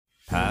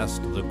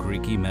past the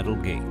creaky metal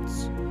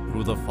gates,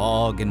 through the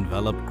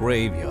fog-enveloped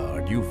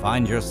graveyard, you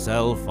find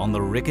yourself on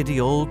the rickety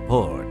old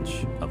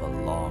porch of a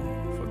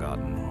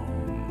long-forgotten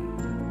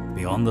home.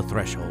 Beyond the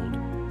threshold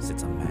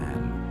sits a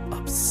man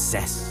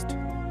obsessed,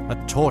 a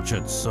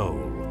tortured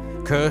soul,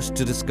 cursed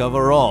to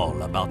discover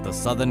all about the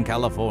Southern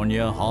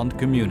California haunt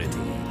community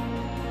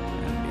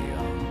and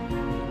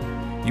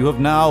beyond. You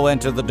have now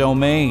entered the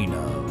domain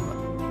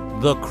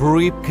of the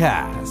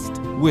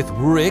Creepcast with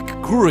Rick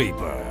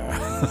Creeper.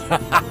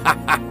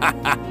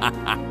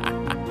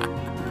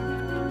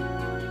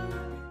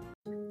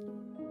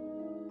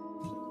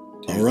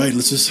 All right,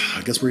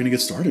 I guess we're going to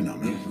get started now,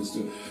 man. Yeah, let's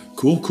do it.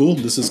 Cool.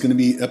 This is going to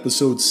be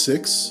episode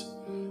 6.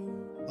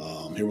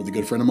 I'm here with a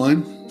good friend of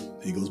mine.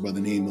 He goes by the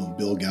name of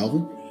Bill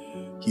Galvin.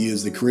 He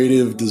is the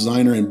creative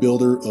designer and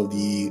builder of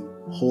the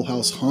Whole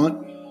House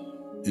Haunt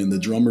and the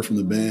drummer from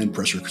the band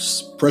Pressure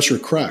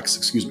Cracks.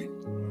 Excuse me.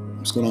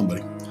 What's going on,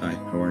 buddy? Hi,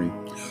 how are you?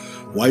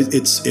 Why?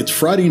 It's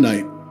Friday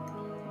night,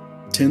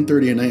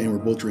 10:30 at night, and we're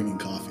both drinking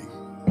coffee.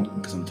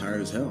 Because I'm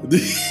tired as hell.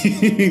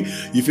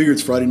 You figure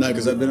it's Friday night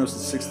Because I've been up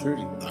since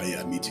 6:30. Oh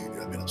yeah, me too.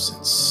 I've been up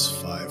since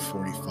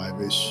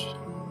 5:45-ish.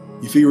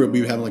 You figure we'd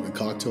be having like a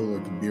cocktail or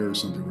like a beer or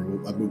something.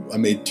 I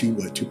made two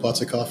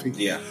pots of coffee.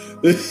 Yeah,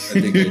 I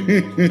think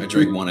I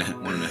drank one and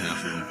a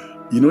half of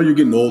them. You know, you're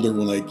getting older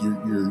when like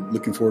you're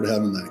looking forward to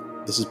having like,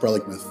 this is probably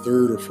like my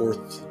 3rd or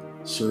 4th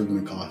serving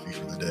of coffee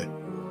for the day.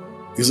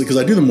 Because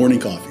I do the morning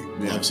coffee,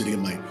 obviously to get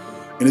my,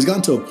 and it's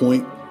gotten to a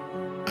point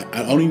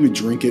I don't even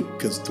drink it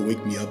because to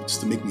wake me up,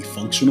 just to make me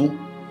functional.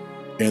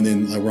 And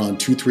then around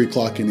 2-3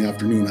 o'clock in the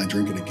afternoon, I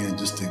drink it again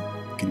just to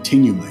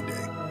continue my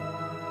day.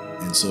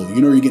 And so, you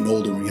know, you're getting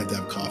older when you have to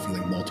have coffee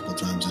like multiple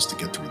times just to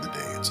get through the day.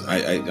 It's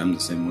I'm the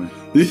same way.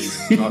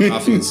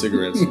 Coffee and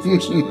cigarettes,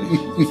 unfortunately.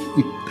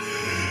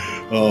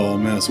 Oh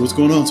man! So what's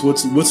going on? So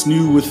what's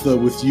new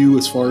with you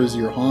as far as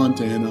your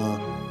haunt, and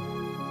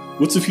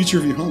what's the future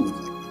of your haunt look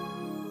like?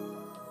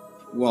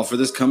 Well, for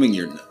this coming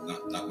year,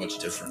 not much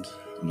different.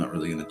 I'm not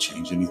really going to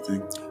change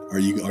anything. Are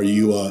you?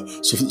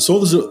 So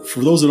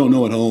for those that don't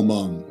know at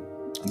home,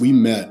 we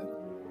met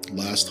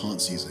last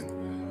haunt season,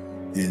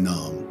 and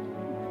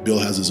Bill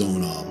has his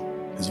own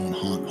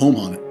home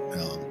haunt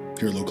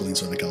here locally in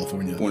Southern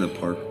California. Buena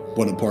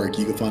Park.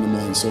 You can find him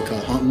on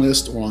SoCal Haunt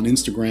List or on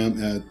Instagram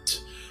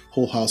at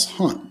Whole House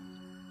Haunt.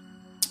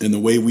 And the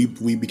way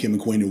we became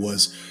acquainted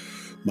was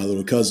my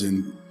little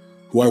cousin,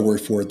 who I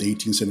worked for at the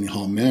 1870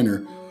 Haunt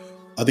Manor.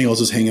 I think I was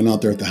just hanging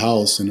out there at the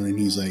house, and then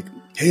he's like,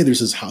 "Hey, there's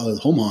this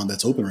home haunt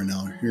that's open right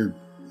now here,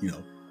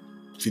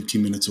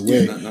 15 minutes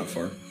away." Yeah, not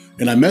far.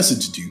 And I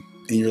messaged you,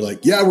 and you're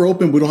like, "Yeah, we're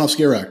open. We don't have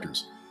scare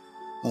actors."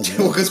 Like,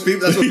 well, because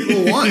that's what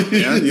people want,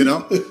 man.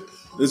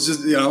 It's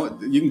just,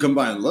 you can come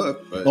by and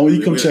look. But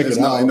you come check it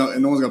out. No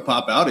one's going to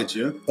pop out at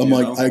you.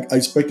 I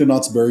expected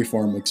Knott's Berry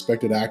Farm. I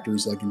expected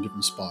actors like in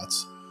different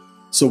spots.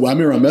 So I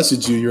remember I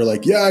messaged you. You're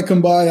like, "Yeah, I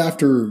come by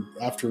after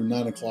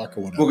 9 o'clock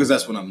or whatever." Well, because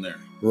that's when I'm there.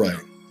 Right.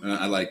 And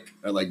I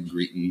like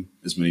greeting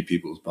as many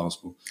people as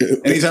possible.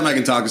 Anytime I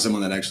can talk to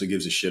someone that actually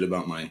gives a shit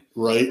about my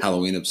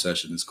Halloween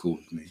obsession is cool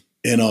with me.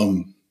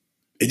 And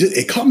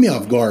it caught me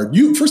off guard.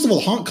 First of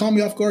all, haunt caught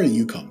me off guard, and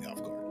you caught me off guard.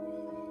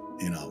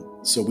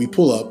 So we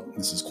pull up.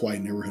 This is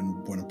quiet neighborhood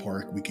in Buena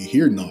Park. We could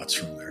hear Knott's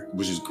from there,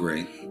 which is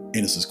great. And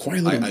it's this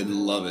quiet little. I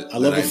love it. I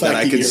love the fact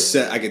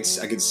that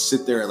I could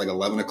sit there at like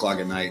 11 o'clock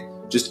at night,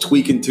 just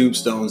tweaking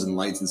tombstones and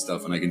lights and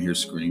stuff, and I can hear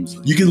screams.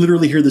 You can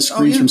literally hear the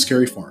screams from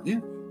Scary Farm.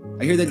 Yeah.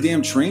 I hear that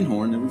damn train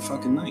horn every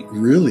fucking night.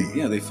 Really?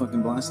 Yeah, they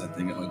fucking blast that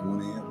thing at like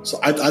 1 a.m. So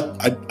I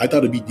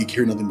thought it'd be you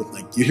hear nothing but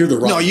like you hear the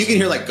rock. No, you can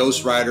hear like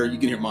Ghost Rider, you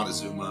can hear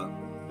Montezuma,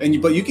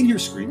 but you can hear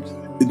screams.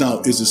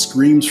 Now, is it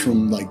screams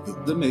from like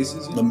the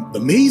mazes? Yeah. The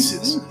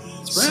mazes?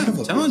 Yeah, it's rad,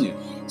 I'm telling you.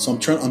 So I'm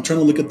trying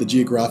to look at the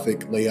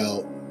geographic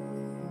layout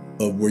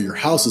of where your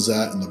house is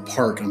at in the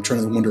park, and I'm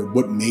trying to wonder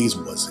what maze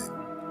was it.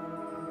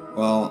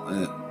 Well,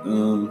 I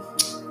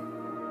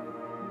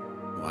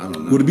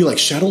don't know. Would it be like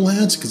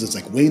Shadowlands because it's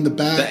like way in the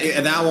back?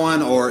 That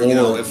one, or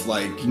if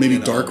like maybe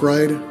Dark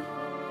Ride.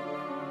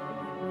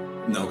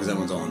 No, because that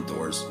one's all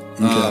indoors.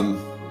 Okay.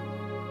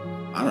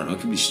 I don't know. It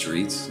could be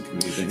streets. It could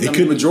be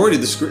anything. Majority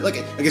of the screams, like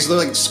I guess they're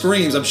like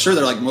screams. I'm sure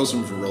they're like most of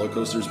them for roller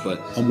coasters,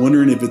 but I'm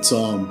wondering if it's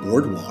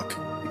Boardwalk.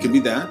 It could be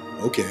that.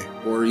 Okay.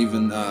 Or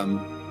even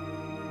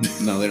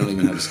no, they don't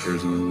even have a scare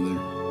zone over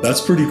there.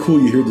 That's pretty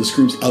cool. You hear the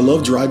screams. I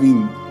love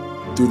driving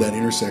through that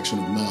intersection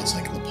of Knott's,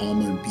 like La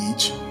Palma and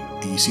Beach,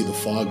 and you see the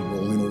fog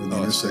rolling over the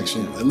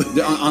intersection.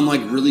 On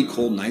like really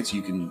cold nights,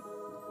 you can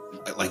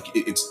like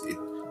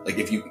like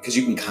if you, because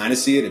you can kind of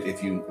see it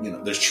if you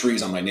there's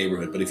trees on my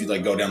neighborhood, but if you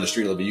like go down the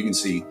street a little bit, you can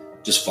see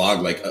just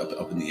fog like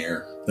up in the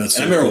air. I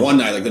remember one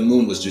night, like the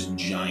moon was just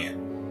giant,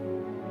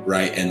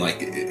 right? And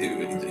like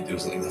it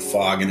was like the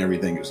fog and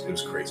everything. It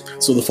was crazy.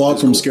 So the fog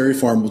from Scary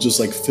Farm was just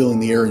like filling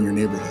the air in your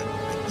neighborhood.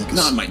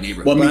 Not in my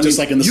neighborhood. Well, I mean, just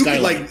like in the sky.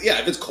 Like,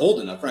 if it's cold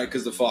enough, right?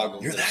 Because the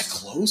fog. You're that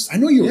close? I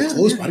know you were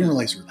close, but I didn't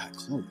realize you were that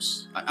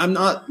close. I'm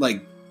not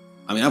like,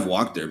 I've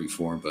walked there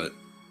before, but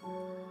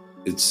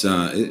it's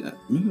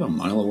maybe about a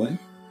mile away.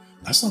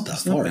 That's not that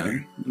far,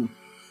 right?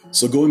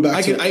 So going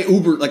back I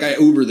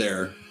Uber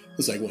there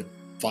It's like what,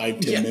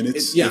 5-10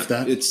 minutes? Yeah, if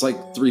that? it's like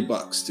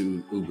 $3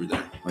 to Uber there.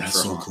 Like That's for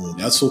a so haunt. cool.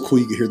 That's so cool.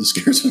 You can hear the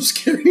scares of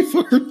Scary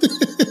Farm.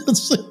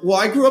 It's like, Well,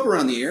 I grew up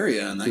around the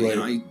area, and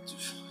Right.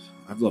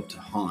 I've loved to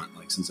haunt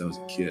like since I was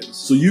a kid.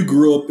 so you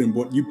grew up in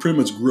what? You pretty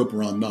much grew up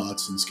around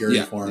Knott's and Scary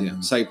Farm. yeah,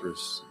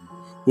 Cypress.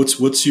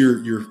 What's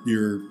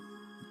your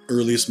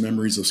earliest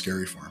memories of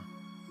Scary Farm?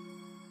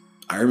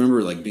 I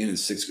remember like being in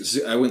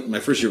my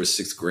first year was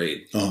 6th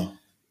grade. Uh-huh.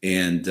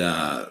 And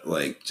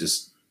I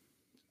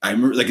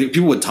remember like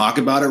people would talk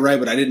about it, right?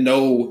 But I didn't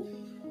know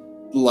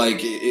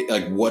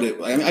what it.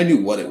 I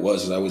knew what it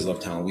was. 'Cause I always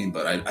loved Halloween,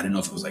 but I didn't know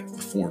if it was like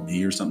for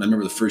me or something. I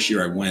remember the first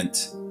year I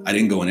went, I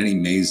didn't go in any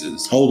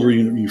mazes. How old were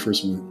you when you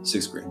first went?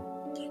 6th grade.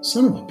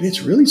 Son of a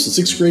bitch, really? So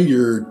 6th grade,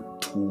 you're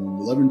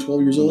 11,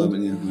 12 years old?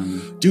 11,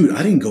 yeah. Dude,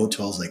 I didn't go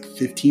till I was like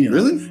 15. And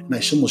Really? and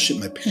I almost shit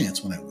my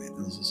pants when I went. It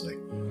was just like,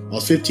 I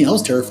was 15. I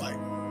was terrified.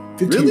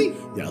 15, Really?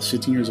 Yeah, I was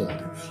 15 years old. Dude.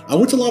 I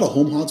went to a lot of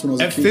home haunts when I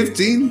was At a kid.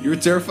 15, you were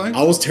terrified.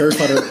 I was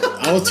terrified of.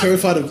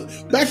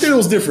 Back then, it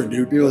was different,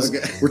 dude. It was.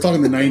 Okay. We're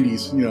talking the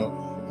 '90s, you know.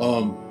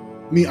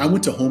 I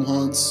went to home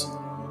haunts.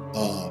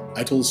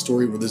 I told a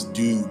story where this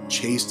dude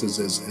chased us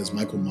as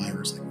Michael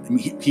Myers. Like, I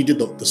mean, he did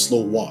the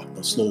slow walk,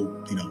 the slow,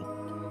 what do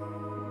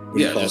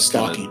you call it,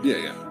 stalking.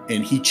 Yeah.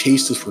 And he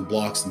chased us for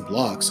blocks and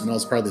blocks. And I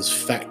was probably this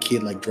fat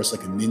kid, like dressed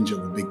like a ninja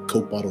with big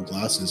Coke bottle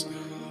glasses.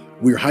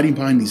 We were hiding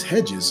behind these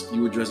hedges.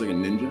 You were dressed like a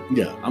ninja.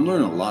 Yeah, I'm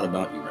learning a lot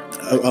about you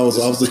right now. I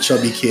was the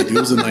chubby kid. Dude. It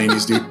was the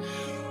 '90s, dude.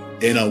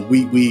 And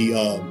we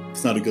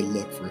it's not a good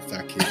look for a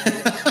fat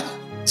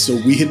kid. So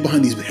we hid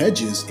behind these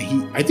hedges,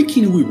 and I think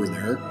he knew we were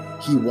there.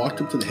 He walked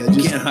up to the hedges.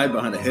 You can't hide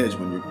behind a hedge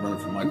when you're running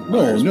from Michael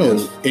No, Myers. no.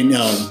 man.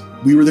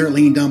 And we were there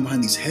laying down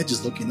behind these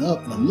hedges looking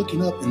up, and I'm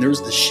looking up, and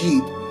there's the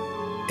shape,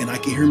 and I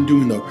can hear him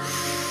doing the.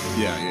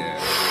 Yeah.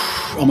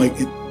 I'm like,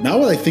 now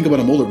that I think about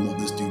it, I'm older, no,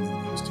 this dude knew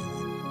what he was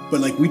doing.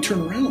 But like, we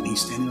turn around, and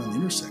he's standing on the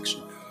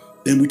intersection.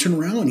 Then we turn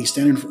around, and he's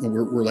standing,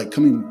 we're like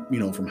coming,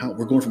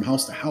 we're going from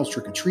house to house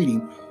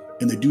trick-or-treating,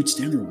 and the dude's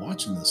standing there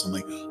watching this. I'm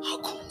like, how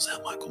cool is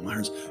that, Michael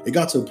Myers? It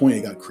got to a point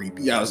it got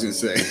creepy. Yeah, I was gonna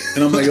say.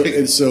 And I'm like,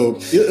 and so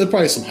it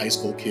probably some high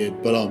school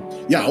kid, but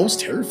yeah, I was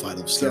terrified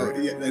of So,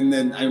 Scary. yeah, and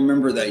then I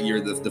remember that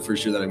year, the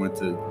first year that I went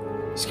to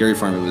Scary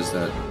Farm, it was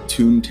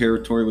Toon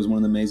Territory was one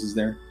of the mazes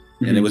there.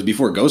 And it was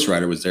before Ghost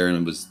Rider was there, and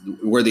it was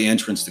where the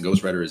entrance to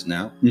Ghost Rider is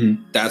now. Mhm.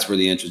 That's where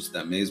the entrance to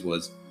that maze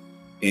was.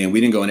 And we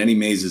didn't go in any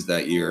mazes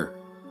that year.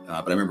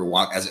 But I remember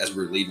as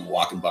we were leaving,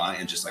 walking by,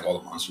 and just like all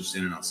the monsters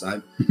standing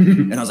outside.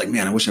 And I was like,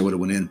 man, I wish I would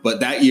have went in. But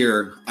that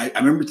year, I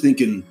remember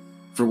thinking,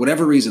 for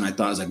whatever reason, I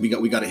thought I was like, we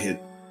got to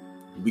hit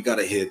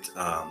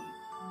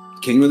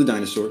Kingdom of the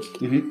Dinosaurs.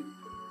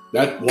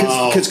 That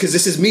wow, Because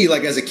this is me.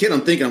 Like as a kid, I'm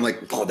thinking, I'm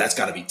like, oh, that's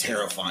got to be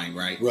terrifying,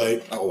 right?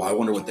 right, Oh, I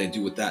wonder what they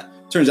do with that.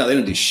 Turns out they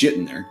don't do shit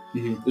in there.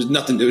 Mhm. There's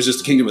nothing. It was just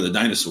the Kingdom of the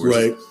Dinosaurs.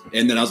 right,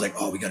 And then I was like,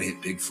 oh, we got to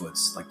hit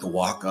Bigfoot's. Like the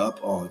walk up.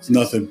 Oh, it's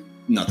nothing.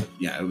 nothing.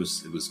 Yeah, it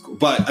was cool.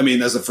 But I mean,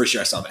 that's the first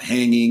year I saw the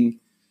hanging,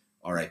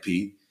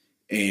 R.I.P.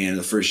 And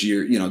the first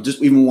year,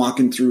 just even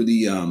walking through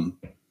the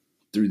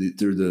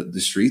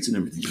streets and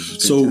everything. It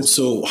was fantastic.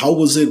 So how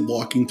was it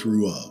walking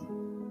through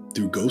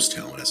Ghost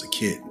Town as a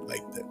kid?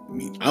 Like, I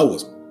mean, I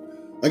was,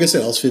 like I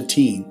said, I was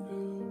 15,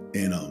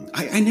 and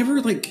I never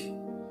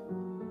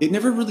it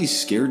never really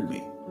scared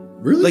me.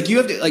 really, Like you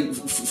have to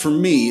for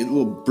me, a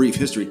little brief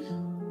history.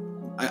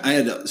 I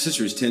had a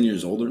sister who's 10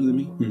 years older than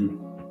me.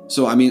 Mhm.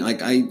 So I mean,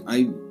 like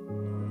I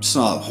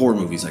saw horror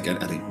movies like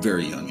at a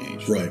very young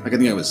age. Right. Like I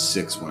think I was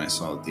 6 when I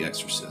saw The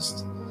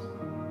Exorcist,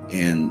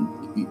 and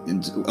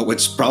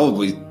which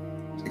probably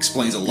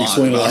explains a lot.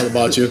 explain a lot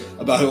about you.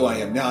 about who I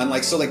am now. And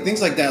like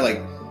things like that,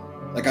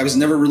 like I was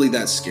never really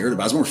that scared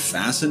about. I was more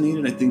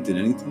fascinated, I think, than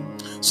anything.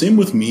 Same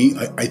with me.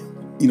 I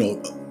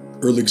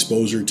early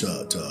exposure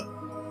to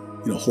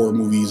horror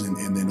movies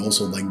and then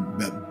also like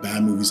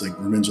bad movies like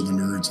Revenge of the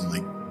Nerds and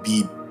like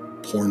B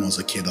porn when I was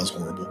a kid. That was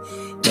horrible.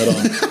 But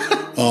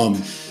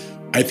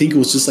I think it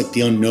was just like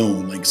the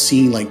unknown, like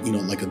seeing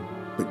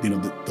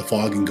the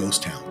fog in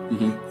Ghost Town,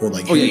 or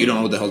like Oh yeah, you don't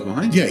know what the hell's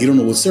behind. yeah, you don't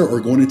know what's there, or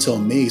going into a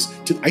maze.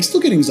 I still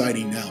get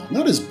anxiety now.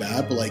 Not as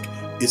bad, but like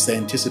it's the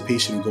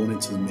anticipation of going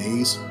into the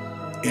maze.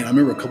 And I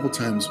remember a couple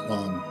times,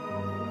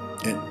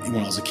 and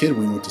when I was a kid,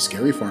 when we went to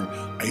Scary Farm,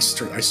 I used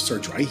to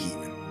start dry heaving.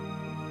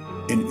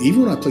 And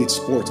even when I played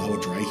sports, I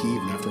would dry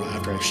heave, and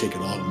after I shake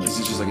it off, I'm like, Is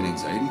it just like an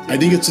anxiety thing? I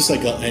think it's just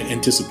like an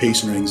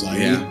anticipation or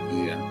anxiety.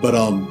 Yeah. But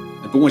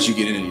But once you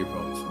get in it, you're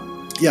probably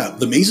fine. yeah,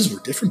 the mazes were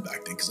different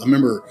back then because I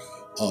remember.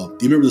 Do you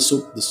remember the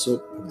soap?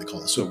 What do they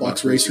call it?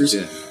 Soapbox racers.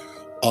 Yeah.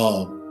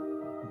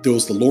 There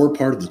was the lower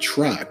part of the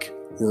track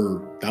where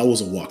that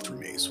was a walkthrough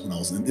maze when I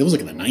was in. It was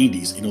like in the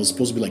 90s. It was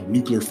supposed to be like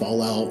nuclear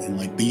fallout, and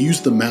like they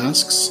used the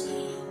masks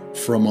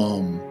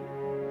from.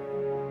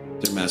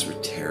 Their masks were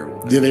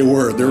terrible. Yeah, they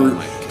were. They Oh were.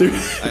 my God.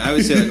 They, I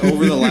would say like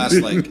over the last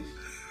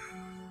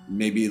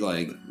maybe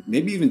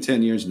even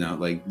 10 years now,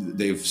 like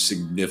they've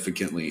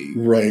significantly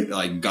right.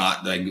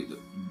 got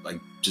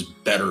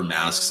just better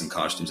masks and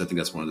costumes. I think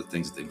that's one of the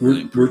things that they've We're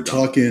really improved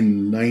on.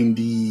 talking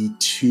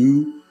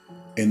 92,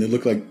 and they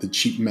look like the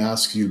cheap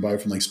masks you'd buy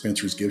from like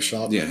Spencer's gift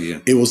shop. Yeah, yeah.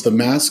 It was the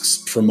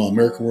masks from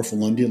American Werewolf in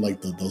London,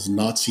 like those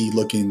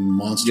Nazi-looking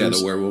monsters. Yeah,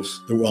 the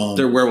werewolves. They're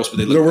werewolves, but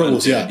they look they're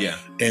werewolves. undead, Yeah,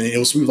 and it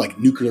was like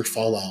nuclear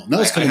fallout. And that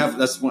was I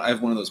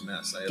have one of those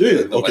masks. I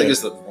Okay.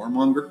 guess the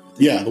warmonger.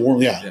 Yeah, the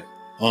worm. Yeah.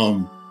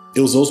 Yeah. It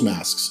was those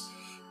masks,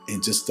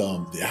 and just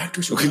the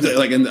actors were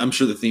And I'm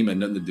sure the theme had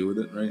nothing to do with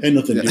it, right? had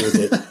nothing to do with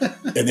it.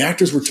 And the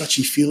actors were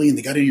touchy-feely, and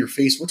they got in your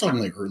face. We're talking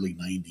like early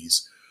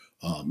 '90s.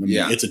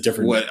 It's a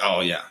different,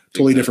 Oh yeah,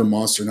 totally different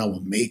monster now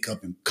with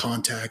makeup and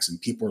contacts, and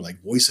people are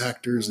like voice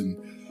actors, and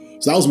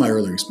so that was my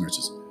earlier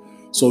experiences.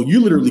 So you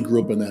literally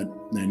grew up in that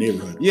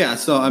neighborhood. Yeah.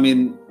 So I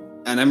mean,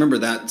 and I remember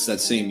that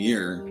same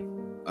year,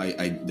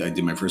 I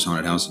did my first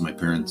haunted house in my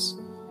parents'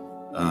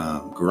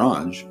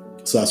 garage.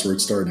 So that's where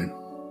it started.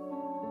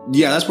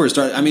 Yeah, that's where it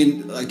started. I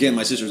mean, again,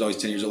 my sister was always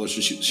 10 years older,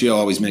 so she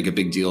always make a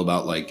big deal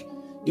about like,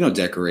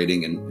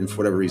 decorating, and for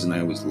whatever reason,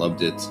 I always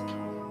loved it.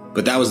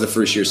 But that was the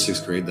first year,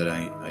 6th grade, that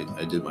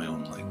I did my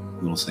own like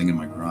little thing in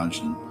my garage.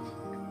 And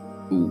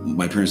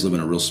my parents live in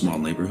a real small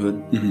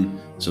neighborhood,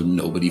 so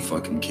nobody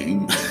fucking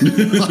came.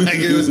 Like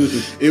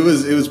it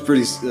was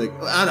pretty like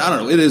I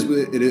don't know.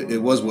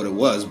 It was what it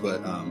was.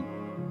 But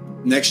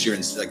next year,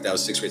 like that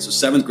was 6th grade. So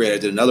 7th grade, I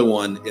did another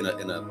one in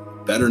a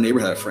better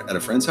neighborhood at a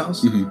friend's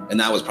house, and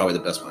that was probably the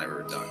best one I've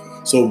ever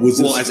done. So was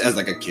this, as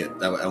like a kid,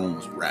 that one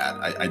was rad.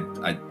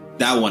 I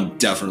that one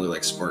definitely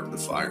like sparked the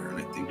fire, and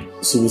I think.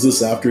 So was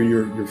this after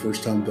your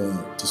first time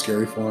to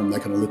Scary Farm?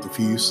 That kind of lit the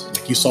fuse.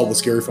 Like you saw what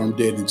Scary Farm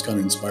did, and it's kind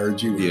of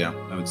inspired you. Yeah,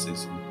 I would say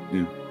so.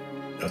 Yeah,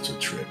 that's a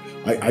trip.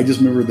 I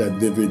just remember that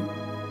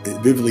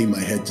vividly in my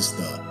head. Just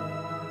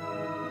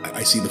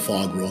I see the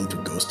fog rolling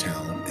through Ghost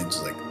Town, and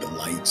just like the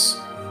lights.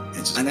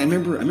 And I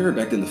remember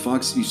back then the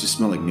fogs used to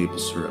smell like maple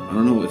syrup. I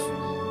don't know if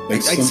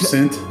like some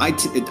scent. I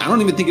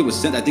don't even think it was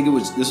scent. I think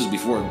this was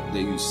before they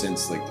used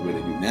scents like the way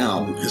they do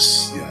now.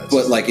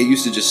 But like it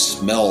used to just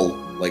smell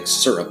like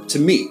syrup to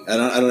me.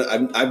 And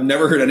I've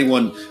never heard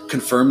anyone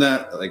confirm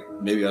that. Like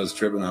maybe I was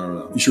tripping. I don't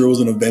know. You sure it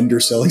wasn't a vendor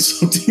selling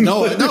something?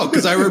 No,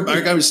 because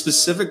I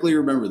specifically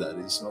remember that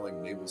it smelled like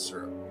maple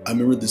syrup. I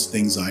remember this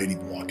anxiety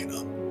walking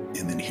up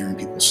and then hearing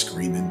people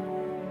screaming,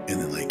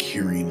 and then like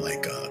hearing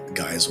like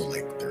guys with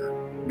like their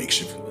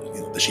makeshift,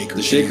 the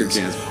shaker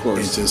cans, of course.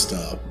 It's just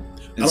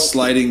and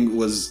sliding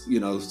was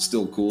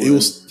still cool. It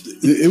was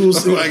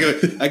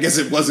I guess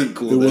it wasn't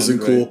cool. It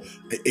wasn't cool.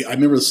 I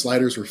remember the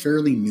sliders were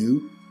fairly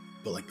new,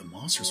 but like the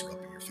monsters were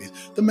up in your face.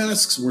 The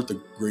masks weren't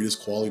the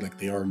greatest quality like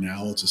they are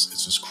now. It's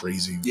just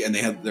crazy. Yeah, and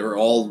they were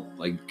all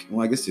like,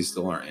 well, I guess they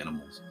still are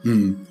animals.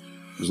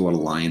 There's a lot of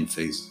lion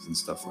faces and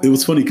stuff like that. It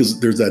was funny because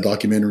there's that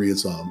documentary.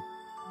 It's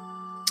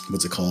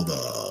what's it called?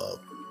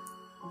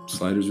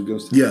 Sliders or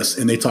Ghost? Yes,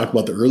 and they talk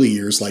about the early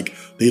years. Like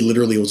they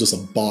literally, it was just a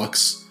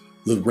box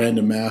with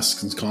random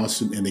masks and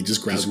costume, and they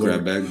just grabbed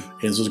grab bag. And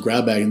it was just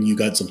grab bag, and you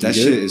got something. That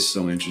good. shit is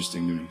so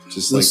interesting to me. Just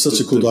that's like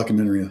such a cool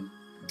documentary.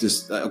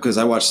 Just because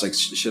I watched like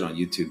shit on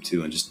YouTube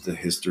too, and just the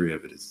history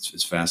of it,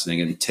 it's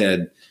fascinating. And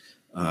Ted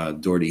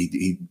Doherty,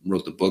 he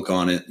wrote the book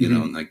on it,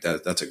 and like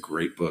that's a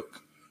great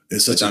book.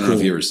 It's such I don't know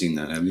if you ever seen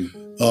that, have you?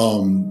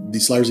 The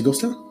Sliders of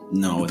Ghost Town?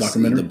 No, it's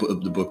documentary.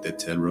 The book that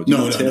Ted wrote.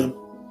 No.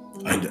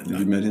 Have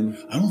you met him?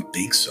 I don't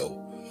think so.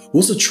 What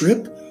was the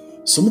trip?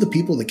 Some of the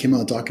people that came out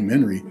of the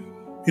documentary,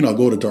 I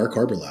go to Dark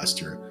Harbor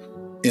last year,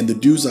 and the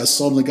dudes I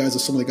saw, some of the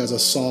guys I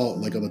saw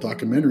like on the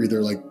documentary,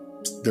 they're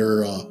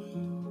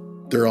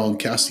on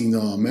casting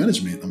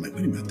management. I'm like,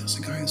 wait a minute, that's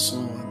the guy I saw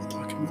on the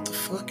documentary. What the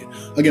fuck?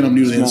 Again, I'm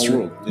new to the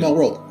industry. Small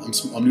world.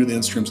 I'm new to the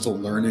industry. I'm still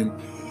learning,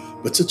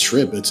 but it's a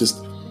trip. It's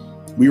just.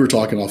 We were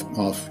talking off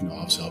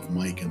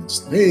mic, and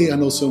it's, hey, I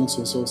know so and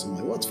so. So I'm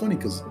like, well, it's funny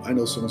because I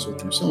know so and so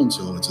through so and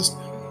so.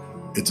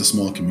 It's a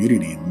small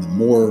community, and the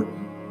more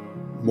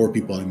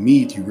people I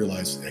meet, you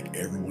realize like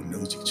everyone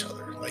knows each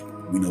other. Like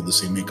we know the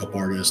same makeup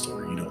artist,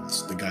 or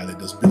it's the guy that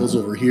does bills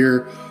over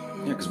here.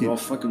 Yeah, because we're all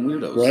fucking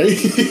weirdos, right?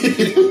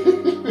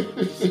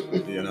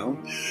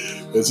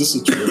 It's just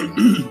a trip.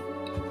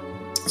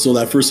 So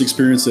that first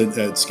experience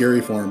at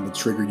Scary Farm would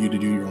trigger you to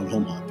do your own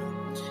home hunt.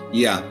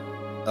 Yeah.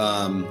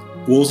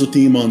 What was the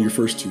theme on your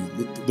first two?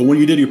 The one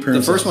you did your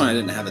parents. The first one I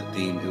didn't have a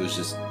theme. It was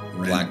just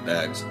black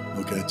bags.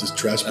 Okay, just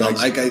trash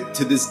bags. I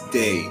to this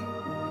day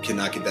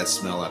cannot get that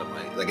smell out of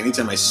my. Like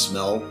anytime I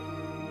smell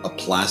a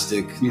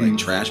plastic like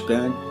trash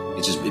bag,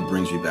 it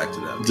brings me back to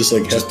that. Just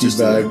like hefty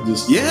bag.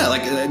 Yeah,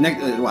 like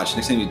watch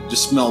next time you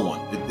just smell one.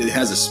 It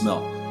has a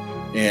smell.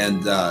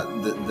 And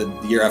the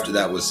year after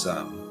that was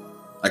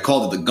I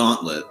called it the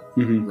Gauntlet.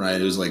 Right,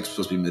 it was like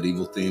supposed to be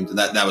medieval themed. And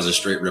that was a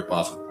straight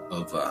ripoff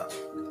of.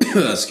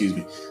 Excuse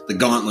me, the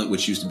Gauntlet,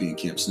 which used to be in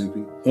Camp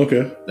Snoopy.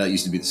 Okay, that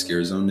used to be the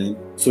Scare Zone name.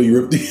 So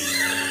you ripped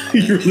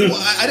well,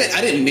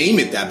 I didn't name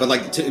it that, but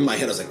like in my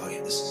head, I was like, oh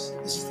yeah, this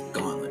is the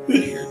Gauntlet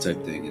right here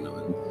type thing,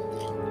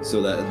 And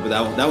so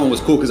that one was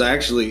cool because I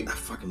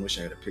fucking wish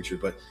I had a picture,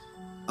 but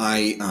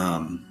I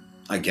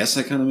guess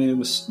I kind of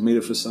made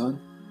a facade,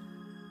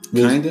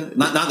 kind of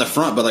not in the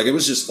front, but like it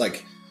was just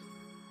like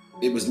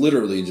it was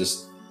literally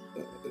just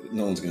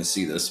no one's gonna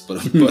see this,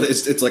 but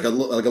it's like a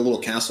little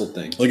castle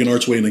thing, like an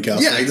archway in a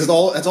castle. Yeah, that's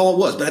all it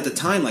was. But at the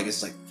time, like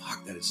it's like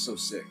fuck, that is so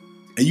sick.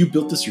 And you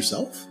built this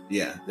yourself?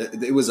 Yeah,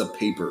 it was a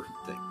paper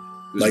thing.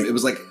 It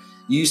was like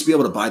you used to be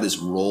able to buy this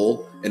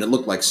roll, and it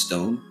looked like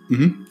stone,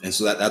 and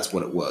so that's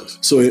what it was.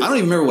 So I don't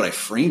even remember what I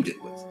framed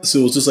it with. So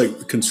it was just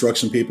like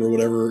construction paper or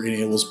whatever, and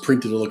it was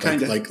printed to look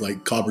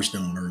like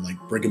cobblestone or like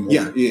brick and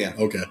mortar. Yeah.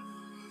 Okay.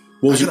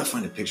 I gotta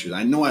find a picture.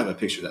 I know I have a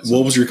picture of that.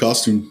 What was your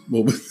costume?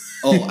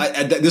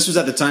 This was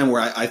at the time where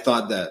I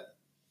thought that,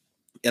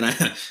 and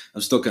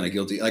I'm still kind of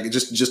guilty. Like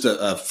just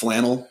a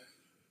flannel,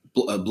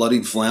 a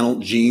bloodied flannel,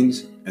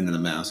 jeans, and then a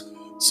mask.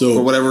 So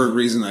for whatever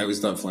reason, I always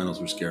thought flannels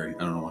were scary. I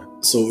don't know why.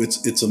 So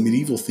it's a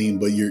medieval theme,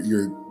 but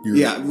you're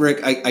yeah,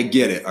 Rick. I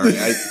get it. All right.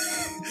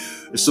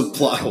 There's some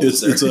plot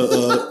holes there. It's a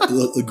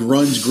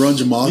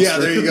grunge monster. Yeah,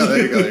 there you go.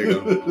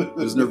 It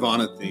was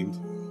Nirvana themed.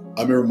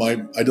 I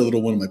remember I did a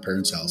little one at my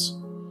parents' house.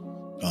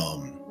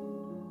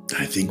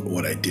 I think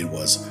what I did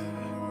was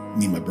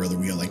me and my brother,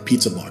 we had like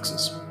pizza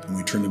boxes and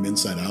we turned them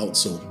inside out.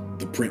 So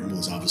the print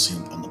was obviously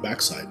on the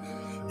backside.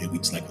 And we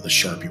just like with a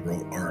Sharpie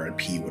wrote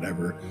R.I.P.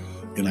 whatever.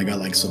 And I got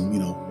like some,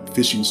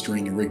 fishing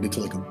string and rigged it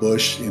to like a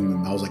bush.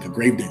 And I was like a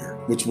gravedigger,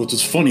 which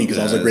is funny because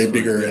I was a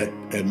gravedigger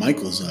at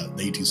Michael's, the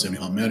 1870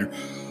 Hot Manor.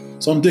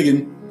 So I'm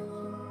digging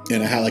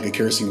and I had like a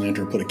kerosene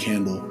lantern, put a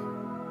candle.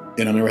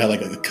 And I remember I had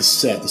like a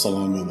cassette. That's how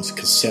long ago it was. A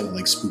cassette with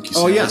like spooky sounds.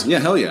 Oh yeah,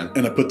 hell yeah.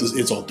 And I put this.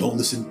 It's all don't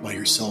listen by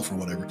yourself or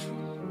whatever.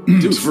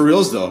 Dude, for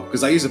reals though,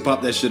 because I used to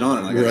pop that shit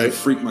on and I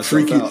freak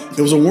myself out.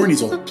 It was a warning.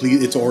 So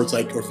please, or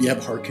if you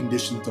have heart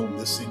conditions, don't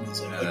listen.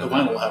 It's like the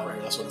vinyl will have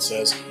right. That's what it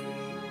says.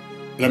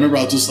 And I remember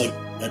I was just like,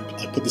 I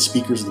put the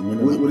speakers in the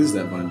window. What is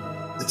that vinyl?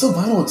 It's a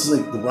vinyl. It's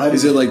like the ride.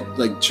 Is it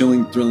like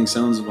chilling, thrilling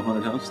sounds of a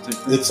haunted house type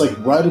thing? It's like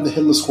Ride of the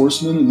Headless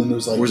Horseman, and then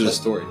there's like. Where's the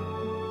story?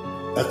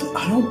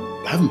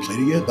 I haven't played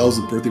it yet. That was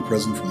a birthday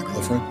present from my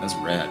girlfriend. That's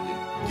rad,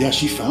 dude. Yeah,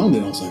 she found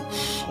it. I was like,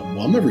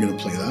 well, I'm never gonna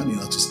play that.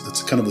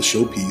 That's kind of the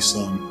showpiece.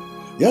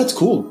 Yeah, it's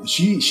cool.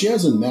 She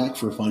has a knack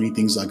for finding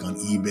things like on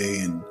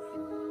eBay, and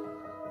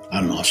I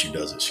don't know how she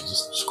does it. She's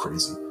just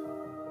crazy.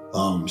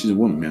 She's a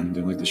woman, man.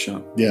 They like to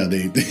shop. Yeah,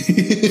 they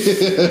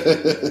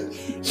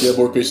have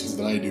more patience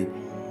than I do.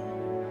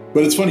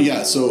 But it's funny,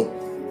 yeah. So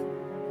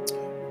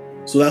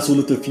that's what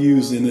lit the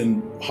fuse. And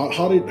then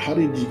how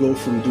did you go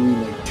from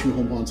doing like 2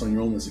 home haunts on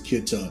your own as a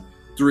kid to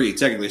 3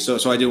 technically? So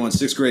I did one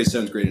 6th grade,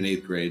 7th grade, and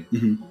 8th grade,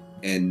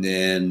 and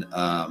then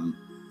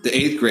the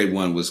 8th grade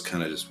one was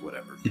kind of just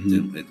whatever.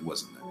 It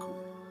wasn't that cool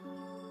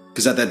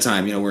because at that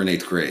time, we're in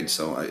 8th grade,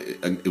 so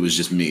it was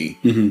just me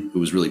who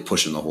was really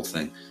pushing the whole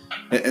thing,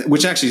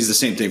 which actually is the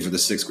same thing for the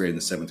 6th grade and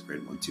the 7th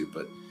grade one too.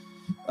 But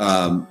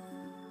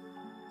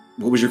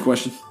what was your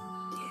question?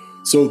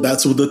 So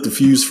that's what lit the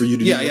fuse for you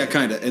to do. Yeah,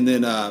 kind of. And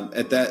then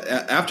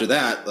after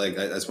that, like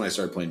that's when I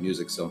started playing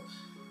music. So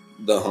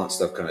the haunt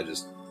stuff kind of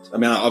just. I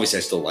mean, obviously,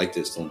 I still liked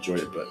it, still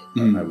enjoyed it, but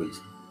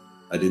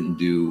I didn't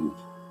do.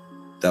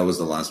 That was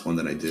the last one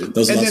that I did.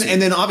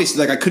 And then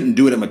obviously, like I couldn't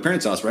do it at my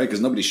parents' house, right? Because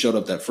nobody showed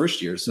up that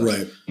first year. So.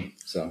 Right.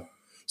 So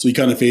you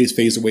kind of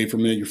phased away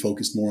from it. You're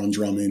focused more on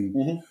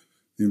drumming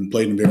and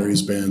played in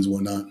various bands and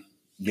whatnot.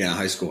 Yeah,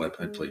 high school, I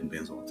played in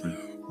bands all the time.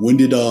 When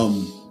did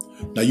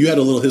now you had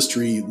a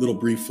little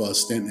brief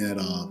stint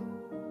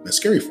at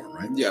Scary Farm,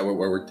 right? Yeah, I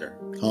worked there.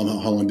 How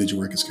long did you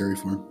work at Scary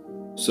Farm?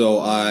 So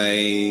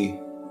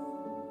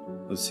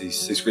let's see,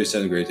 6th grade,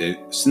 7th grade,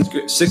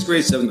 6th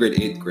grade, 7th grade,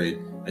 8th grade,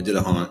 I did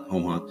a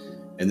home haunt.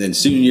 And then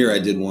senior year I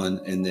did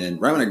one. And then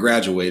right when I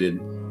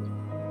graduated,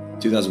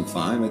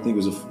 2005, I think it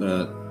was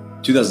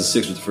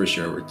 2006 was the first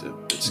year I worked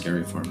at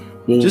Scary Farm.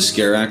 Well, just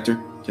scare actor.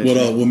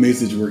 What maze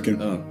did you work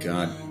in? Oh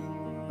God.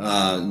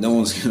 No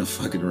one's gonna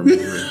fucking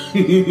remember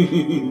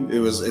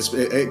it.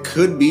 It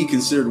could be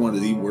considered one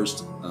of the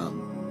worst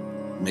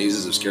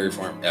mazes of Scary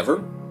Farm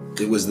ever.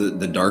 It was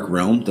the Dark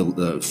Realm.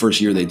 The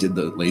first year they did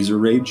the Laser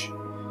Rage.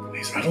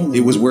 I don't.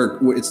 It was where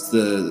it's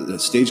the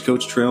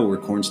Stagecoach Trail where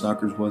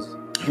Cornstalkers was.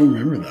 I don't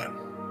remember that.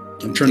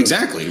 I'm trying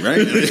exactly right.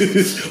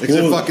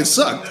 It fucking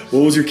sucked.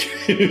 What was your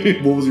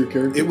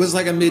character? It was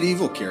like a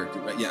medieval character,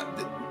 right? Yeah,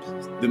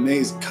 the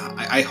maze. God,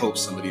 I hope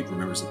somebody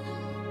remembers it.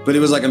 But it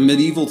was like a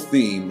medieval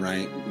theme,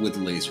 right, with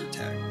laser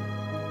tag.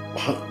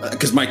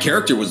 Because my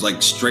character was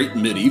like straight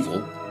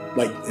medieval,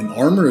 like in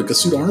armor, like a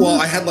suit armor.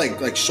 Well, I had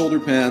like shoulder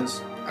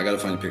pads. I got to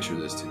find a picture of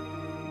this too.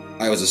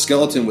 I was a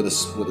skeleton with a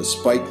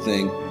spike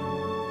thing.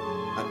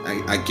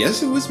 I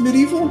guess it was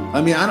medieval.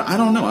 I mean, I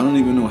don't know. I don't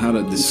even know how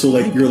to describe. So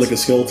like you're like a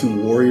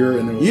skeleton warrior,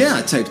 and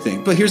type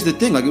thing. But here's the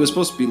thing: like it was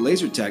supposed to be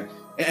laser tag,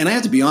 and I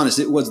have to be honest,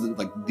 it was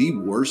like the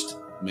worst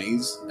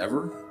maze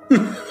ever.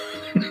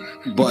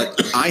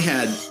 But I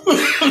had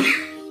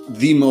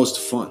the most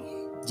fun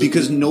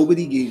because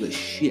nobody gave a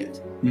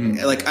shit.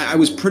 Like I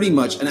was pretty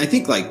much, and I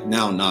think like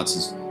now Knott's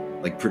is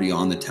like pretty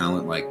on the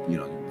talent. Like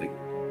like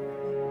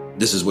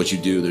this is what you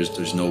do.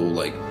 There's no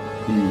like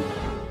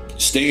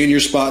stay in your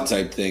spot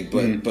type thing.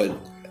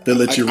 But they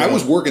let you. I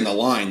was working the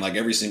line like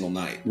every single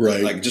night.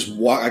 Right. Like just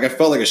walk. Like I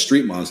felt like a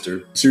street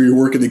monster. So you're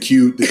working the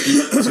queue to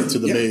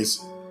the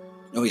maze.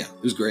 Oh yeah,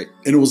 it was great.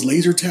 And it was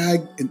laser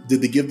tag. And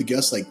did they give the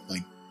guests like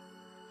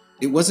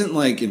It wasn't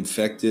like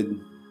infected,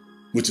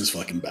 which is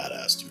fucking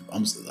badass, dude.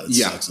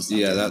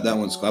 That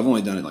one's cool. I've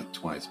only done it like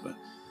twice, but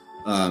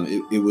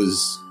it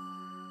was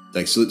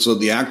like so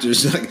the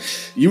actors like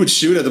you would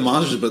shoot at the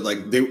monsters, but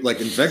like they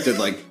like infected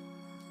like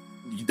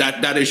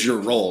that is your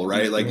role,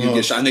 right? Like you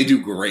get shot and they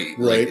do great,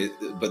 right?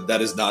 Like, but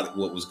that is not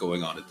what was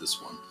going on at this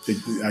one.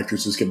 The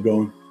actors just kept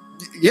going.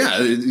 Yeah,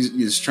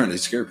 you're just trying to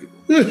scare people.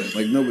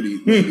 Like nobody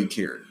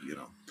cared, you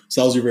know.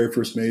 So that was your very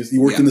first maze.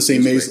 You worked in the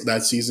same maze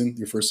that season,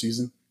 your first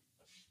season.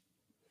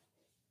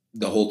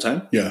 The whole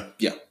time? Yeah.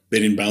 Yeah. They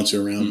didn't bounce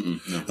you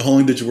around? No. How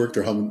long did you work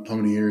there? How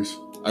many years?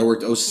 I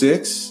worked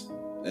 06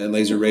 at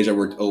Laser Rage. I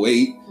worked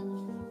 08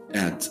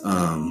 at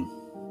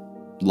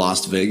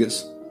Las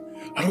Vegas.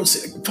 I don't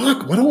say,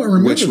 fuck, why don't I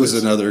remember Which was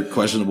this? another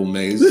questionable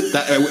maze.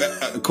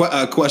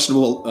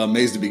 Questionable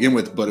maze to begin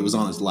with, but it was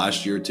on his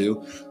last year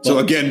too. So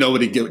again,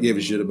 nobody gave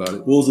a shit about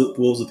it. What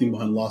was the theme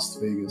behind Las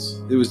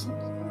Vegas? It was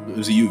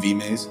a UV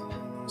maze.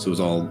 So it was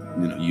all,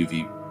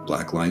 UV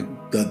black light.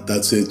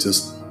 That's it,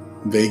 just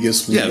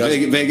Vegas.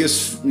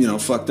 Vegas,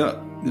 fucked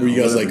up. Were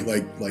you guys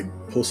like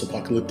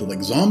post-apocalyptic,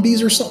 like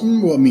zombies or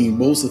something? Well, I mean,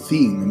 what was the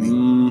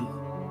theme?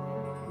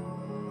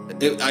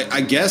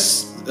 I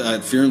guess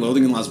Fear and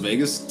Loathing in Las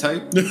Vegas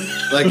type.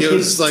 Like it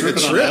was like a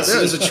trip. Yeah,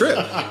 it was a trip.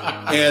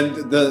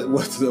 And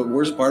what's the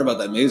worst part about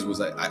that maze was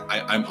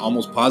I'm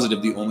almost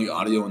positive the only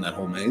audio in that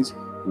whole maze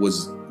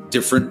was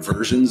different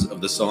versions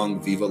of the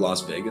song "Viva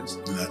Las Vegas."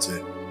 And that's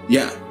it.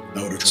 Yeah.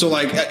 So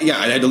I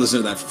had to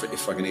listen to that for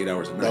fucking 8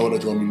 hours a night. That would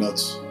have drove me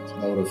nuts.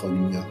 That would have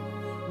fucking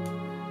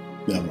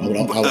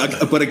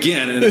But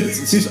again, and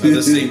it's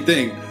the same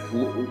thing.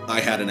 I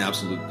had an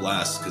absolute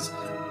blast because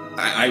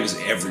I was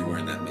everywhere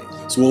in that maze.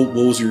 So what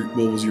was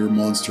your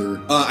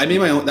monster? I made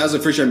my own. That was the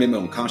first year I made my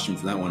own costume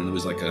for that one, and it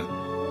was like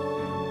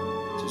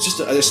it's just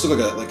still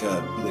like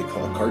a what do they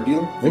call it, card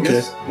dealer? I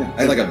guess. Yeah.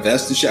 I had like a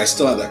vest and shit. I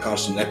still have that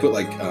costume. I put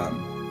like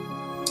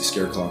the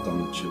scare cloth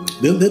on and shit.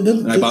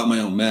 And I bought my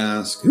own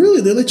mask.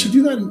 Really? They let you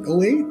do that in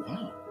 08?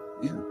 Wow.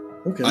 Yeah.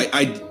 Okay.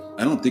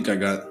 I don't think I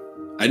got.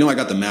 I know I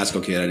got the mask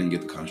okay. I didn't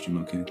get the costume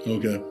okay.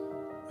 Okay.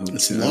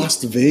 It's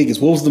Las Vegas.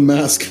 What was the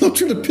mask? I'm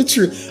trying to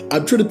picture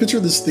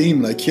this theme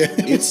and I can't.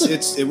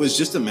 It was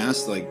just a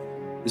mask. Like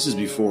this is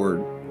before,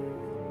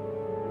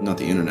 not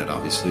the internet,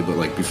 obviously, but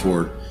like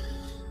before,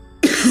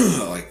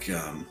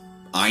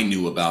 I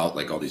knew about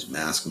like all these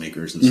mask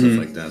makers and stuff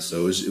like that.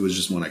 So it was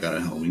just when I got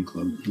at Halloween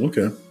Club.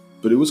 Okay.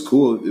 But it was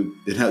cool.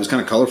 It was kind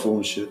of colorful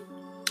and shit.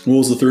 What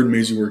was the third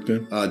maze you worked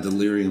in?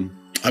 Delirium.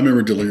 I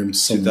remember Delirium.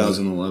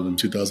 2011.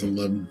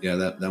 2011. Yeah,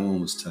 that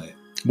one was tight.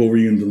 What were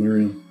you in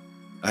Delirium?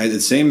 I had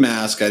the same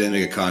mask. I didn't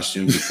make a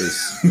costume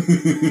because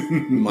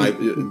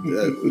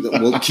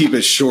we'll keep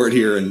it short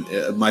here. And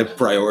my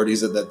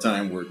priorities at that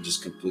time were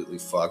just completely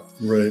fucked.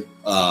 Right.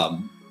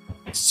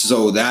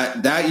 So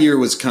that year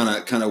was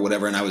kind of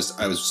whatever. And I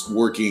was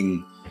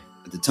working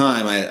at the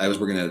time. I was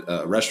working at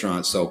a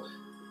restaurant. So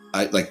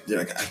I don't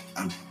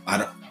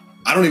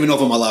even know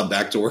if I'm allowed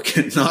back to work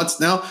at Knott's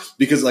now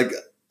because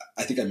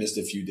I think I missed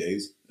a few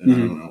days. And I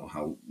don't know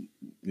how,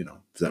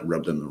 if that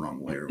rubbed them the wrong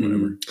way or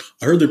whatever.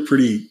 I heard they're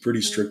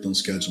pretty strict on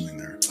scheduling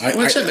there.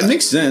 It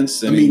makes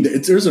sense. I mean,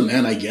 there's a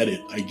man. I get it.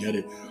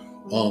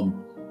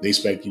 They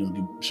expect,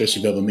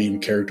 especially if you have a main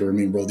character or a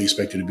main role, they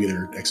expect you to be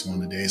there X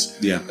amount of days.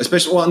 Yeah,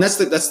 especially and that's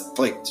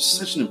like just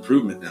such an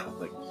improvement now.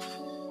 Like,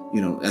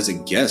 as a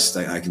guest,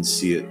 I can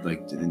see it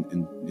like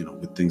in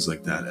with things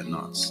like that at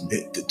Knott's.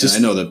 I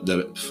know that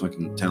the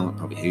fucking talent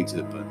probably hates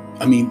it, but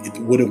I mean,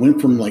 what it went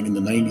from like in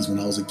the 90s when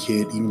I was a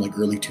kid, even like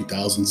early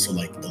 2000s to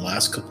like the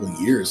last couple of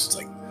years, it's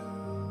like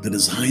the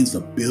designs,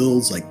 the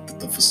builds, like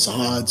the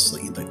facades,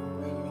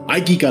 I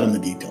geek out on the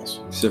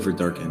details. Except for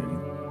Dark Entity.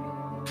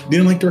 You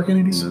didn't like Dark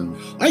Entities? No.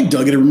 I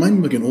dug it. It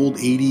reminded me of like an old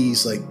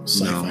 80s like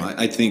sci-fi. No,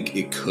 I think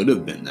it could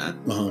have been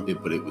that,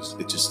 but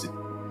it just.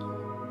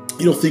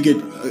 You don't think it?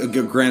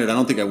 Granted, I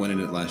don't think I went in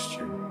it last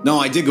year. No,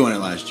 I did go in it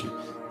last year.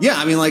 Yeah,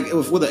 I mean, like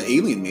with an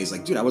alien maze,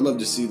 like, dude, I would love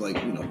to see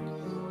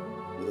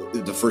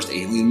the first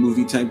Alien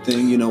movie type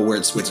thing, where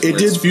it's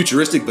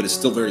futuristic, but it's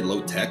still very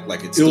low tech.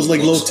 Like it was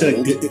like low tech.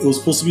 It was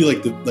supposed to be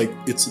like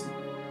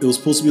it was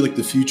supposed to be like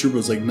the future, but it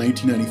was like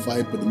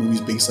 1995, but the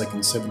movie's based like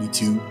in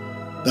 72.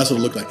 That's what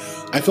it looked like.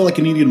 I felt like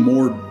it needed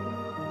more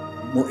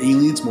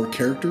aliens, more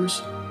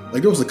characters.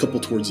 Like there was a couple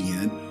towards the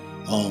end,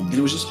 and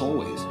it was just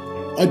hallways.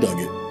 I dug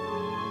it.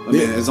 I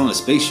mean, it's on a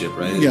spaceship,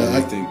 right? Yeah, I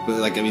think, but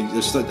like, I mean,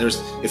 there's.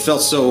 It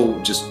felt so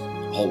just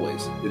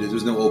hallways.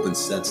 There's no open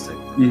sets type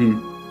thing.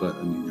 Mm-hmm. But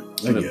I mean,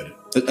 I get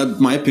it.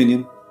 My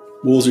opinion.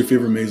 What was your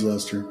favorite maze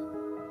last year?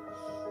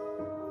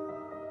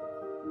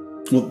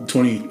 Well,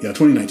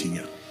 2019,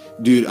 yeah.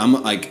 Dude,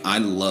 I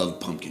love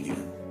Pumpkin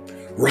Eater.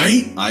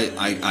 Right?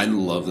 I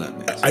love that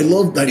maze. I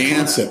love that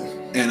concept.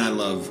 And I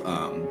love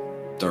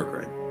Dark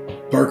Ride.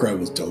 Dark Ride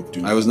was dope,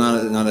 dude. I was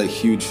not a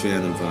huge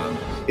fan of.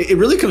 It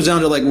really comes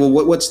down to like, well,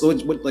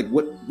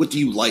 what do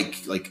you like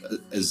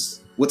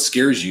as what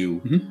scares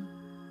you,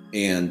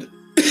 and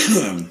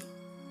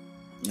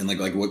and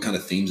like what kind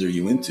of themes are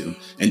you into?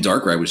 And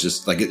Dark Ride was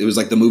just like it was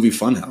like the movie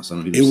Funhouse. I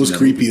don't know if it was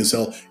creepy as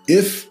hell.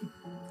 If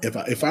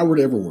if I were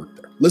to ever work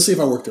there, let's say if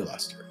I worked there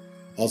last year,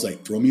 I was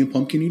like, throw me in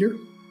Pumpkin Eater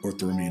or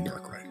throw me in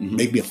Dark Ride.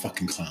 Make me a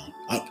fucking clown.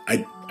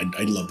 I'd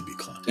love to be a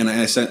clown. And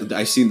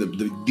I seen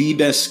the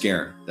best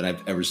scare that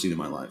I've ever seen in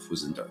my life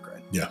was in Dark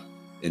Ride. Yeah.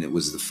 And it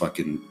was the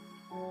fucking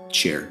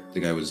chair. The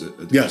guy was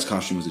his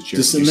costume was a chair.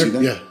 Just Did you see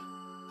that? Yeah.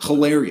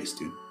 Hilarious,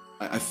 dude.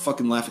 I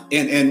fucking laugh.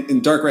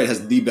 And Dark Ride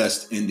has the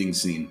best ending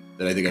scene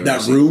that I think I've ever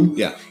seen. That room?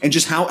 Yeah. And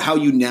just how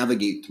you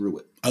navigate through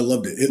it. I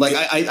loved it.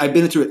 I've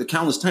been through it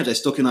countless times. I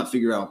still cannot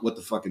figure out what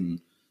the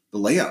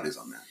layout is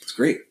on that. It's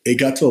great. It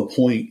got to a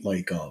point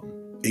like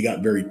it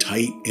got very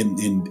tight,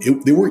 and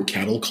they weren't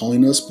cattle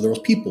calling us, but there was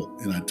people.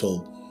 And I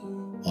told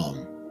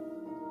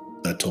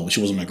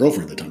she wasn't my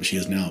girlfriend at the time, she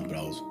is now. But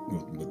I was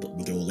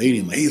with the old lady.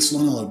 I'm like, hey, slow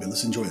down a little bit.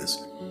 Let's enjoy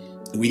this.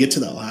 And we get to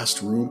that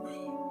last room.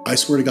 I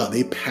swear to God,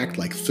 they packed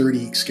like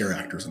 30 scare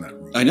actors in that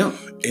room. I know.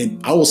 And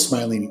I was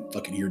smiling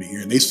fucking ear to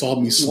ear, and they saw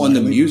me smiling.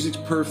 The music's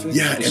perfect.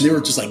 Yeah, and they were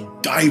just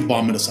like dive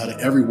bombing us out of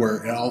everywhere.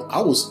 And I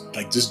was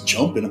like just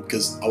jumping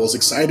because I was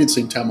excited. At the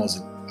same time, I was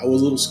a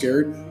little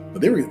scared,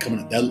 but they were coming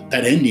at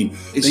that ending.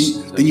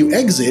 Then you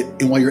exit,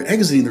 and while you're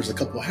exiting, there's a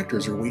couple of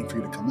actors that are waiting for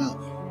you to come out.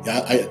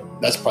 Yeah,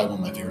 that's probably one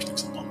of my favorite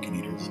things of Pumpkin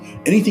Eaters.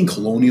 Anything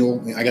colonial,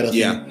 I got a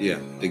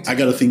thing. I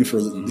got a thing for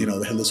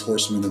the Headless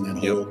Horseman and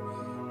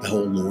that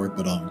whole lore,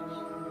 but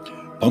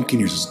Pumpkin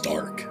Eaters is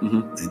dark,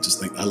 and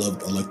just like I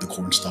like the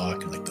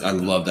cornstalk and I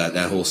love that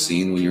whole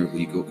scene when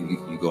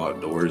you go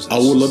outdoors. I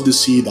would love to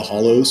see the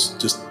Hollows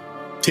just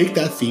take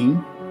that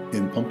theme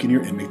in Pumpkin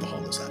Eater and make the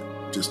Hollows out of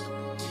it. Just.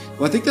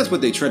 Well, I think that's what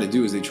they try to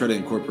do is they try to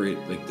incorporate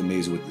like the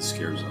maze with the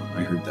scare zone.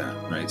 I heard that,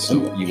 right?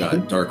 So you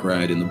got Dark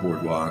Ride in the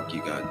boardwalk, you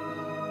got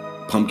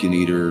Pumpkin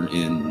Eater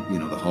in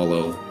the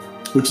Hollow.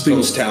 What you think?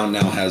 Ghost Town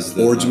now has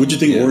the Origins. What'd you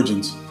think?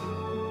 Origins.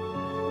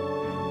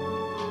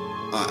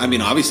 I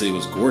mean, obviously it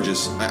was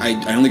gorgeous.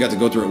 I only got to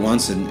go through it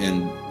once, and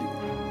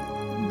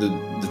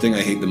the thing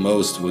I hate the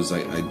most was I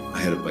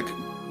had like a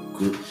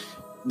group.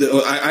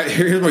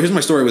 Here's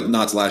my story with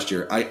Knott's last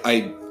year.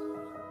 I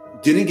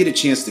didn't get a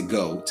chance to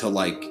go till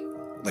like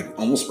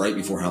almost right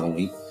before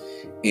Halloween,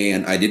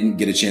 and I didn't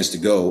get a chance to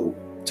go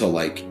till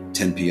like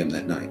 10 p.m.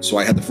 that night. So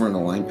I had the front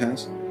of the line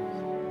pass.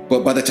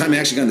 But by the time I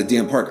actually got in the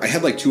damn park, I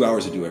had like 2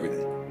 hours to do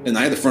everything, and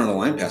I had the front of the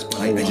line pass.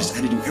 But I just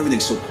had to do everything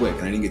so quick,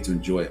 and I didn't get to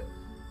enjoy it.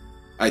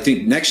 I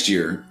think next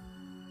year,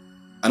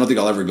 I don't think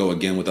I'll ever go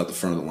again without the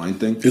front of the line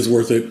thing. It's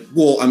worth it.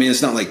 Well, I mean,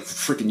 it's not like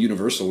freaking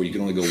Universal where you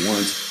can only go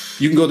once.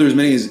 You can go there as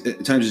many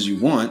times as you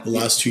want. The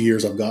last 2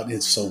 years I've gotten,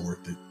 it's so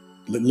worth it.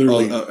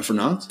 Literally, for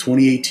Knott's?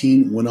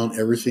 2018 went on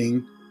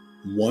everything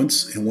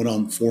once and went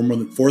on four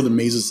of the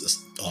mazes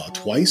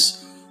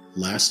twice.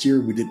 Last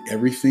year we did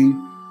everything,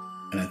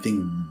 and I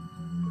think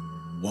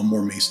one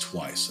more maze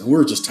twice. And we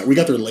were just tired. We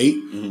got there late.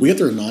 Mm-hmm. We got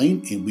there at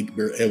 9, and we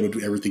were able to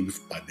do everything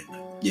by midnight.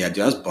 Yeah, dude,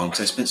 I was bummed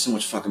because I spent so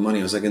much fucking money.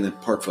 I was like in the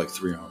park for like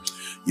 3 hours.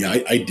 Yeah,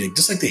 I dig.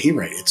 Just like the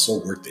hayride, it's so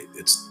worth it.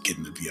 It's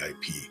getting the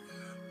VIP.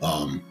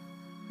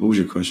 What was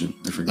your question?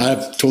 I forgot.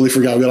 I totally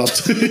forgot. We got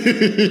off.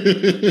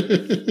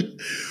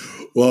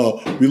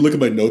 Well, we look at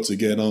my notes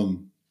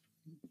again.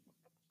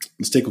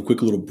 Let's take a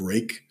quick little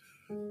break.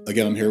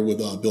 Again, I'm here with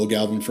Bill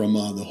Galvin from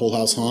the Whole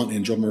House Haunt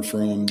and drummer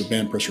from the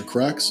band Pressure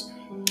Cracks.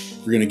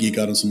 We're going to geek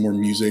out on some more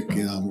music.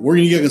 We're going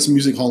to geek out on some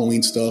music,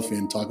 Halloween stuff,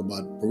 and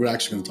we're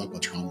actually going to talk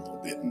about trauma a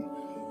little bit and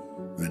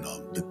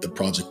the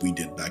project we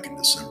did back in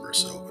December,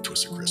 so a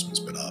Twisted Christmas.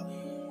 But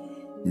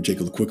we'll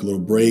take a quick little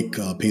break,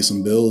 pay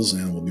some bills,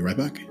 and we'll be right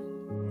back.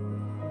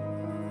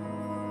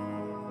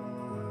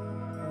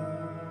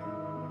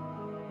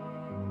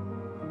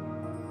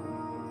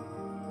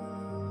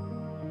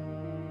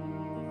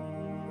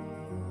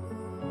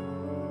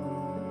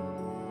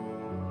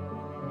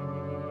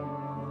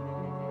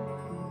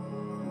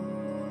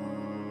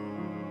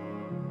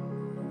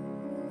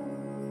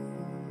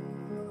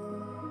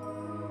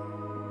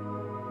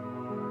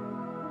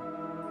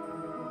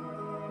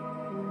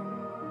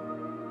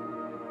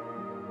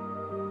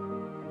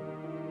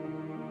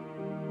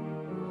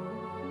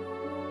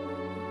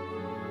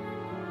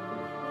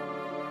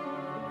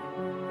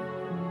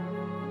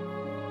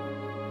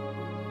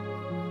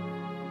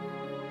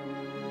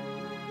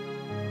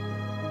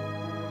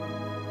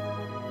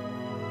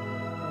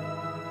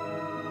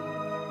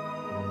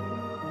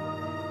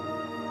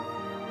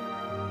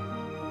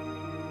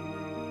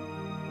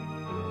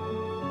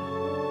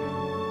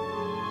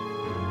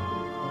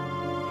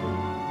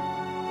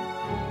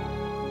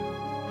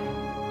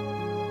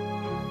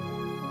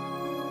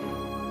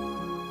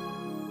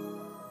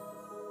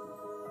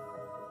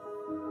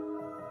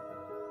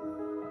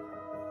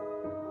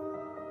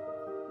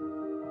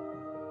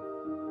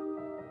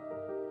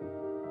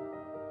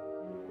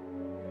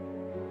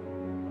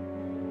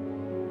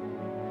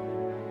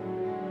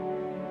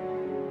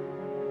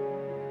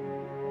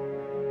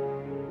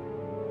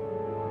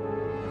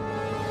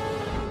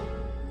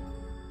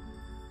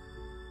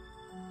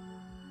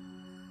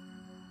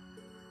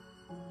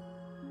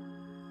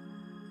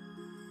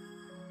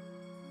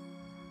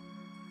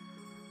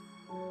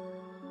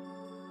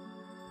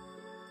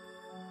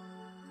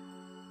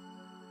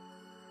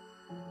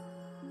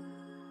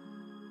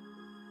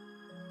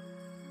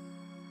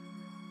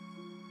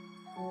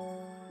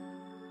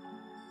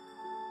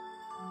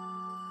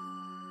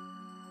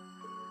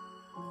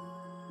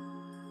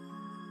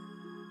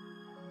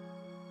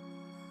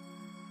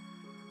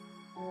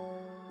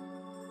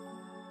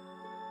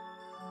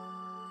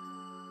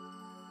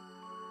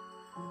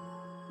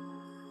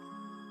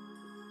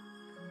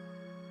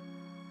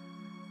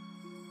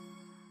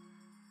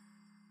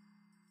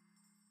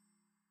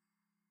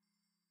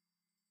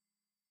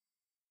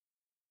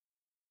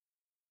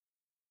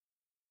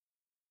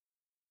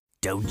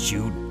 Don't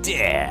you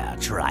dare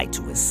try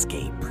to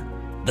escape.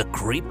 The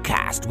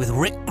Creepcast with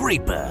Rick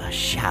Creeper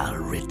shall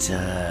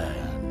return.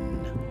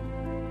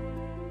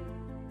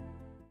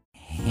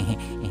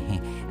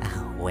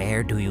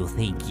 Where do you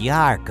think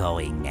you're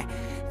going?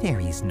 There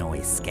is no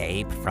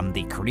escape from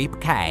the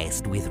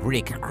Creepcast with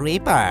Rick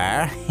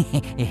Creeper.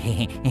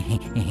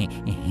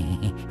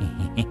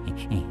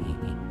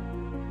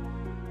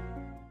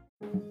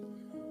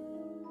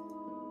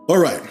 All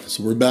right,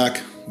 so we're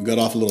back. We got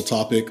off a little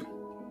topic.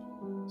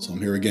 So I'm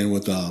here again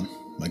with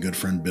my good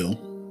friend Bill.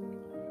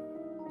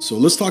 So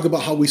let's talk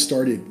about how we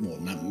started. Well,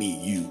 not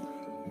me, you.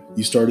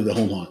 You started the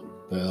home hunt,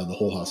 the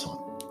whole house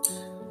hunt.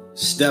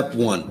 Step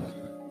one,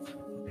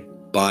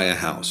 buy a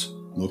house.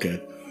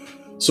 Okay.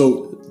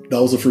 So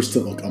that was the first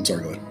step. Okay, I'm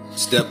sorry, go ahead.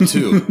 Step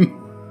two.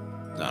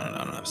 No,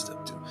 I don't have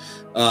step two.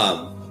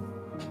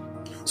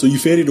 So you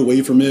faded away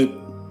from it?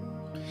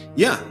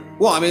 Yeah.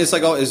 Well, I mean, it's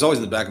always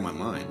in the back of my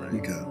mind, right?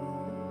 Okay.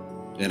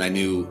 And I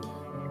knew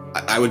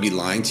I would be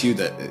lying to you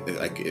that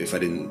like if I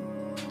didn't,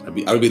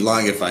 I would be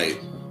lying if I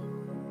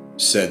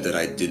said that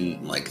I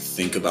didn't like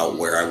think about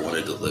where I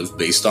wanted to live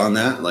based on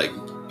that. Like,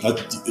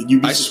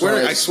 I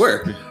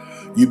swear.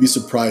 You'd be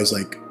surprised.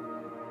 Like,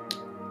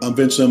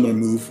 eventually I'm going to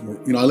move.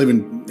 You know, I live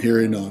here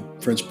in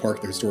French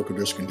Park, the historical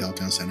district in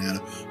downtown Santa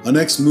Ana. My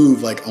next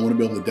move, like, I want to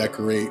be able to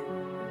decorate,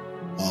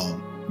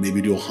 maybe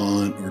do a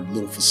haunt or a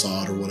little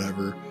facade or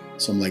whatever.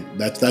 So I'm like,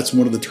 that's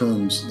one of the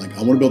terms. Like,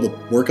 I want to be able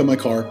to work on my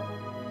car,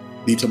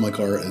 detail my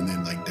car, and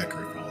then like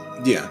decorate all of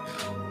it. Yeah.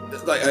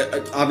 Like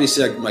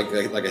obviously, like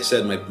I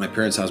said, my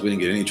parents' house, we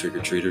didn't get any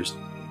trick-or-treaters.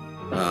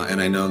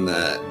 And I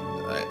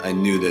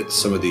knew that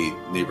some of the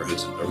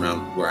neighborhoods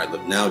around where I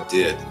live now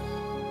did.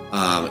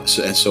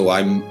 So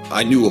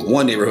I knew of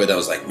one neighborhood that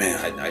was like, man,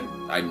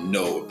 I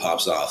know it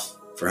pops off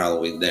for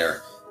Halloween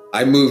there.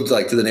 I moved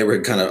like to the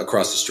neighborhood kind of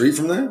across the street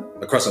from that,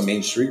 across a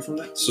main street from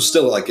that. So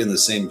still like in the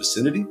same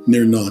vicinity.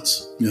 Near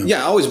Knott's.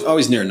 Yeah,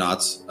 always near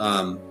Knott's.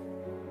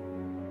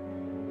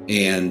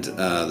 And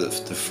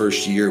the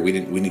first year we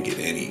didn't get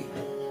any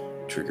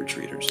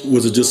trick-or-treaters.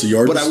 Was it just a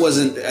yard? But I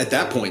wasn't at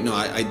that point. No,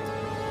 I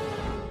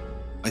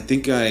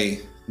think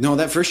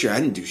that first year I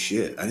didn't do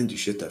shit. I didn't do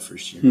shit that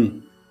first year.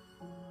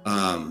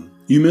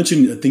 You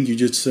mentioned, I think you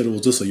just said it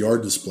was just a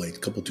yard display, a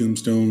couple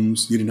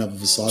tombstones. You didn't have a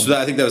facade. So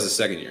I think that was the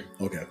second year.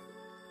 Okay.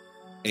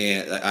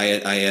 And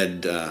I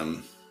had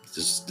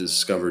just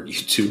discovered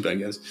YouTube, I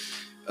guess.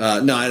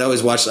 No, I'd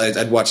always watch.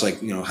 I'd watch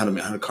like how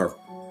to carve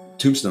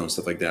tombstones,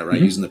 stuff like that, right?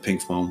 Mm-hmm. Using the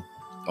pink foam,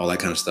 all that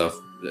kind of stuff.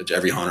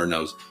 Every haunter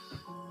knows.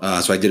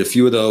 So I did a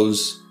few of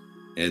those,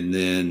 and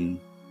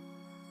then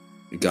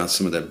got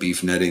some of that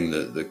beef netting,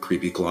 the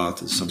creepy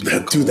cloth.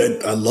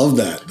 I love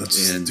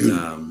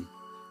that.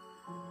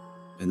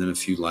 And then a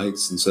few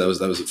lights, and so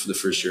that was for the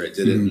first year I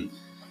did it. And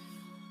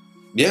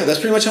yeah, that's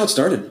pretty much how it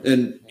started.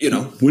 And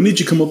when did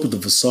you come up with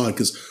the facade?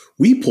 Because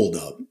we pulled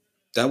up.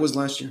 That was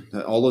last year.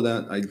 All of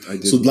that I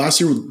did. So last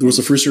year there was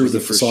the first year with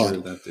the facade.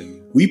 Of that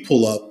thing. We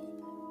pull up,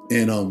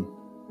 and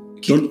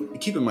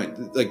keep in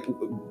mind, like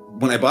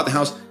when I bought the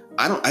house,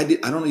 I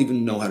don't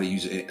even know how to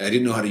use it. I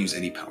didn't know how to use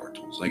any power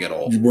tools, like at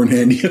all. You weren't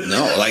handy.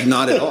 No, like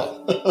not at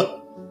all.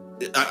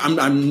 I'm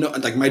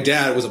not, like my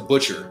dad was a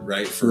butcher,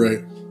 right?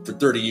 For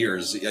 30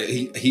 years,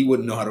 he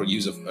wouldn't know how to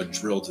use a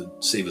drill to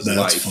save his life.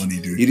 That's funny,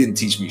 dude. He didn't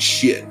teach me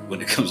shit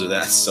when it comes to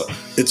that. So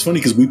it's funny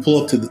because we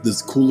pull up to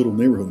this cool little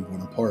neighborhood in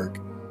Buena Park,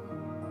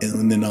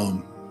 and then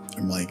I'm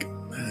like,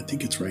 man, I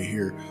think it's right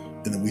here.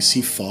 And then we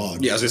see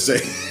fog. Yeah, I was gonna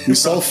say we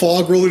saw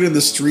fog rolling in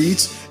the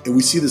streets, and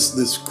we see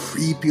this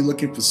creepy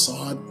looking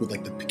facade with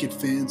like the picket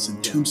fence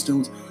and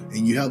tombstones,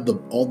 and you have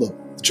all the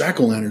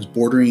jack-o'-lanterns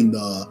bordering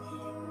the.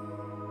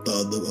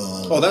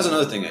 Oh, that's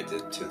another thing I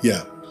did too.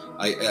 Yeah,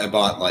 I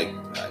bought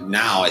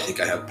now I think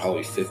I have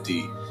probably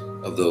 50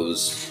 of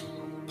those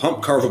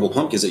carvable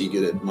pumpkins that you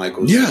get at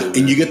Michael's. Yeah,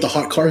 and you get the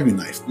hot carving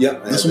knife. Yeah,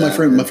 that's what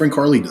my friend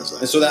Carly does.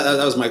 That. And so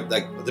that was my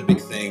the big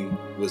thing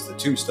was the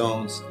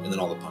tombstones and then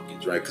all the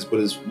pumpkins, right? Because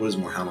what is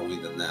more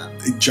Halloween than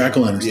that?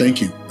 Jack-o'-lanterns. Yeah.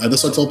 Thank you.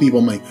 That's what I tell people.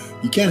 I'm like,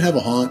 you can't have a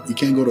haunt. You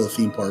can't go to a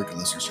theme park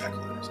unless there's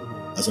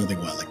jack-o'-lanterns. That's another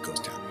thing why I like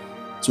Ghost Town.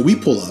 So we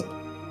pull up,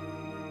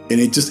 and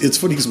it's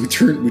funny because we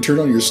turn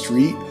on your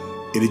street,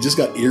 and it just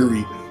got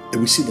eerie,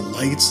 and we see the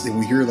lights, and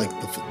we hear like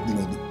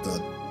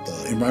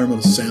the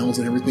environmental sounds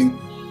and everything.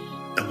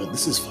 I'm like,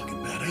 this is fucking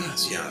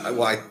badass.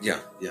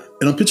 Yeah.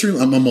 And I'm picturing,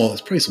 I'm all,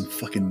 it's probably some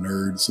fucking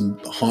nerd, some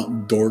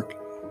haunt dork.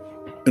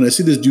 And I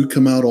see this dude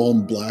come out all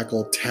in black,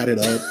 all tatted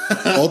up,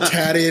 all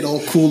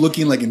cool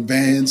looking, like in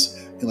Vans,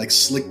 and like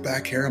slick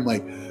back hair. I'm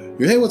like,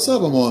 hey, what's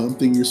up? I'm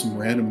thinking you're some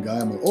random guy.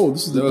 I'm like, oh,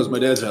 this is that was my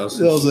dad's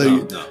house. I was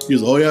like, no. He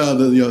goes, oh yeah,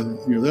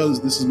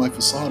 this is my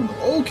facade. I'm like,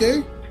 oh,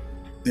 okay.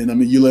 And I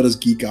mean, you let us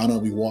geek out on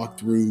it. We walked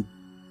through.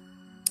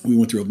 We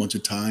went through a bunch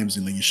of times,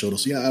 and then you showed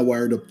us, yeah, I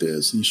wired up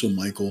this, and you showed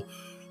Michael,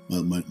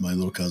 my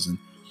little cousin.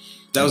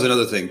 That was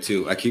another thing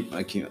too. I keep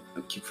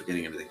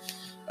forgetting everything.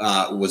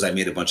 Was I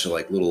made a bunch of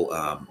like little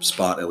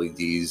spot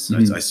LEDs.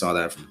 Mm-hmm. I saw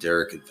that from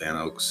Derek at Van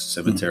Oaks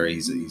Cemetery.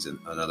 Mm-hmm. He's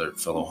another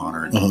fellow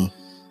haunter. And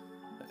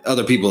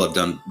other people have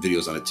done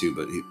videos on it too,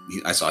 but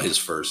I saw his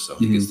first, so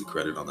he gets the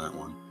credit on that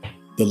one.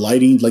 The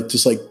lighting, like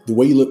just like the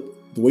way you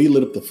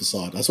lit up the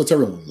facade. That's what's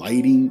everyone.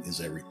 Lighting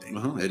is everything.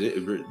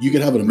 You can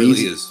have an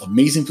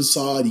amazing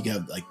facade. You can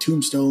have like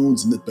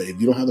tombstones, but if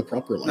you don't have the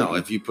proper lighting, no.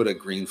 If you put a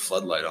green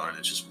floodlight on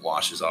it just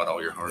washes out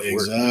all your hard work.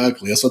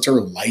 Exactly. That's what's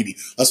everyone lighting.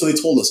 That's what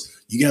they told us.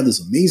 You can have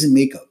this amazing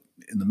makeup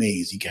in the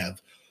maze. You can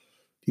have,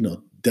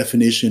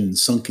 definition, and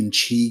sunken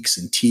cheeks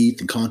and teeth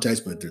and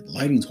contacts, but the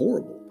lighting's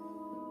horrible.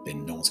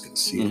 Then no one's gonna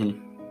see it.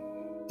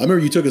 I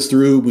remember you took us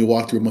through. We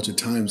walked through a bunch of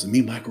times, and me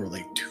and Michael were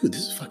like, "Dude,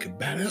 this is fucking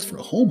badass for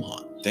a home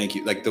haunt." Thank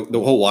you. Like the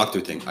whole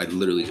walkthrough thing, I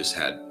literally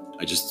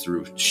I just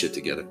threw shit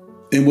together.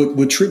 And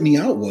what tripped me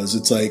out was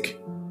it's like,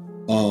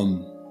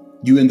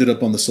 you ended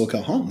up on the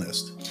SoCal haunt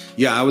list.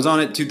 Yeah, I was on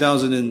it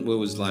 2000 and what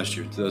was last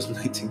year?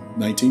 2019.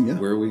 19, yeah.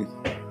 Where are we?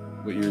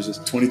 What year is this?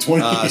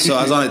 2020. So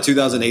I was on it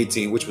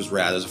 2018, which was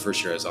rad. That was the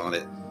first year I was on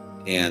it,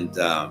 and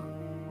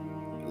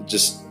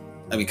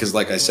because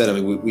like I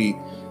said, we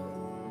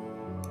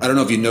I don't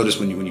know if you noticed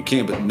when you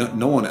came, but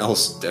no one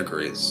else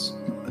decorates.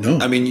 No.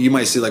 I mean, you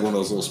might see like one of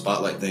those little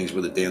spotlight things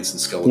with a dancing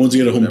skeleton. The ones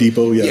you get at Home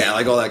Depot, yeah. Yeah,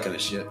 like all that kind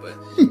of shit. But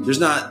there's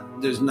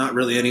not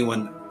really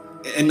anyone,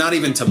 and not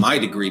even to my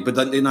degree, but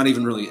not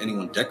even really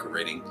anyone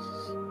decorating.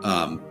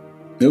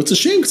 It's a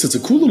shame because it's a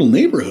cool little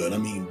neighborhood. I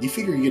mean, you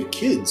figure you get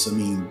kids. I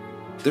mean,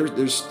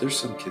 there's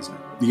some kids now.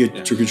 You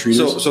get trick or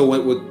treaters. So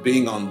with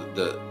being on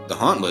the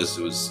haunt list,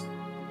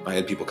 I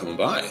had people coming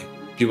by,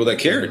 people that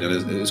cared,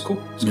 and it was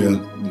cool. It's cool.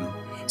 Yeah.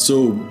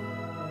 So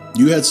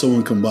you had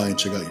someone come by and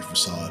check out your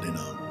facade, and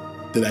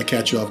did that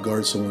catch you off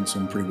guard? Someone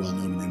pretty well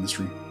known in the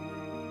industry.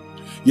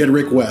 You had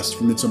Rick West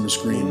from Midsummer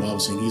Scream,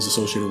 obviously, and he's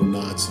associated with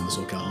Knots and the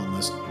SoCal haunt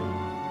list.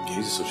 Yeah,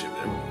 he's associated with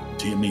everyone.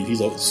 I mean, he's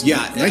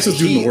nicest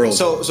dude in the world.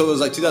 So it was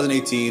like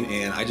 2018,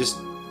 and I just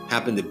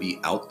happened to be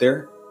out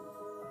there,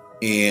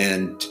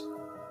 and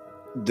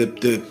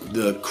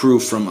the crew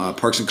from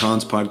Parks and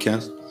Cons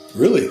podcast,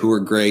 really, who were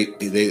great.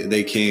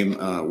 They came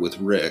with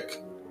Rick,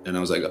 and I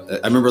was like,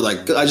 I remember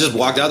like I just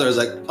walked out there. I was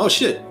like, oh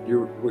shit,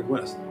 you're Rick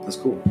West. That's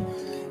cool.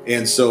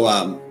 And so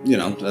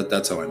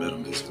that's how I met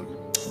him, basically.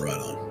 Right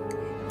on.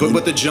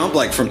 But the jump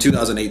like from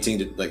 2018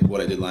 to like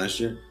what I did last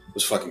year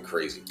was fucking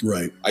crazy.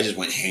 Right. I just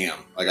went ham.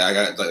 Like I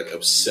got like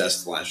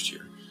obsessed last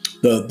year.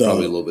 Probably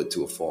a little bit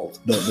to a fault.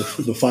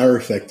 The fire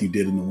effect you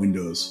did in the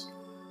windows.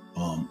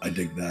 I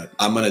dig that.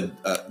 I'm gonna.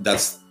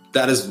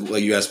 That is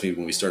like you asked me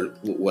when we started.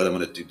 What I'm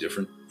gonna do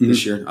different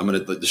this year. I'm gonna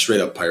like the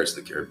straight up Pirates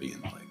of the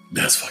Caribbean. Like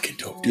that's fucking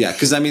dope. Dude. Yeah,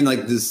 because I mean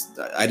like this.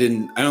 I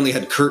only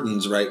had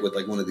curtains right with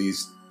like one of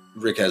these.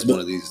 Rick has one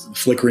of these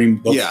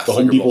flickering. The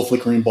Home Depot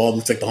flickering bulb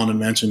looks like the Haunted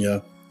Mansion. Yeah.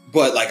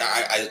 But like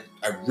I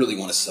really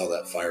want to sell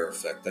that fire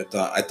effect.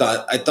 I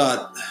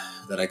thought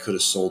that I could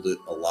have sold it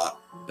a lot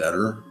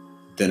better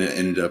than it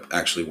ended up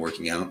actually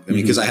working out. I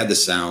mean, because I had the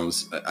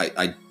sounds.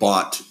 I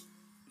bought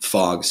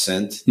fog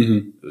scent.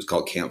 It was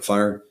called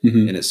Campfire,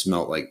 and it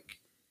smelled like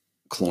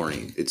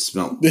chlorine. It's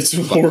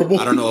horrible.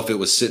 I don't know if it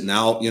was sitting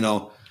out,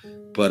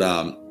 but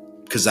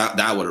because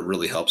that would have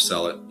really helped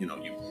sell it.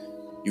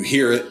 You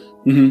hear it,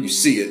 you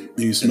see it,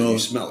 you smell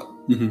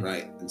it,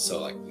 right? And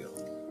so like.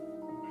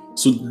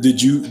 So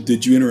did you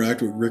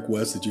interact with Rick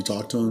West? Did you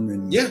talk to him?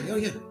 And yeah.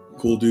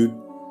 Cool dude.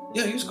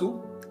 Yeah, he was cool.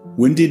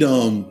 When did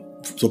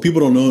so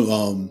people don't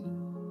know,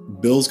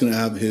 Bill's gonna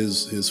have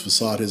his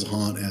facade, his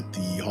haunt at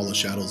the Hall of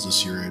Shadows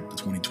this year at the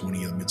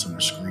 2020 Midsummer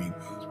Scream.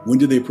 When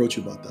did they approach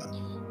you about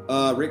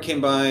that? Rick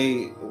came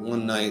by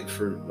one night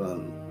for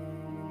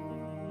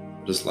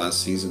this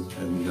last season,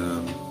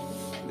 and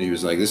he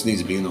was like, "This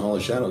needs to be in the Hall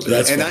of Shadows."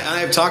 And I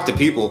have talked to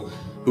people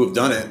who have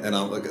done it, and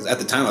at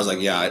the time I was like,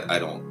 "Yeah, I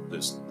don't."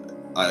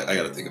 I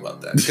got to think about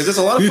that because it's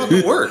a lot of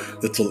fucking work.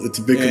 It's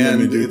a big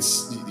commitment, dude.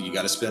 You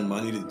got to spend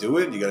money to do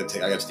it. I got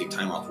to take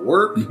time off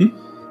work,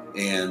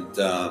 and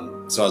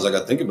so I was like, I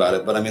got to think about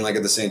it. But I mean, like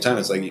at the same time,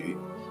 it's like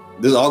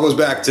this all goes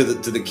back to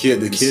the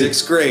kid in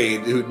sixth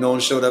grade who no one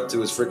showed up to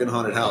his freaking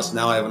haunted house.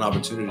 Now I have an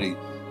opportunity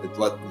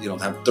to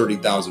have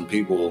 30,000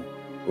 people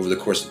over the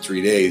course of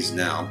 3 days.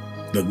 Now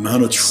the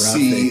amount of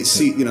traffic,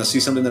 see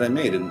something that I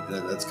made, and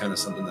that's kind of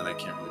something that I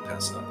can't really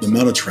pass up. The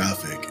amount of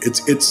traffic,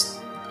 it's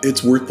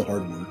worth the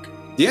hard work.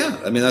 Yeah,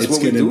 I mean that's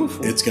what we do it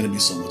for. It's going to be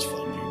so much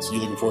fun, dude. So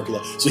you're looking forward to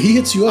that. So he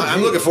hits you up.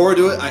 I'm looking forward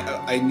to it.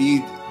 I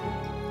need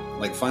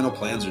like final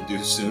plans are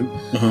due soon,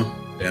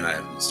 and I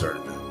haven't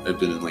started that. I've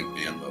been in like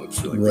band mode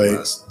for like the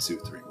last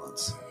 2-3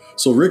 months.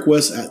 So Rick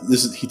West,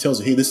 he tells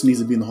you, hey, this needs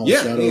to be in the Hall of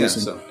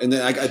Shadows. Yeah. And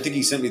then I think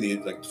he sent me the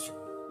like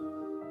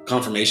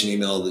confirmation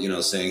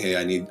email, saying, hey,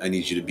 I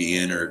need you to be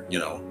in, or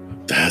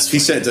he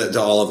sent it to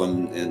all of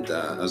them, and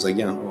I was like,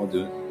 yeah, I'll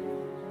do it.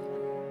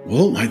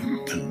 Well,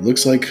 it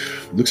looks like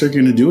you're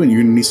going to do it.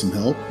 You're going to need some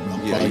help.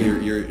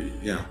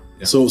 Yeah.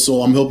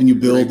 So I'm helping you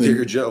build.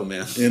 You're Joe,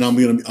 man. And I'm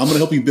gonna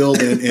help you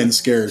build and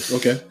scare.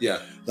 Okay.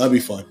 Yeah. That'd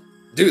be fun.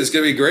 Dude, it's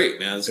gonna be great,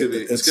 man. It's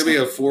gonna be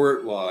a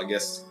 4. Well, I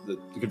guess the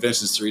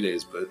convention is 3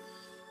 days, but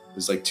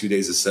there's like 2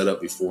 days of setup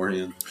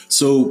beforehand.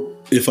 So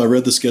if I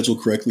read the schedule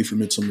correctly for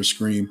Midsummer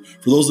Scream,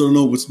 for those that don't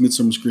know what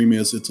Midsummer Scream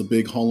is, it's a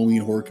big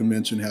Halloween horror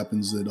convention.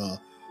 Happens at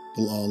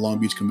the Long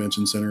Beach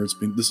Convention Center.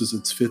 This is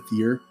its 5th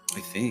year. I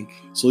think.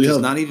 So you does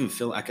have not even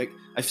feel like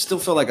I still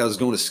feel like I was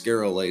going to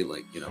Scare LA,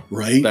 like, you know,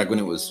 right back when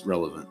it was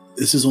relevant.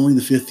 This is only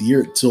the 5th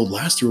year. So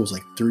last year was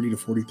like 30 to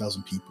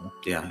 40,000 people.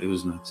 Yeah, it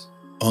was nuts.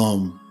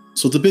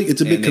 So it's a big.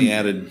 And they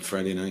added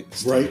Friday night,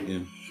 stuff, right? Yeah.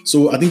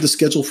 So I think the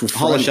schedule for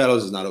Hall of Friday,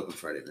 Shadows is not open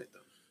Friday night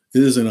though.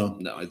 it isn't a.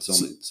 No,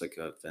 it's like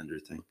a vendor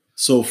thing.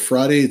 So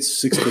Friday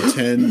it's 6 to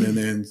 10, and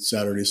then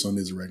Saturday,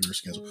 Sunday is a regular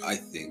schedule. I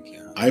think.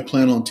 Yeah. I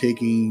plan on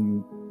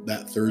taking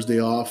that Thursday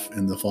off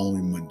and the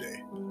following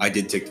Monday I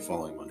did take the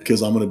following Monday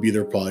because I'm going to be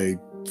there probably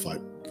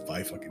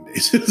five fucking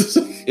days.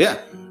 Yeah.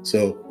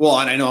 So Well,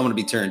 and I know I'm going to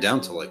be tearing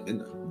down till like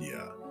midnight.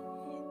 yeah,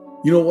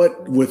 you know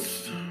what?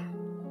 With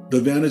the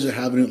advantage of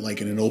having it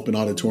like in an open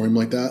auditorium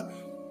like that,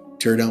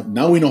 tear down.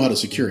 Now we know how to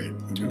secure it.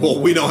 Well,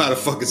 we know how to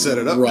fucking set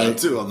it up now, right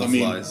too on the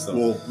fly.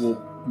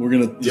 So. We're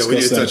gonna discuss we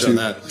need to that touch too. on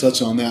that.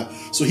 Touch on that.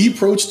 So he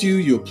approached you.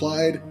 You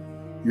applied.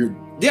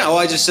 Yeah, well,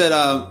 I just said,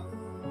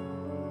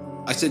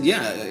 I said,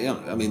 yeah.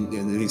 I mean,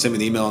 and he sent me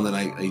an email, and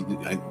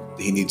then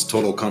he needs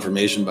total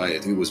confirmation by, I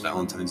think it was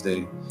Valentine's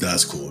Day,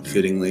 That's cool, dude.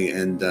 fittingly,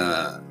 and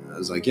I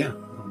was like, yeah,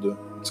 I'll do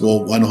it.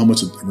 Well, I know how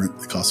much it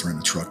costs to rent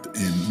a truck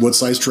and what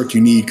size truck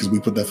you need because we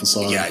put that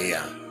facade.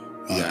 Yeah.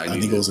 I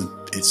think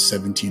it's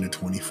 17 to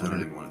 20 I footer. don't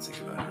even want to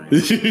think about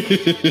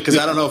it because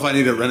I don't know if I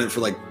need to rent it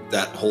for like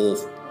that whole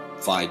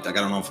fight. Like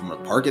I don't know if I'm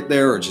gonna park it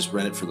there or just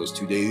rent it for those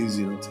 2 days.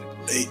 You know,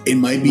 it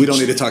might be. we don't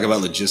need to talk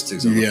about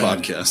logistics on the Yeah.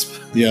 podcast.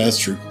 Yeah, that's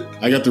true.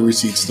 I got the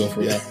receipt stuff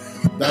for that.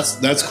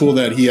 That's cool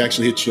that he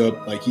actually hit you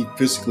up. Like he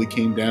physically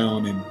came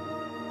down, and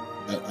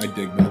I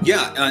dig that.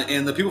 Yeah,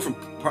 and the people from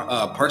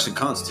Parks and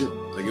Cons too.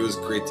 Like it was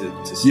great to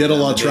see. You had a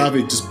lot of them.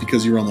 traffic just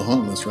because you were on the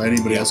hunt list, right?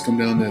 Anybody Yeah. else come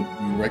down that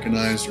you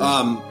recognized?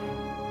 Or?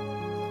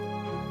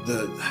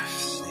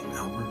 His name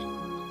Albert.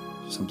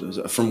 Sometimes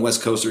from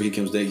West Coaster, he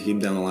came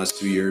down the last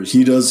 2 years.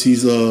 He does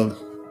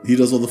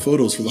all the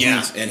photos for the Yeah,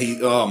 hunts. and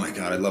oh my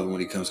god, I love him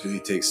when he comes because he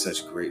takes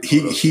such great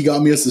photos. He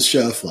got me as the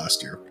chef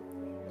last year.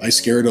 I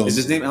scared him. Is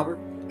his name Albert?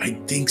 I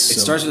think so.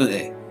 It starts with an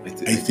A.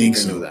 I think I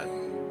so. know that.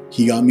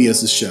 He got me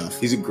as the chef.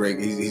 He's a great.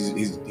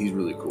 He's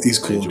really cool.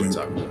 He's I cool, enjoy dude.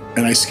 talking to him.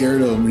 And I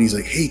scared him, and he's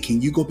like, "Hey,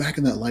 can you go back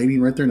in that lighting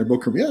right there?" And I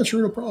broke him. Yeah,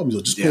 sure, no problem. He's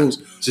like, "Just pose."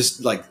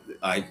 Just like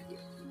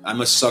I'm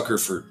a sucker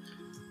for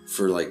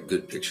like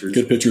good pictures.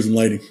 Good pictures and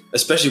lighting.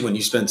 Especially when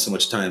you spend so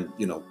much time,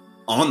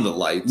 on the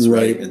lights,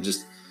 Right. And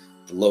just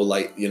the low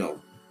light,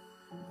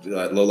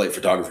 low light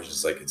photographers.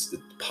 It's like it's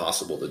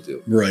impossible to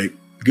do. Right.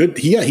 Good.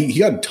 He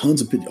got tons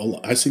of pictures.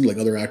 I've seen like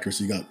other actors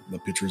he got the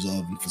pictures of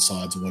and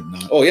facades and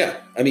whatnot. Oh yeah,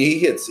 I mean he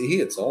hits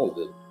all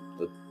the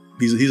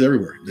He's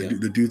everywhere. Yeah.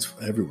 The dude's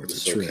everywhere.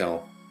 It's true.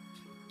 SoCal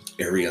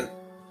area.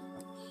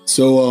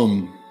 So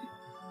when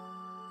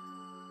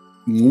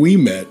we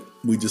met,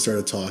 we just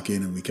started talking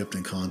and we kept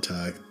in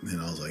contact.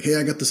 And I was like, "Hey,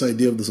 I got this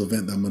idea of this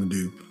event that I'm going to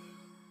do."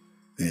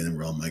 And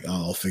we're all like, "Oh,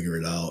 I'll figure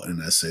it out."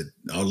 And I said,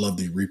 "I would love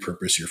to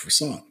repurpose your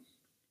facade."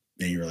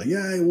 And you're like,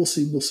 "Yeah, we'll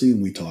see. We'll see."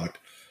 And we talked.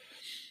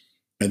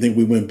 I think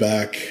we went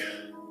back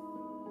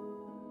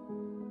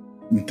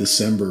in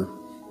December.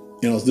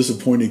 And I was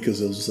disappointed because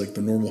it was just like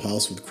the normal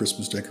house with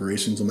Christmas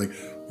decorations. I'm like,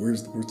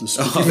 where's the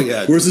spooky? Oh,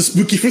 yeah. Where's the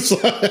spooky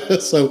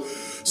facade? So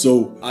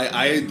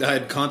I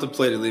had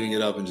contemplated leaving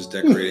it up and just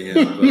decorating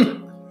it,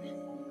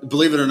 but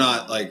believe it or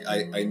not, like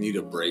I need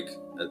a break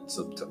at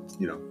some time,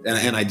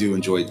 and I do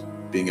enjoy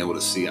being able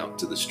to see out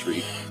to the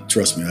street.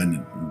 Trust me, I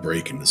need a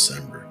break in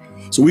December.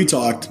 So we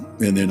talked,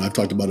 and then I've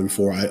talked about it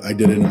before. I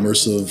did an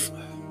immersive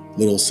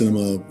little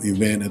cinema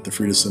event at the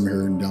Frida Cinema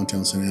here in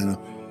downtown Santa Ana,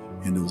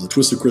 and it was a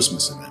Twisted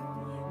Christmas event.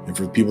 And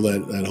for people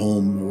that at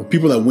home or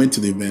people that went to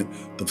the event,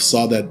 the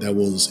facade that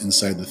was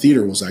inside the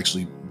theater was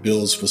actually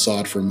Bill's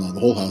facade from the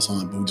Whole House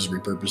Hunt, but we just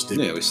repurposed it.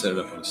 Yeah, we set it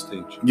up on a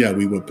stage. Yeah,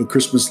 we would put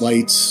Christmas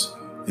lights,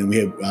 and we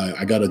had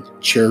I got a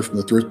chair from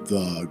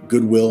the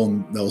Goodwill,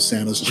 and that was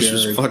Santa's Which chair.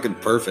 was fucking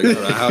perfect. I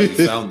don't know how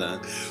you found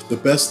that. The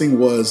best thing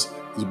was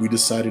we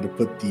decided to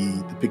put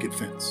the picket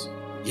fence.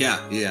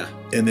 Yeah.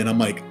 And then I'm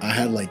like, I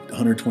had like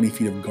 120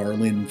 feet of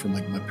garland from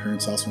like my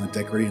parents' house when I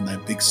decorated, and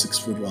that big 6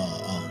 foot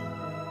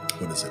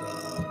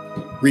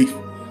wreath,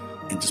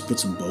 and just put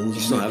some bows.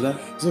 You still have that?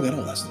 I still got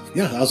all that stuff.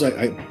 Yeah, I was like,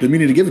 I've been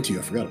meaning to give it to you.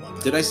 I forgot about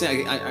that. Did I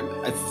say?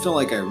 I feel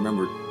like I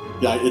remember.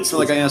 Yeah, I feel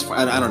like I asked for.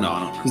 I don't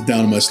know. It's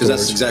down in my Because storage.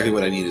 that's exactly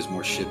what I need is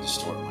more shit to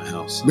store in my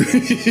house.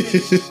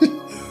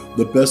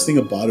 The best thing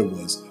about it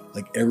was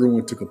like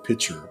everyone took a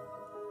picture,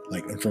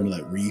 like in front of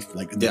that wreath,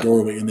 like in the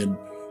doorway, and then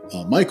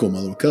Michael, my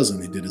little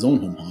cousin, he did his own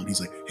home hunt. He's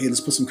like, "Hey, let's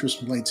put some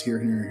Christmas lights here,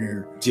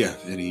 here." Yeah,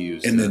 and he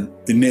used. And then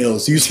the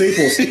nails. He used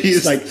staples.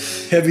 He's like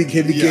heavy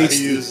gates.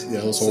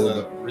 It was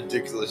horrible.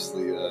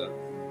 Ridiculously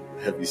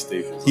heavy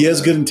staples. He has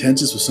good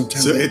intentions, but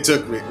sometimes So it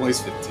took me. Well,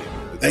 he's 15.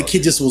 that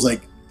kid just was like,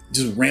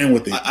 just ran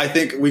with it. I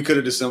think we could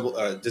have disassembled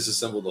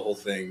the whole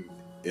thing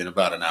in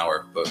about an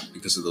hour, but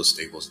because of those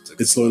staples,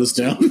 It slowed us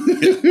down.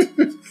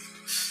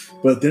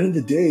 But at the end of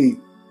the day,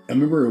 I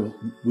remember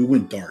we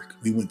went dark.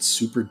 We went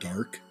super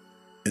dark,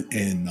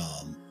 in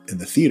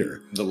the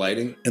theater. The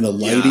lighting And the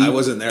lighting, I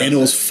wasn't there, and it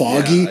was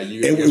foggy.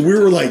 Yeah, and we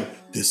were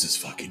like this is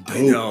fucking dope.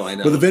 I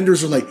know. But the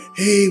vendors are like,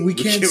 hey, we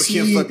can't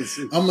see. fucking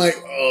see. I'm like,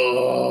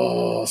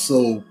 oh.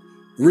 So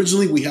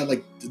originally we had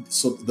like,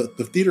 so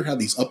the theater had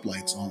these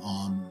uplights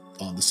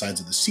on the sides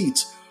of the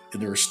seats,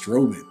 and they were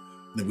strobing.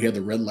 And then we had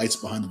the red lights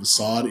behind the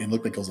facade, and it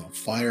looked like it was on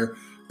fire.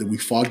 Then we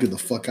fogged it the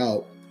fuck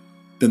out.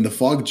 Then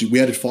we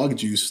added fog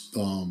juice,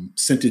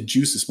 scented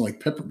juice that smelled like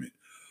peppermint.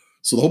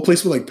 So the whole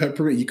place was like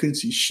peppermint. You couldn't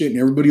see shit, and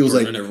everybody was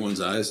like, in everyone's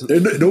eyes.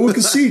 no one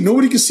could see.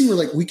 Nobody could see. We're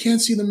like, we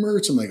can't see the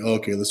merch. I'm like, oh,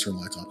 okay, let's turn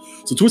the lights on.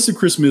 So Twisted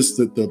Christmas,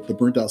 the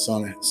burnt out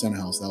Santa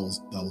house, that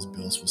was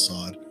Bill's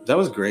facade. That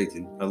was great,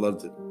 dude. I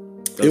loved it.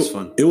 That was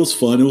fun. It was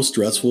fun. It was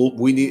stressful.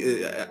 We need.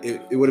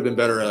 It would have been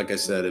better, like I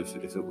said, if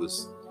it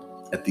was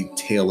at the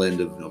tail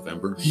end of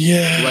November.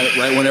 Yeah.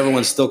 Right when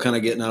everyone's still kind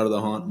of getting out of the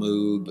haunt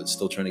mood, but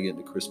still trying to get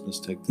into Christmas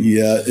type thing.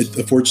 Yeah.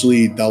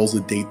 Unfortunately, that was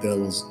the date that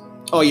was.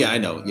 Oh yeah, I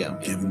know. Yeah.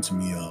 Given to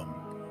me.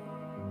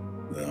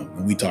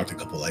 We talked a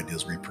couple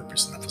ideas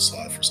repurposing that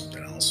facade for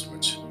something else,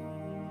 which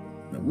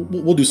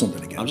we'll do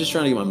something again. I'm just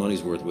trying to get my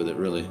money's worth with it,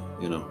 really.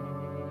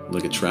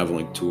 Like a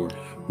traveling tour.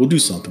 We'll do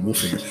something. We'll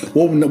figure it.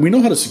 Well, we know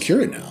how to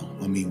secure it now.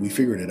 I mean, we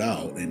figured it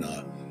out, and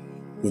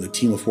with a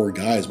team of 4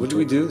 guys. What did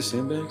we do? The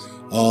sandbags?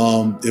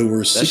 It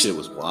was that shit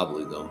was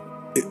wobbly though.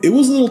 It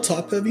was a little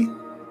top heavy.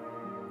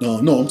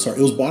 No, I'm sorry.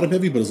 It was bottom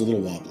heavy, but it was a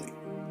little wobbly.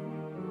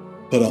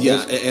 But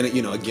yeah, and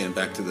again,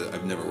 back to the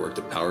I've never worked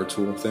a power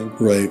tool thing.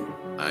 Right.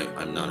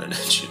 I'm not an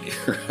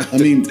engineer. I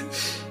mean,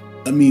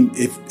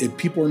 if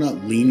people are not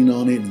leaning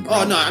on it.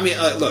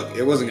 Look,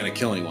 it wasn't going to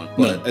kill anyone,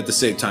 but at the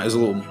same time, it was a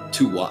little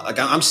too wild. Like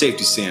I'm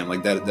safety Sam,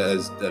 like that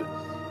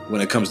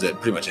when it comes to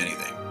pretty much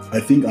anything. I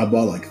think I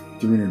bought like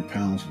 300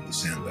 pounds of the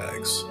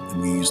sandbags,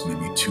 and we used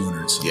maybe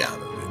 200 some out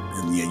of it.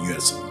 And yeah, you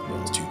had some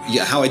ones too.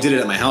 Yeah, how I did it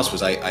at my house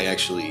was I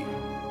actually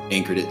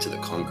anchored it to the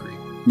concrete.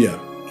 Yeah,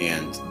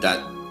 and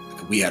that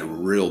we had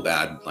real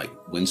bad like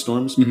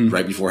windstorms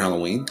right before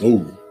Halloween.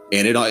 Oh.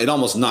 And it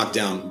almost knocked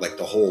down like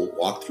the whole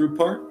walkthrough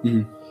part,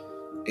 and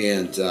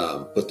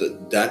but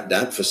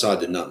that facade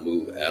did not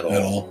move at all.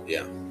 At all.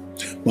 Yeah.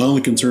 My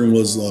only concern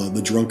was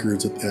the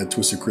drunkards at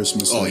Twisted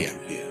Christmas. Oh yeah.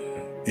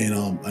 And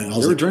I was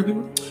there were drunk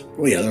people.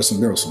 Oh yeah,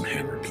 there were some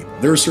hammered people.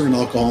 They were serving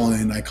alcohol,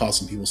 and I caught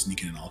some people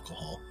sneaking in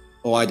alcohol.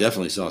 Oh, I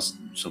definitely saw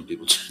some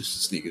people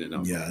just sneaking in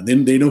alcohol. Yeah,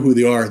 they know who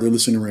they are. They're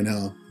listening right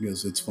now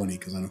because it's funny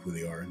because I know who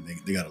they are, and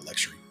they got a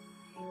lecture.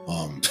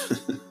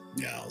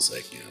 Yeah, I was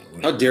like,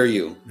 how dare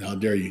you? How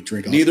dare you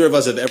drink? Neither of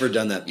us have ever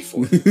done that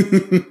before.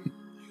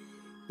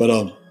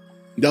 But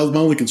that was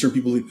my only concern.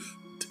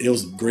 It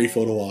was a great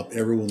photo op.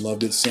 Everyone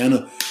loved it.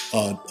 Santa,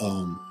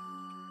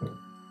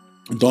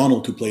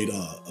 Donald, who played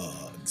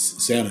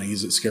Santa,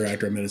 he's a scare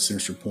actor I met at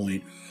Sinister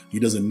Point. He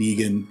does a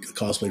Negan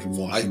cosplay from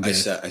Walking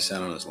Dead. I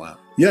sat on his lap.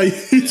 Yeah,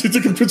 he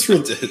took a picture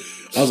of it.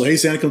 I was like, hey,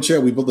 Santa, come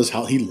check. We built this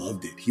house. He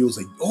loved it. He was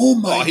like, oh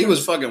my God. He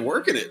was fucking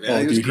working it,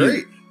 man. He was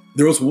great.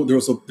 There was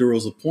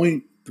a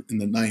point in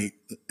the night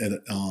and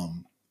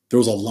there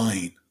was a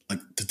line like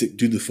to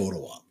do the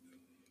photo op,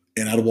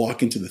 and I'd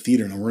walk into the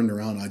theater and I'm running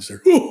around and I just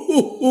heard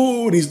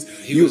and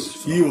he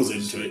was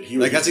into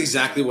it. That's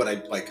exactly what I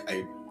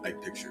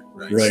pictured,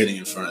 right? Sitting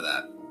in front of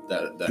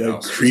that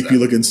house, creepy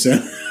looking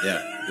Santa.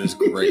 Yeah, it was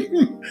great.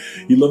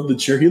 He loved the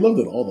chair. He loved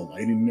it, all the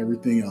lighting and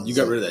everything. You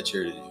got rid of that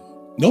chair, did you?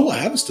 No, I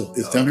have it still.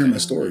 It's down here in my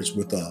storage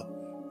with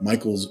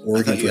Michael's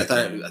Oregon. I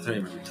thought you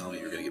remember telling me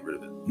you were gonna get rid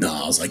of it. No,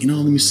 I was like,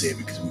 let me save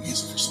it because we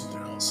use it for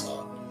something else.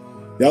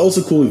 That was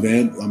a cool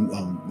event.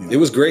 It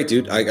was great,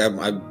 dude. If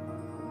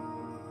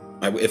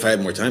I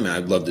had more time,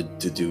 I'd love to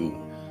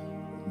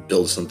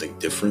build something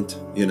different,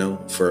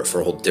 for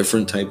a whole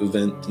different type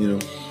event, we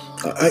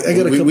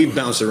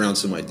bounced around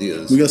some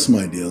ideas. We got some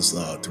ideas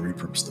to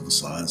repurpose the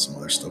facade and some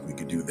other stuff we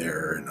could do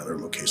there and other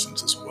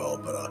locations as well.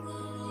 But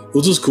it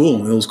was just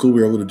cool. It was cool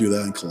we were able to do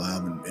that and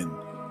collab and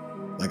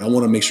like I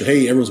want to make sure,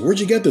 hey, everyone's, where'd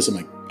you get this? I'm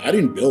like, I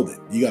didn't build it.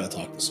 You got to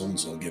talk to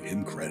so-and-so and give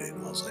him credit.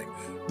 And I was like,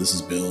 this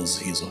is Bill's.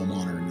 He's a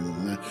homeowner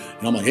and that.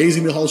 And I'm like, hey, he's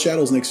going to be Hall of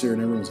Shadows next year.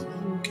 And everyone's like,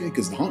 oh, okay.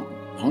 Because the haunt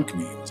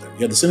community was there. You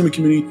had the cinema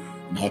community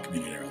and the haunt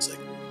community there. I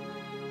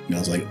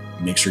was like,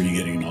 make sure you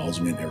get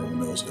acknowledgement. Everyone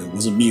knows. It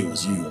wasn't me. It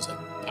was you. I was like,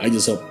 I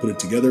just helped put it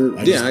together.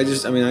 I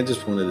just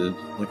wanted to,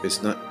 like,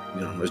 it's not,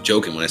 I was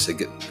joking when I said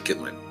get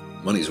my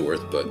money's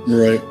worth, but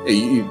right. Hey,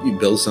 you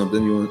build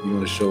something, you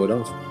want to show it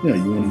off. Yeah,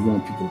 you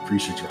want people to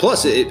appreciate you.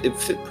 Plus, it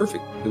fit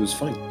perfect. It was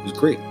fine. It was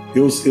great. I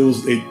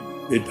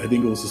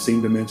think it was the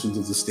same dimensions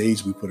as the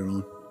stage we put it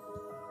on.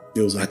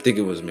 It was like, I think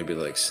it was maybe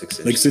like 6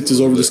 inches. Like 6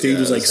 over the stage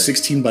was like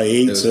 16 by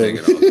 8. So hanging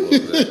off a little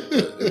bit,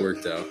 but it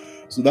worked out.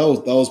 So that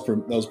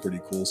was pretty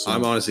cool. So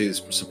I'm honestly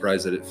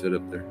surprised that it fit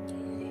up there.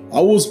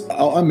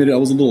 I'll admit it, I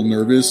was a little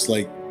nervous,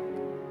 but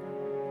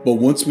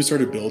once we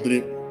started building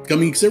it,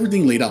 because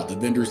everything laid out, the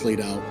vendors laid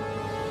out,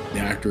 the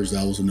actors,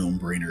 that was a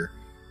no-brainer.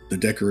 The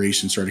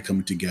decoration started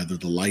coming together,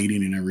 the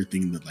lighting and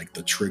everything,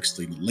 the tricks,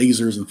 the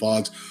lasers and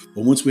fogs.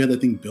 But once we had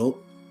that thing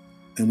built,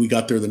 and we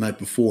got there the night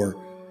before,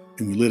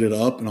 and we lit it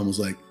up, and I was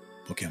like,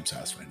 okay, I'm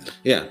satisfied now.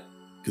 Yeah.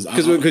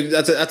 Because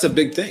that's a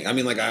big thing. I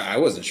mean, I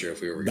wasn't sure if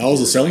we were. That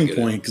was a selling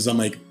point because I'm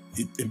like,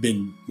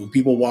 when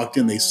people walked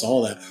in, they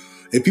saw that.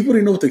 if people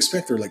didn't know what to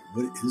expect, they're like,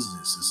 "What is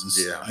this? This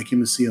is Yeah. I came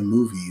to see a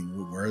movie.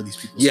 Where are these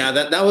people?" Yeah,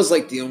 that was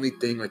like the only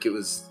thing. Like it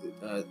was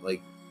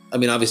like, I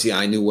mean, obviously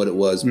I knew what it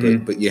was,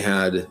 Mhm. but you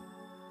had,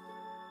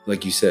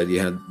 like you said, you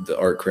had the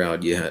art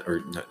crowd, you had,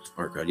 or not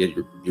art crowd, you had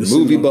your The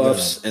movie cinema,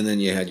 buffs, and then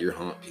you had your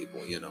haunt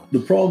people. You know, The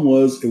problem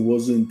was it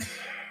wasn't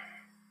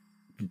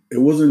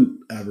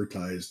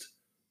advertised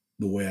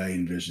the way I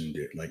envisioned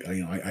it. Like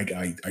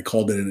I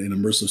called it an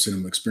immersive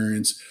cinema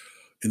experience,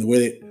 and the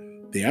way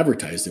they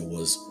advertised it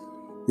was,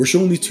 we're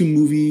showing these two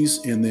movies,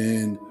 and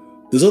then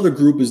this other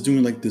group is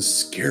doing like this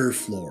scare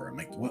floor. I'm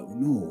like, what?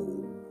 No.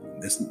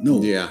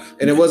 Yeah,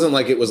 and it wasn't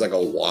like it was like a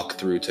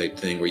walkthrough type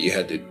thing where you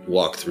had to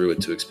walk through it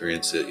to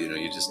experience it. You know,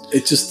 you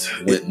just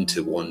went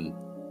into one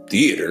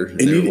theater, and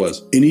there it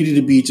was. It needed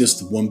to be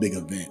just one big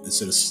event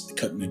instead of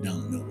cutting it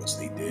down the middle, which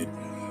they did.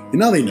 And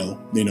now they know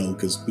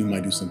because we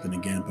might do something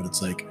again. But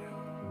it's like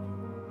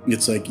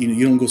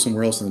you don't go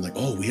somewhere else and they're like,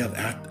 oh, we have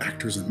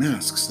actors in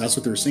masks. That's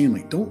what they're saying.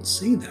 Like, don't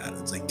say that.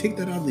 It's like, take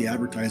that out of the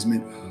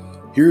advertisement.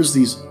 Here's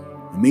these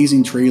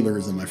amazing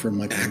trailers, and my friend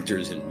Mike,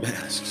 actors in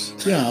masks.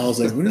 Yeah, I was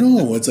like, well,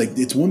 no, it's like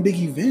it's one big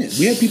event.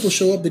 We had people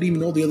show up that didn't even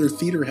know the other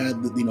theater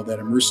had that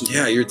immersive.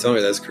 Yeah, you're telling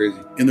me that's crazy.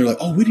 And they're like,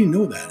 oh, we didn't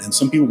know that. And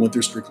some people went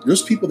there strictly.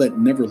 There's people that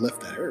never left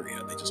that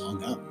area. They just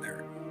hung out in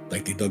there.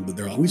 Like they dug.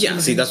 They're always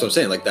see, that's what I'm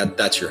saying. Like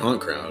that's your haunt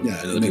crowd.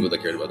 Yeah, and the people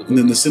that cared about the movie. And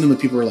then the cinema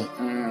people were like,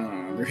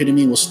 they're hitting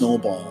me with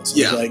snowballs.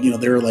 Yeah, like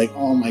they were like,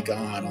 oh my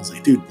god. I was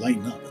like, dude,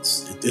 lighten up.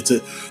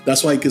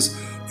 That's why, because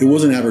it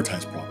wasn't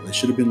advertised properly. It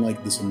should have been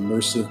like this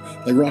immersive,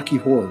 like Rocky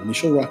Horror. When they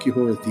show Rocky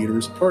Horror at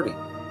theaters, party.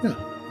 Yeah,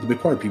 it's a big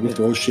party. People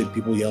throw shit,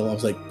 people yell. I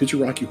was like, picture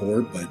Rocky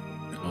Horror, but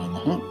on the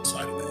haunt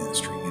side of the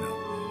industry,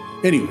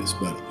 Anyways,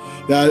 but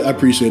yeah, I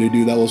appreciate it,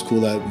 dude. That was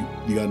cool that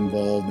you got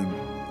involved and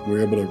we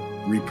were able to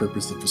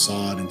repurpose the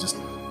facade and just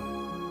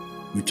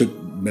we took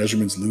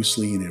measurements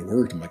loosely and it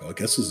worked. I'm like, oh, I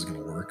guess this is gonna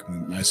work.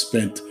 I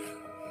spent.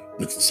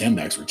 The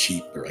sandbags were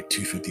cheap. They're like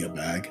 $2.50 a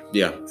bag.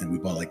 Yeah, and we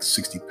bought like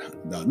 60.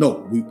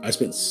 I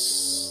spent.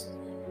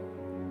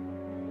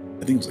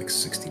 I think it was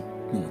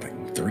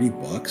like 30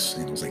 bucks,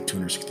 and it was like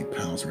 260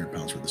 pounds, 100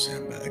 pounds for the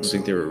sandbags. I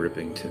think they were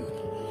ripping too.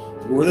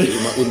 Were they?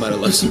 We might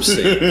have left some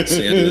sand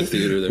in the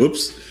theater there.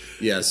 Whoops.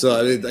 Yeah, so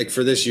I mean, like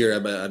for this year,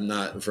 I'm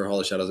not for Hall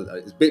of Shadows.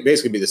 It's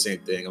basically be the same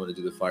thing. I'm going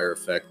to do the fire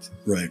effect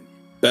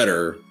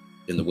better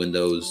in the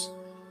windows,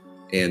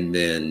 and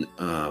then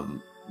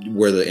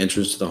where the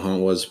entrance to the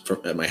haunt was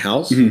at my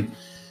house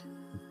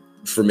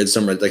for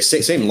Midsummer, like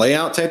same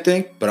layout type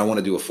thing, but I want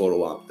to do a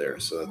photo op there.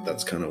 So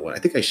that's kind of what I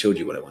think I showed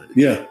you what I wanted to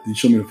do. Yeah, you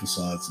showed me the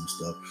facades and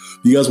stuff.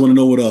 You guys want to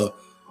know what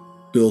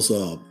Bill's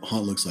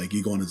haunt looks like?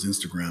 You go on his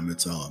Instagram.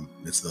 It's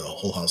the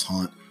Whole House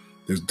Haunt.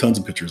 There's tons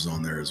of pictures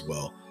on there as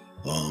well.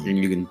 And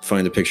you can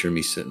find a picture of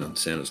me sitting on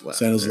Santa's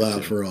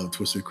lap. For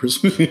Twisted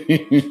Christmas.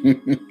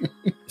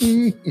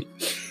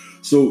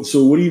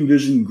 So what do you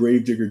envision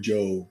Gravedigger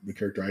Joe, the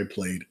character I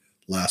played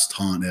last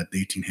haunt at the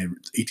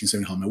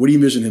 1870 haunt? What do you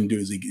envision him do?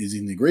 Is he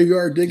in the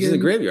graveyard digging? He's in the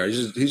graveyard.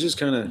 He's just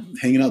kind of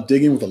hanging out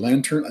digging with a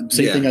lantern.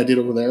 Same thing I did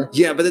over there.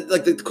 Yeah, but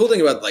the cool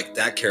thing about like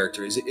that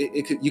character is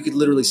you could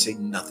literally say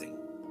nothing,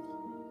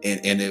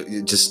 and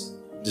it just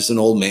an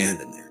old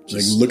man in there,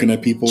 just, like looking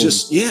at people.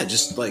 Just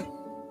like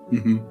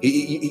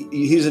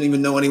he doesn't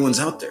even know anyone's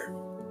out there.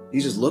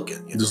 He's just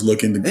looking. Just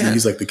looking.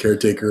 He's like the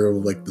caretaker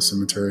of like the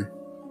cemetery.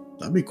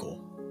 That'd be cool.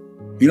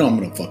 I'm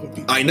gonna fuck with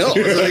people. I know.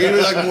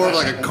 It's like more of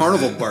like a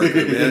carnival barker,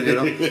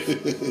 man.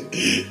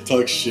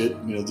 Talk shit.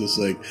 Just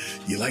like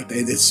you like that.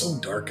 It's so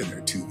dark in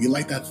there too. You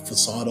like that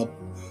facade up.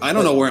 I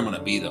don't know where I'm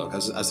gonna be though,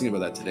 because I was thinking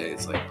about that today.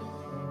 It's like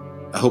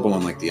I hope I'm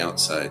on like the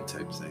outside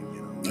type thing.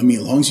 I mean,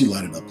 as long as you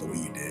light it up the way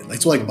you did.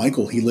 Like so, like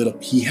Michael, he lit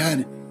up. He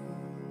had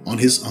on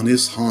his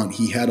haunt.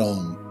 He had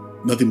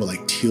nothing but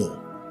like teal.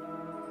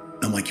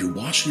 I'm like, you're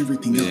washing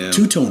everything out.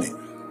 Two-tone it.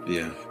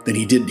 Yeah. Then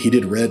he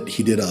did red.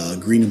 He did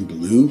green and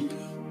blue.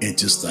 And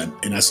just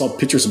and I saw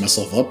pictures of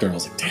myself up there, and I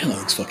was like, "Damn, that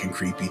looks fucking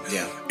creepy."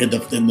 Yeah. And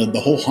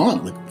the whole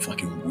haunt looked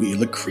fucking weird. It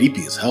looked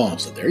creepy as hell. I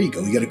was like, "There you go.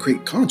 You got to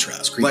create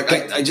contrast."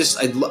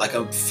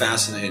 I'm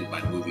fascinated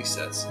by movie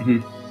sets.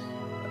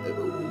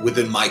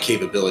 Within my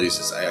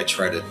capabilities, I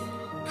try to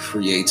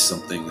create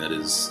something that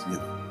is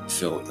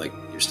feel like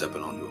you're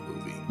stepping onto a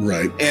movie,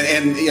 right?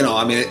 And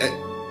I mean,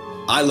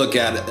 I look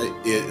at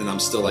it, and I'm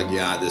still like,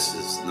 yeah, this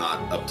is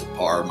not up to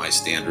par my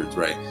standards,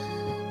 right?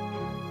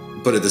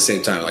 But at the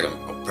same time, like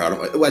I'm proud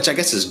of it, which I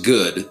guess is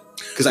good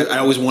because I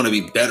always want to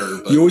be better.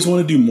 But you always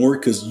want to do more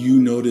because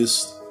you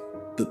notice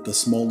the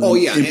small little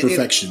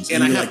imperfections.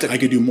 And I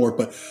could do more,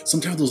 but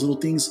sometimes those little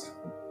things,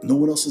 no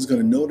one else is going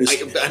to notice.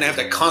 And I have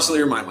to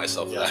constantly remind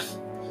myself of that.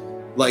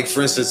 Like,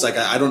 for instance, like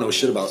I don't know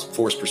shit about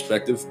forced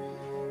perspective.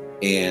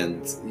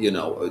 And,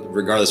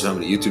 regardless of how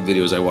many YouTube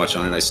videos I watch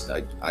on it,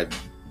 I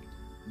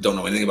don't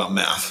know anything about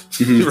math,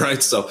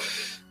 right? So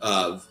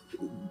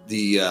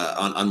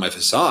on my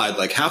facade,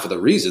 like half of the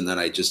reason that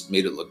I just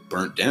made it look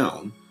burnt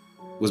down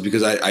was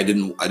because I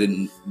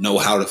didn't know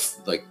how to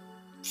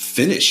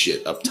finish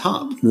it up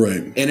top,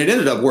 right? And it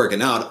ended up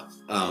working out.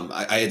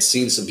 I had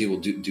seen some people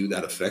do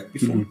that effect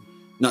before.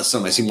 Not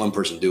some. I seen one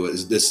person do it.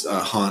 Is this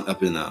haunt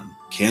up in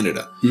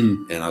Canada.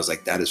 Mhm. And I was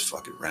like, that is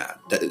fucking rad.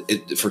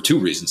 For two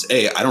reasons.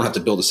 A, I don't have to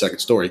build a second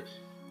story.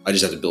 I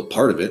just have to build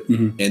part of it.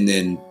 Mhm. And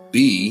then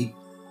B,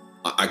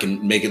 I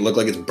can make it look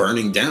like it's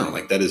burning down.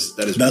 Like that is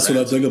That's rad. what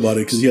I think about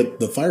it, because you have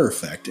the fire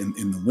effect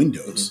in the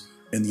windows,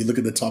 and you look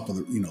at the top of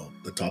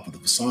the top of the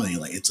facade, and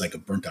like it's like a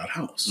burnt out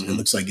house. It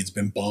looks like it's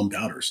been bombed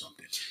out or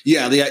something.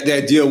 Yeah, the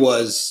idea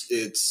was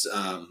it's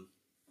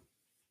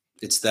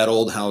that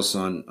old house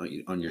on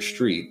your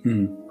street,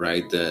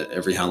 right? That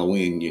every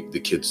Halloween the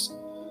kids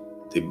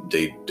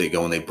they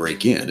go and they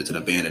break in. It's an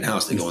abandoned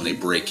house. They go and they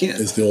break in.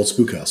 It's the old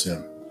spook house,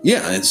 yeah.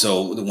 Yeah, and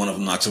so one of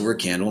them knocks over a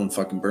candle and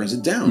fucking burns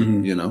it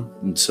down,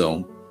 And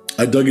so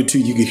I dug it too.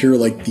 You could hear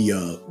like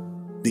the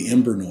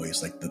ember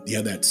noise, like you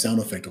had that sound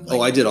effect of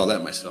like. I did all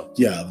that myself.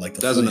 Yeah, like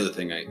that's another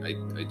thing I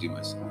do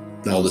myself.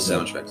 All the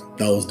soundtracks. Dope.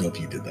 That was dope.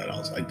 You did that.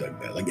 I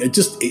dug that. Like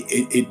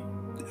it.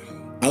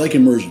 I like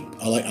immersion.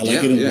 I like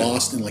getting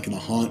lost in the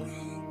haunt.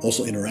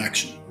 Also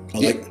interaction.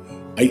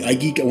 I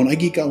geek out when I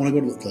go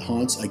to the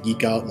haunts. I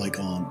geek out like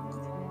on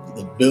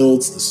the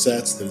builds, the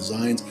sets, the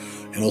designs,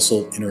 and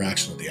also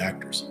interaction with the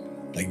actors.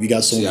 Like we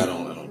got so. See, I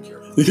don't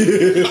care.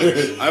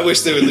 I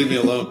wish they would leave me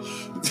alone.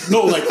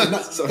 No, like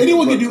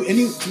anyone can do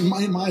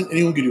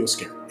anyone can do a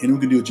scare. Anyone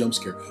can do a jump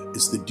scare.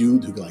 It's the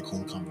dude who can like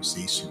hold a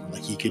conversation.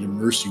 Like he can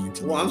immerse you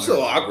into. Well, I'm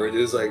so awkward.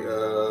 It's like,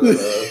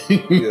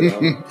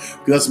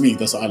 That's me.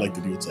 That's what I like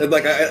to do. It's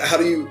like how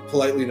do you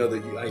politely know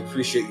that I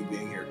appreciate you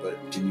being here, but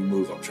can you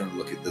move? I'm trying to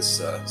look at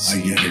this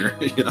scene here.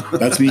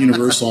 That's me.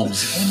 Universal. I'm like,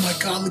 oh my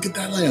god, look at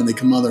that land. They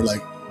come out. They're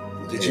like,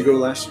 did you go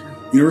last year?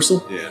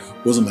 Universal? Yeah,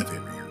 wasn't my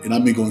favorite year, and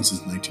I've been going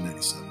since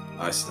 1997.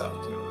 I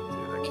stopped doing it,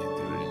 dude. I can't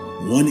do it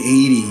anymore.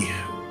 180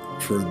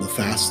 for the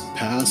fast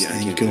pass, Yeah,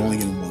 and you can only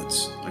get them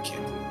once. I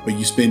can't do it. But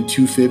you spend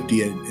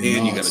 $250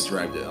 and you got to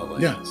drive to LA.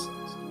 Yeah,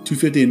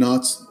 $250 in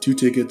knots, 2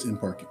 tickets, and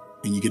parking,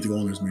 and you get to go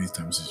on there as many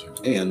times as you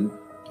want. And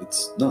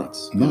it's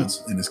nuts.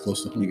 Nuts, and it's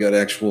close to home. You got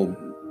actual,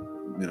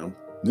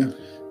 Yeah.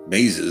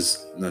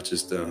 mazes, not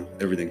just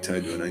everything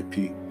tied to an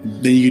IP.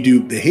 Then you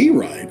do the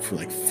hayride for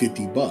like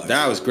 $50.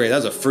 That was great. That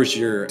was the first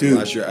year, Dude.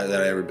 last year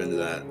that I ever been to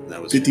that.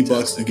 That was $50.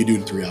 fantastic. You could do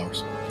it in 3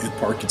 hours. And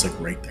park, it's like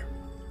right there.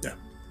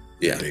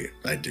 Yeah.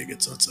 I dig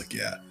it. So it's like,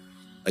 yeah.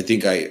 I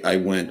think I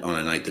went on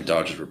a night the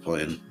Dodgers were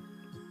playing.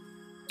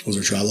 Was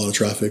there a lot of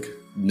traffic?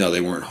 No,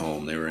 they weren't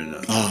home. They were in.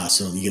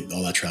 So you get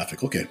all that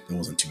traffic. Okay, that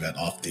wasn't too bad.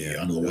 Off the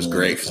under the it was 101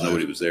 great because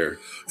nobody was there.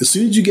 As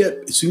soon as you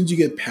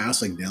get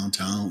past like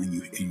downtown and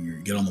you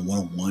get on the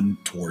 101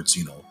 towards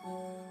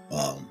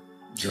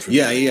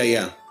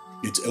Yeah.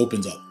 It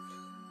opens up.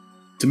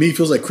 To me, it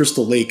feels like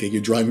Crystal Lake. Like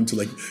you're driving to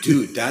like,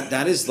 dude,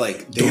 that is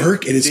like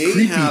dark and it's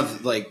creepy. They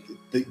have like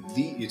the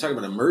you're talking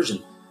about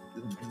immersion.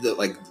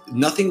 Like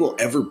nothing will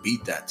ever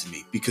beat that to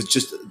me because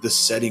just the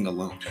setting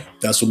alone.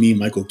 That's what me and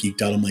Michael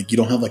geeked out. I'm like, you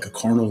don't have like a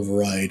carnival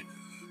ride,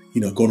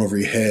 going over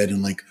your head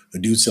and like a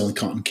dude selling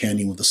cotton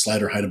candy with a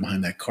slider hiding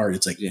behind that cart.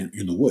 It's like you're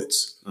in the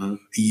woods. And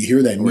you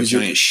hear that or music.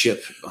 a giant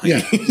ship.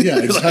 Yeah,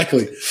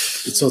 exactly.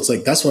 So it's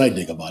like that's what I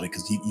dig about it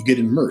because you get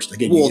immersed.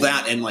 Again,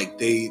 that and like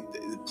they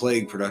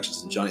Plague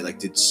Productions and Johnny like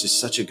did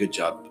just such a good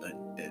job,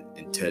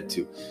 and Ted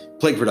too.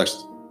 Plague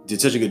Productions did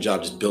such a good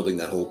job just building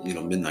that whole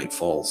Midnight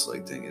Falls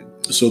like thing.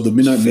 So the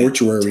Midnight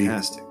Mortuary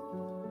fantastic.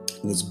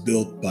 Was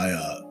built by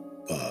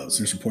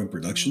Central Point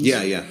Productions.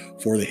 Yeah.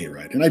 For the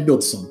hayride, and I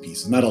built some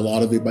pieces, not a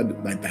lot of it, but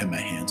I had my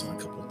hands on a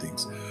couple of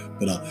things.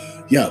 But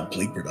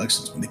Plague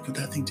Productions, when they put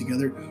that thing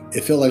together,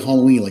 it felt like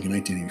Halloween, like in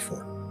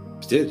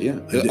 1984. It did, yeah.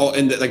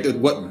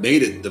 And what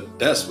made it the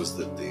best was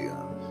the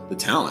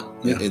talent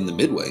in the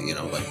midway.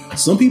 Like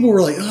some people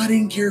were like, "Oh, I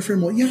didn't care for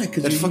him." Well, yeah,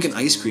 because that fucking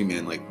ice cream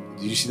man. Like,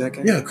 did you see that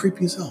guy? Yeah,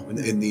 creepy as hell.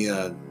 In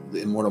the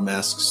Immortal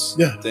Masks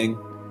thing.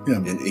 Yeah,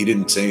 and he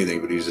didn't say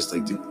anything, but he was just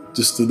like, dude,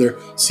 just stood there.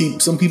 See,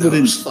 some people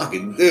didn't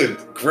fucking dude,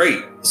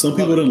 great. Some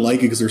people didn't like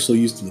it because they're so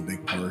used to the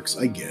big parks.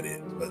 I get it,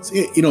 but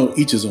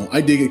each his own. I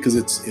dig it because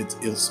it's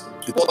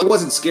well, it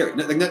wasn't scary.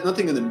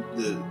 Nothing in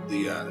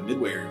the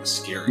midway area was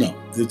scary. No,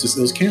 it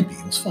was campy.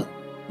 It was fun.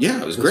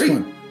 Yeah, it was great.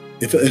 Fun.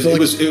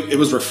 It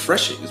was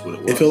refreshing, is what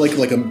it was. It felt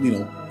like a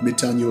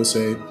Midtown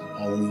USA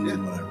Halloween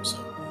and whatever. So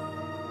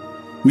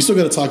we still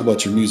got to talk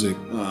about your music,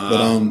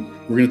 but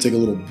we're gonna take a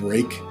little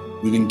break.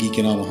 We've been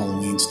geeking out on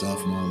Halloween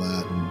stuff and all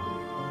that,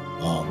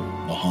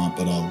 and the haunt.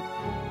 But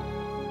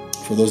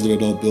for those that don't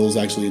know, Bill's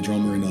actually a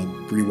drummer in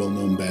a pretty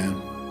well-known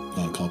band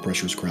called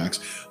Pressure's Cracks.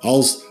 I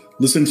was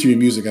listening to your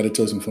music. I had to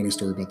tell you some funny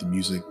story about the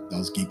music I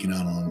was geeking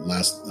out on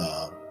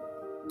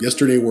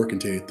yesterday, working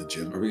today at the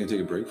gym. Are we gonna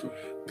take a break from?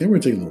 Then we're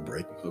gonna take a little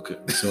break. Okay.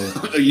 So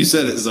you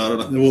said it, so I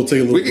don't know. We'll take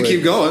a little. We can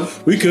keep going.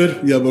 We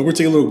could, yeah, but we're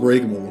taking a little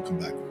break and we'll come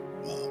back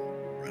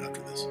right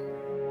after this.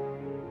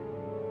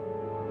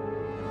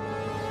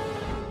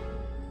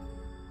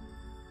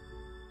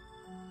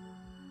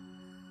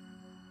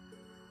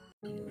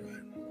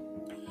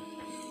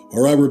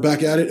 All right, we're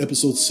back at it.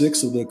 Episode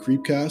 6 of the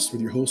Creepcast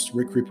with your host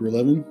Rick Creeper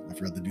 11. I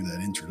forgot to do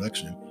that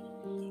introduction.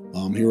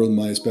 I'm here with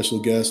my special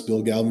guest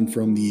Bill Galvin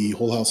from the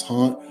Whole House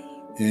Haunt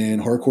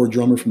and hardcore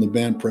drummer from the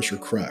band Pressure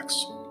Cracks.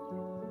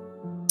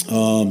 So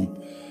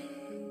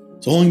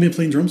how long have you been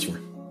playing drums for?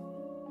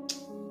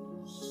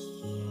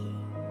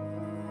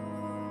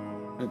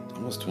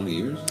 almost 20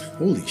 years.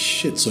 Holy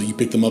shit! So you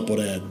picked them up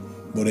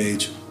what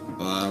age?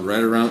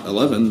 Right around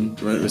 11,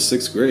 right in the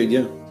 6th grade.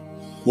 Yeah.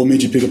 What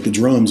made you pick up the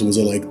drums? Was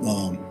it like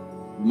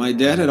My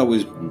dad had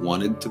always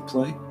wanted to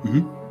play.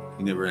 Mhm.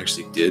 He never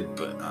actually did,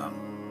 but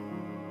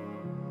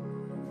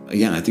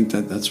yeah, I think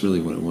that's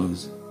really what it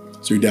was.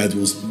 So your dad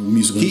was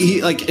musical?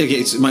 He like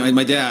okay. So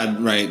my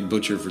dad, right,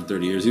 butcher for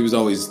 30 years. He was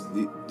always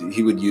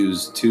he would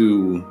use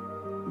 2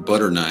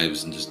 butter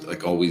knives and just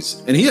like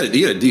always. And he had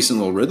a decent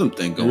little rhythm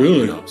thing going. Really?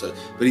 You know, so,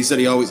 but he said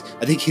he always.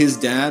 I think his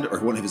dad or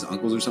one of his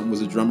uncles or something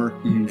was a drummer,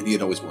 Mhm. and he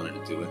had always wanted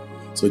to do it.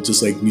 So it's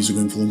just like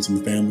musical influence in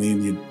the family,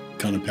 and you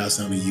kind of pass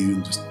down to you,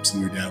 and just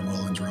seeing your dad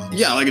well on drums.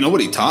 Yeah, like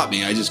nobody taught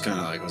me. I just kind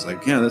of like was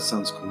like, yeah, that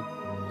sounds cool.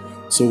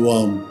 So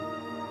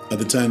at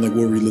the time, like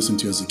what were you listening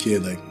to as a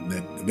kid, like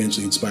that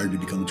eventually inspired you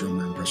to become a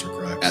drummer in Pressure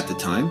Cracks? At the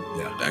time,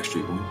 Yeah.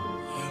 Backstreet Boys.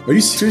 Are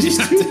you serious?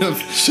 Yeah,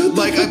 Shut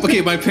like the fuck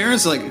okay, my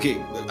parents like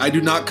okay. I do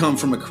not come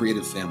from a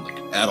creative family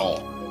at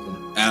all,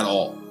 at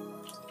all.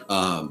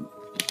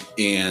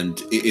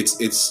 And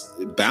it's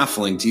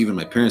baffling to even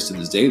my parents to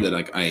this day that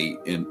like I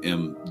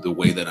am the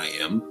way that I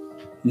am.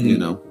 Mhm. You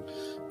know,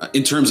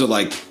 in terms of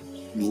like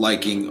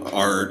liking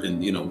art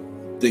and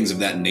things of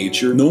that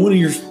nature. No one in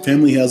your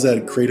family has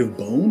that creative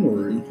bone,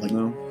 or like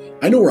No.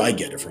 I know where I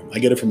get it from. I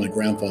get it from my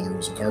grandfather, who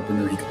was a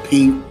carpenter. He could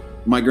paint.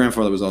 My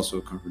grandfather was also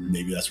a carpenter.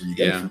 Maybe that's where you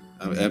get it Yeah,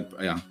 from.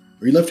 yeah,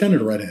 Are you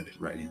left-handed or right-handed?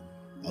 right. Yeah.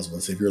 I was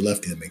about to say if you're a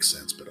lefty, that makes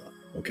sense, but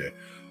okay.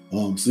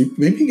 So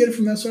maybe you get it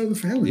from that side of the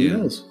family. Yeah. Who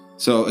knows?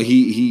 So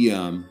he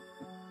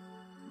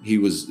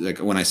was like,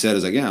 when I said, I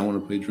was like, yeah, I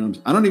want to play drums.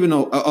 I don't even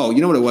know. Oh,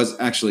 you know what it was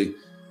actually?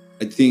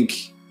 I think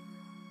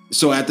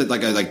so. At the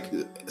I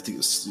think it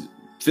was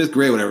 5th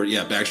grade, whatever.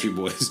 Yeah, Backstreet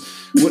Boys.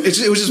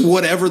 It was just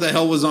whatever the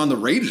hell was on the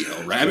radio,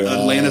 right?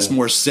 Wow. Alanis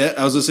Morissette.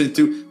 I was listening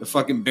to the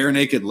fucking Bare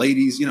Naked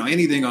Ladies.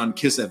 Anything on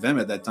Kiss FM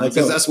at that time,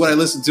 because that's what I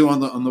listened to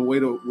on the way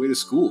to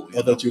school.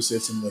 I thought you would say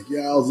something like,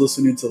 "Yeah, I was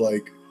listening to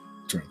I'm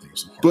trying to think of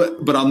some."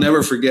 But I'll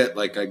never forget.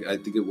 Like I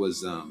think it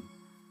was.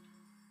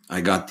 I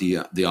got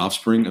the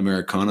Offspring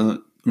Americana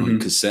on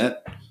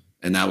cassette,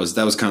 and that was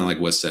kind of like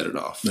what set it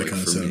off. That like, kind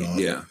of for set me.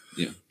 it off.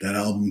 Yeah. That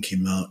album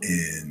came out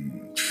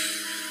in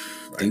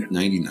I think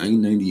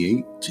 99,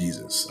 98.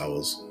 Jesus. I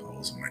was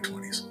in my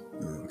 20s.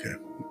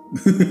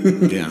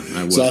 Okay. Yeah,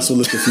 I was. So that's what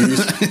lit the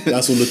fuse.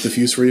 That's what lit the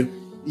fuse for you.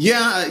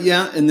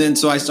 Yeah. And then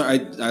so I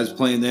was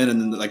playing then, and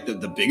then like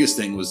the biggest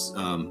thing was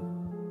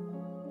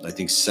I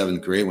think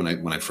 7th grade when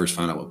I first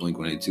found out what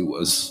Blink-182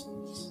 was.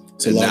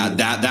 So And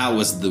that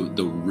was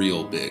the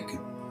real big,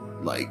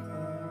 like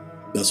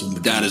that's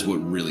what that is what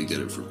really did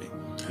it for me.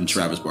 And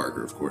Travis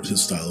Barker, of course.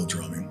 his style of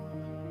drumming.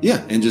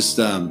 Yeah, and just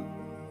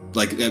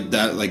like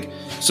that, like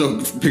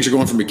so. Picture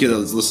going from a kid that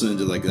was listening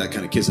to like that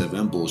kind of Kiss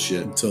FM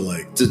bullshit So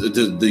like to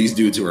these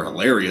dudes who are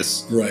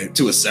hilarious right,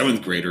 to a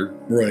 7th grader,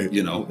 right.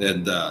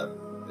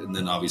 and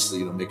then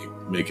obviously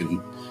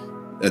making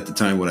at the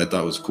time what I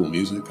thought was cool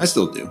music. I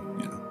still do,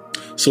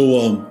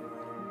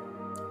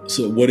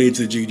 So what age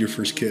did you get your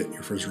first kit,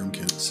 your first drum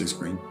kit? 6th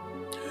grade.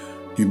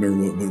 Do you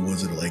remember what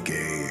was it like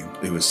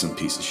It was some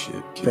piece of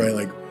shit. Kid. probably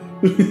like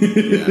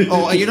Yeah.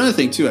 Oh, another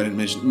thing too, I didn't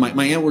mention.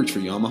 My aunt worked for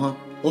Yamaha,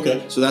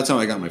 Okay. so that's how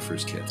I got my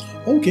first kit.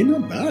 Okay,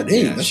 not bad.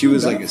 Hey, Yeah, that's she not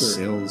was bad like a for-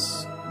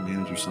 sales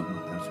manager or something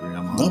like that for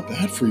Yamaha. Not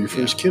bad for your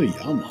first kit, a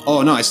Yamaha.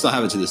 Oh no, I still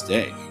have it to this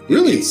day.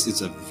 Really?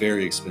 It's a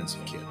very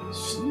expensive kit.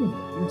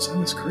 Shit,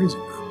 that's crazy,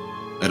 man.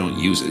 I don't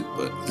use it,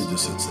 but It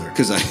just sits there.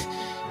 because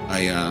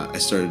I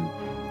started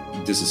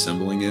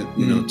disassembling it,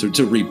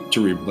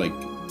 to like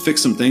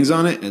fix some things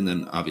on it, and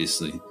then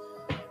obviously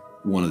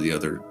one of the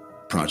other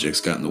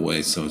projects got in the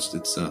way, so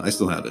it's I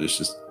still have it. It's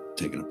just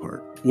taken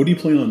apart. What do you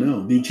play on now?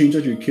 Do you change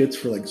out your kits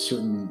for like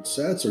certain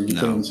sets, or you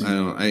play No, on the I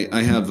same? don't.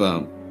 I have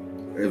a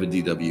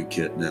DW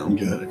kit now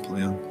Okay. that I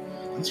play on.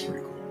 That's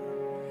pretty cool.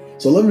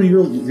 So 11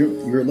 you're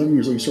 11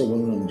 years old. You start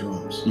whittling on the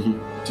drums. Mhm.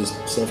 Just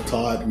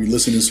self-taught. You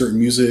listen to certain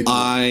music.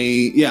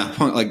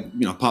 Punk,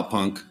 like pop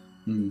punk,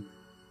 Mhm.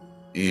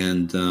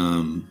 and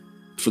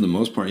for the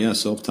most part, yeah,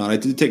 self-taught. I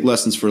did take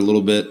lessons for a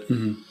little bit.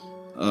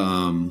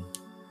 Mhm.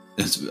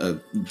 That's a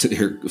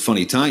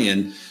funny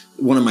tie-in.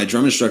 One of my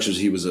drum instructors,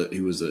 he was a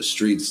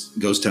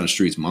Ghost Town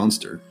Streets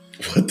monster.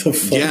 What the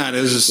fuck? Yeah, and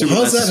it was a Well,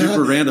 how's that super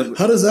happen? random.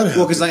 How does that happen?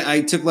 Well, because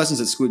I took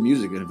lessons at Squid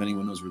Music, and if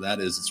anyone knows where that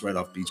is, it's right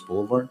off Beach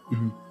Boulevard.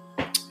 Mhm.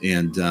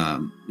 And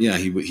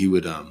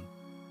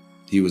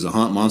he was a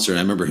haunt monster. And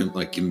I remember him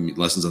like giving me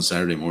lessons on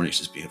Saturday mornings,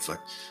 just being like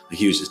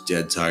he was just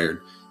dead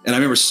tired. And I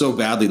remember so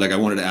badly, like I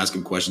wanted to ask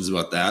him questions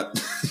about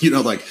that,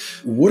 like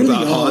What are the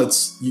about haunt.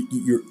 odds?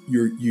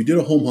 You did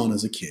a home haunt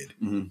as a kid.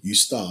 Mhm. You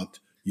stopped.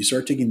 You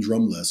start taking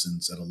drum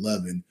lessons at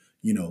 11.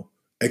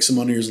 X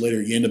amount of years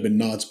later, you end up in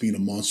Knott's being a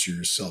monster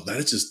yourself. That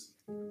is just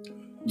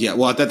Yeah,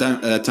 well, at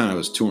that time I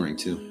was touring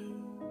too,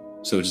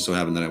 so it just so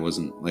happened that I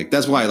wasn't like.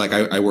 That's why, like,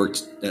 I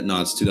worked at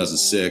Knott's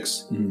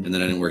 2006, Mhm. and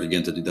then I didn't work again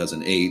until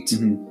 2008,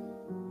 Mhm.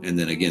 and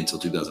then again until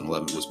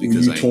 2011 was were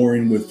because you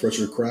touring with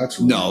Pressure Cracks?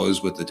 Or no, it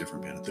was with a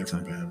different band at the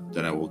different time band.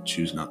 that I will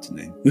choose not to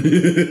name.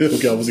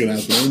 Okay, I was gonna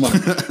ask. Never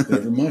mind.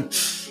 Never mind.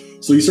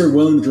 So you started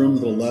wielding the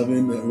drums at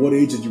 11. At what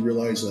age did you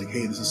realize, like,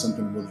 hey, this is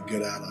something I'm really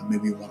good at?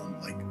 Maybe you want to,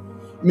 like,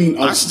 I mean,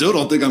 I still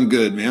don't think I'm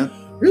good, man.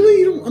 Really?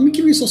 You don't, I mean,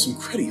 give yourself some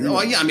credit.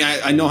 No, yeah, I mean,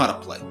 I know how to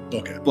play.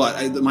 Okay.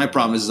 But my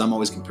problem is I'm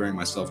always comparing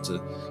myself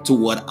to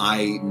what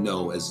I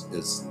know as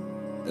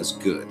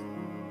good,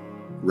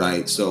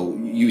 right? So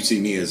you see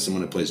me as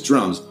someone that plays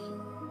drums,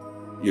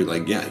 you're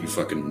like, yeah,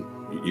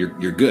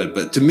 you're good.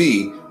 But to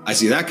me, I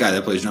see that guy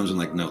that plays drums, and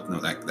I'm like, no,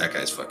 that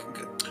guy's fucking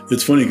good.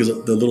 It's funny because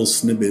the little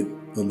snippet,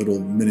 the little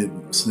minute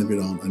snippet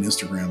on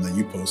Instagram that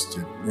you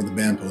posted, or the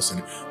band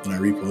posted, and I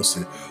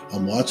reposted,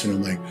 I'm watching,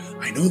 I'm like,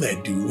 I know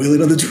that dude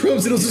wailing on the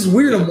drums. It was just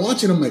weird. I'm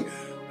watching, I'm like,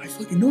 I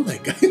fucking know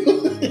that guy.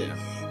 Yeah.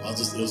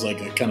 It was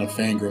like a kind of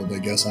fangirl, I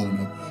guess. I don't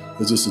know. It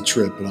was just a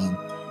trip. But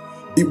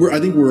I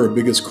think we're our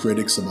biggest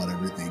critics about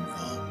everything.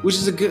 Which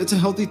is it's a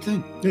healthy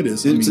thing. It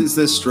is. It's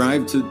this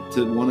strive to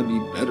want to be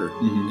better.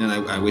 Mm-hmm.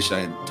 And I wish I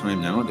had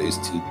time nowadays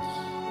to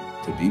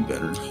be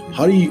better.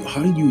 How do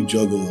you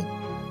juggle,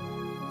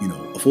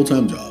 a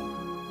full-time job,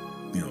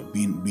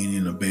 being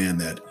in a band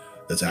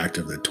that's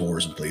active, that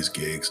tours and plays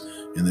gigs,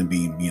 and then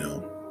being,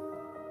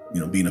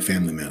 being a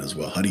family man as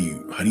well? How do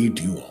you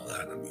do all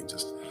that? I mean,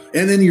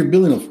 and then you're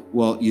building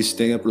Well, you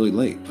stay up really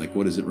late. Like,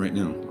 what is it right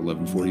now?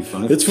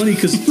 11:45. It's funny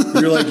because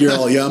you're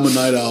all, yeah, I'm a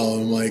night owl.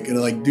 I'm like,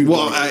 dude.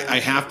 Well, I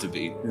have to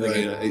be.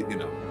 Right. Like,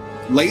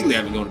 lately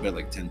I've been going to bed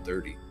like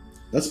 10:30.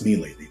 That's me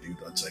lately, dude.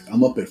 It's like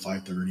I'm up at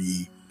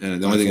 5:30.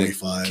 And the only thing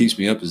that keeps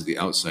me up is The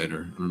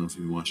Outsider. I don't know if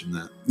you've been watching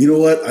that. You know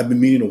what? I've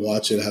been meaning to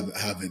watch it. I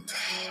haven't.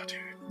 Oh, dude,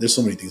 there's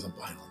so many things I'm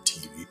behind on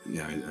TV.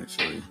 Yeah, I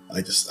feel you.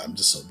 I'm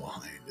just so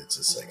behind. It's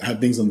just like I have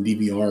things on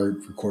DVR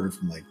recorded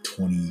from like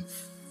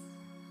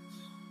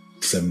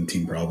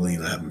 2017 probably,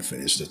 and I haven't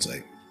finished. It's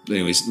like.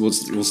 Anyways, we'll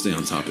stay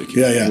on topic.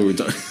 Yeah.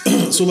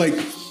 So, like,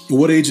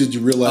 what age did you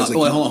realize?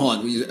 Hold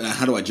on.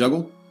 How do I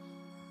juggle?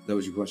 That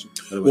was your question.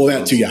 Well,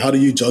 that too. Yeah. How do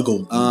you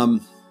juggle?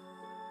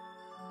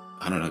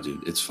 I don't know,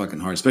 dude. It's fucking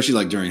hard, especially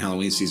like during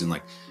Halloween season.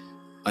 Like,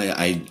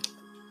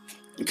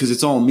 because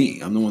it's all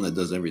me. I'm the one that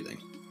does everything,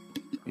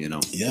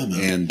 Yeah,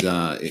 man. And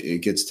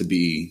it gets to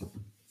be,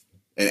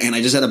 and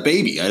I just had a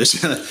baby. I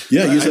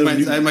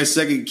had my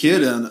second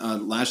kid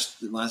on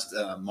last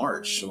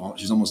March. So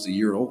she's almost a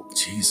year old.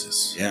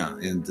 Jesus. Yeah,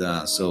 and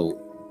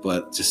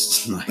but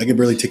just like, I can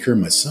barely take care of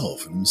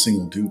myself. I'm a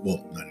single dude.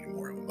 Well, not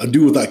anymore. I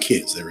do without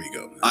kids. There you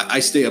go.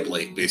 I stay up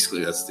late.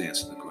 Basically, that's the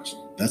answer to the question.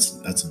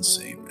 That's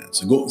insane, man.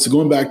 So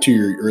going back to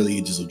your early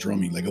ages of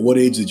drumming, like at what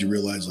age did you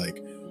realize,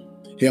 like,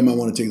 hey, I might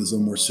want to take this a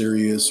little more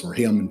serious, or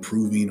hey, I'm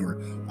improving, or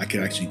I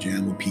could actually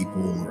jam with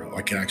people, or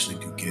I could actually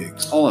do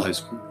gigs? All of high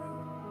school.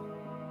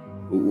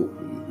 What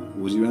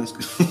was you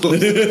asking?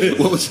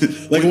 What was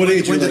it? Like what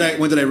age? When did I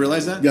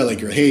realize that? Yeah,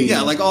 like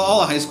like all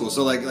of high school.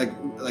 So like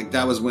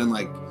that was when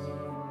like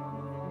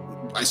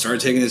I started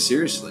taking it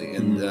seriously,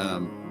 and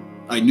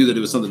I knew that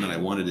it was something that I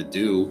wanted to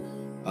do.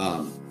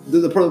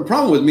 The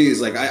problem with me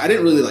is like I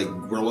didn't really like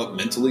grow up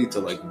mentally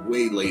till like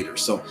way later,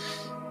 so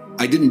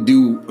I didn't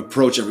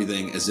approach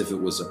everything as if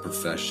it was a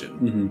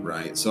profession,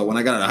 right? So when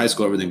I got out of high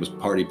school, everything was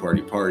party.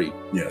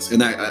 Yes,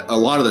 and that a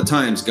lot of the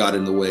times got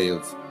in the way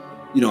of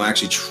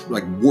actually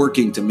like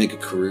working to make a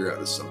career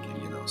out of something,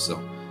 So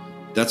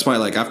that's why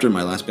like after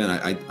my last band,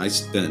 I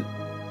spent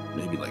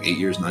maybe like 8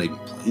 years not even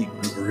playing.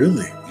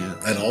 Really? Yeah,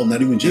 at all?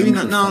 Not even jamming?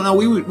 No.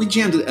 We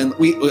jammed it, and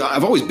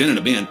I've always been in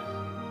a band.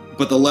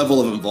 But the level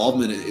of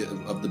involvement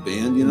of the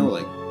band,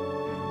 like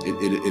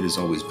it is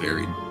always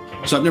varied.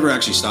 So I've never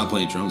actually stopped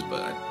playing drums,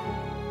 but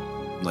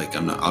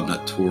I'm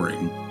not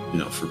touring,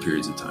 for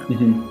periods of time.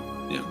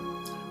 Yeah.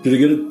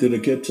 Did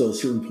it get to a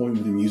certain point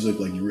with the music,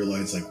 like you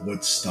realize like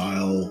what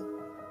style?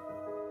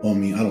 Well, I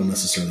mean, I don't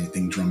necessarily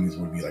think drumming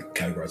would be like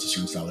categorized a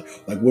certain style.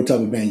 Like what type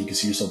of band you can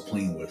see yourself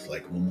playing with?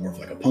 Like a little more of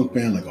like a punk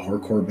band, like a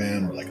hardcore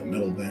band, or like a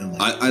metal band?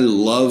 Like... I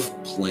love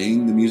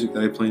playing the music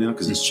that I play now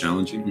because it's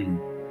challenging.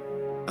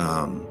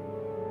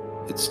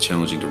 It's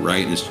challenging to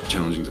write and it's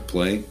challenging to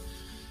play.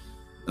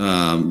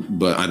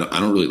 But I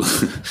don't really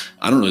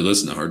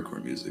listen to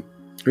hardcore music.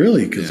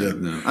 Really?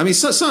 No. I mean,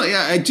 so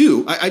yeah, I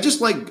do. I just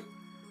like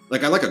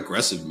I like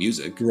aggressive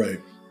music, right?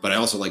 But I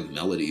also like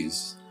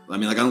melodies. I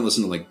mean, like I don't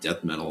listen to like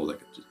death metal, like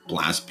just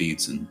blast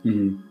beats and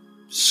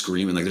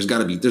screaming. Like there's got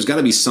to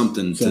be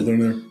something in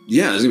there.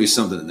 Yeah, there's gonna be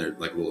something in there,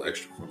 like a little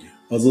extra for me.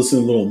 I was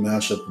listening to a little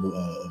mashup of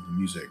the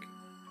music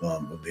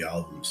of the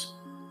albums,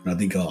 and I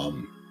think of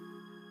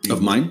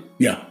mine?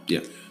 Yeah.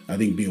 I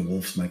think Being a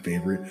Wolf's my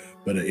favorite,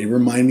 but it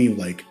reminded me of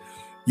like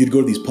you'd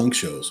go to these punk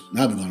shows.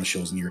 I haven't gone to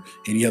shows in a year,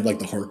 and you had like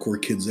the hardcore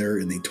kids there,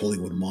 and they totally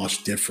would mosh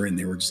different.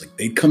 They were just like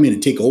they'd come in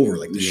and take over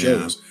like the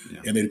shows,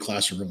 and they'd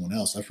clash everyone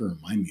else. That's what it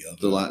reminded me of.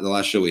 The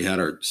last show we had,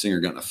 our singer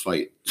got in a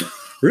fight.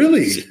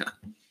 Really? Yeah.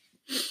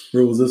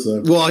 Where was this?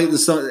 Well,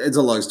 it's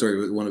a long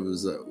story. But one of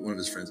his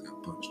friends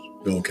got punched.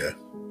 Okay.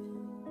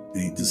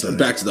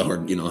 Back to the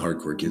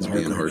hardcore kids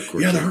being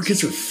hardcore. Yeah, the hardcore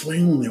kids are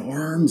flailing their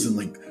arms and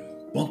like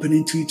bumping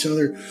into each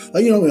other.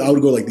 Like, I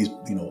would go like these,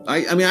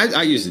 I mean,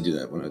 I used to do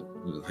that when I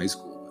was in high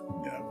school.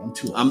 Yeah, I'm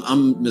too old.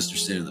 I'm Mr.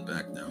 Stand in the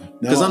back now.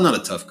 Because I'm not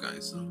a tough guy.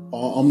 So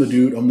I'm the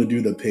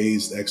dude that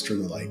pays extra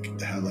to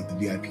have like the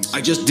VIP.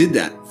 I just did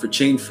that for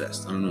Chain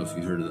Fest. I don't know if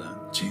you've heard of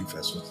that. Chain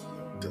Fest.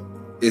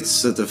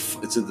 It's at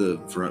the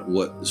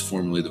what is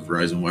formerly the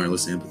Verizon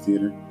Wireless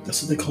Amphitheater.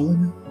 That's what they call it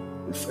now?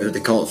 They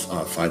call it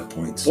 5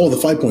 Points. Oh, the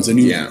 5 Points. I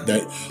knew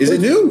that. Is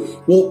it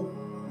new? Well,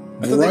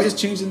 I thought they just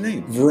changed the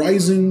name.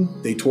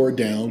 Verizon, they tore it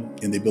down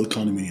and they built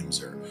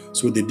condominiums there.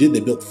 So what they did, they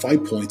built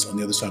 5 Points on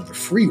the other side of the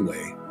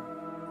freeway.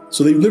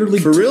 So they literally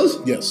for real?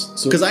 Yes.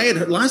 So because I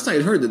had last night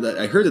I heard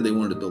that they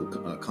wanted to build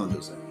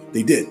condos there.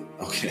 They did.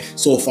 Okay.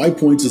 So 5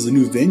 Points is a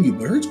new venue,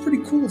 but I heard it's pretty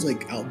cool. It's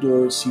like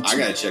outdoor seats. I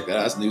gotta check that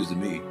out. That's news to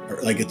me.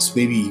 Like it's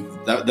maybe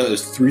that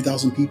was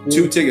 3,000 people.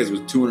 2 tickets was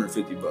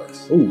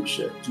 $250. Oh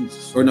shit!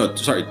 Jesus. Or no,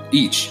 sorry,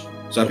 each.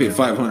 So I paid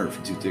 $500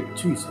 for 2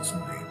 tickets. Jesus,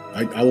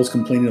 man. I was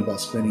complaining about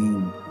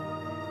spending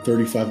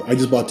 $35. I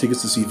just bought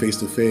tickets to see Face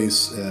to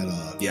Face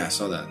at. Yeah, I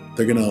saw that.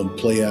 They're gonna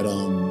play at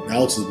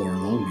Alex's bar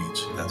in Long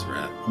Beach. That's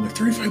rad. I'm like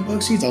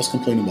 $35 seats. I was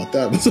complaining about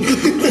that.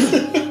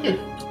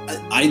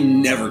 I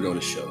never go to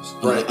shows,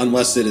 right?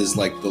 Unless it is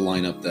like the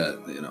lineup that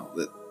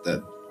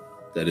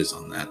that is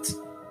on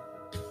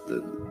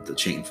the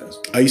Chain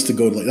Fest. I used to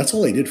go to that's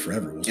all I did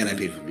forever. And I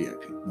paid for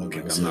VIP. Okay,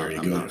 I'm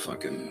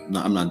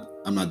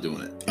not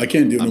doing it. I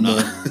can't do it no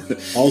more.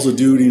 Also,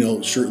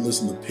 dude,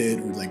 shirtless in the pit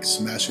or like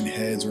smashing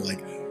heads or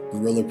like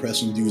gorilla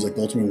pressing dudes like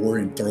the Ultimate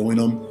Warrior and throwing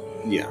them.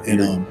 Yeah,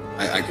 and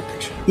I could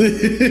picture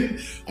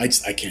it.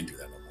 I can't do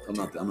that no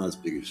more. I'm not as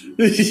big as you.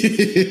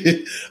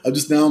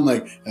 I'm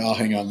like, I'll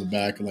hang out in the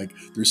back and like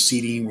there's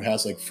seating where it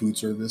has like food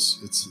service.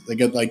 It's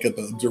like at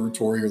the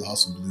observatory or the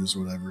House of Blues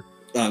or whatever.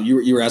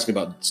 You were asking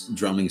about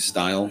drumming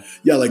style.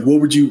 Yeah, like what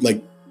would you like?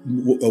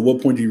 At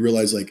what point do you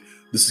realize like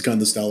this is kind of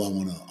the style I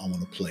wanna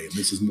play?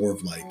 This is more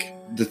of like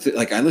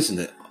like I listen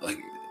to like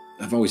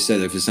I've always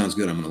said if it sounds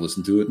good I'm gonna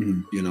listen to it.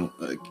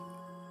 Mm-hmm.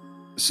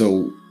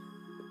 So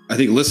I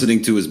think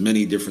listening to as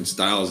many different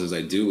styles as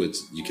I do,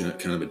 you can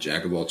kind of a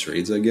jack of all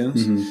trades, I guess.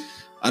 Mm-hmm.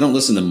 I don't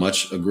listen to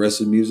much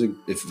aggressive music.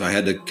 If I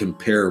had to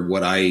compare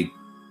what I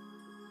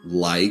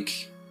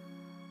like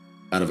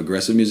out of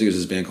aggressive music, is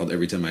this band called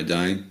Every Time I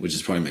Die, which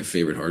is probably my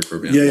favorite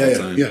hardcore band of all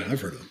time. Yeah, I've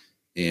heard of them.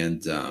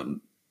 And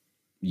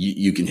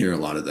you can hear a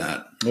lot of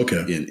that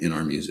in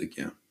our music,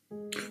 yeah.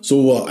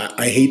 So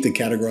I hate to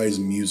categorize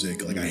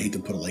music. Like I hate to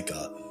put like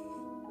a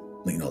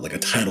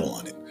title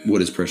on it.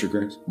 What is Pressure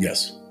Cracks?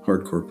 Yes.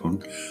 Hardcore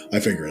punk. I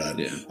figure it out.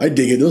 Yeah. I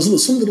dig it.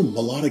 There's some little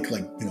melodic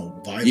vibe to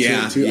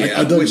it too. Yeah.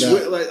 I dug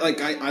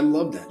that. I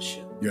love that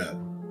shit. Yeah.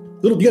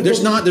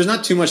 There's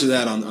not too much of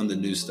that on the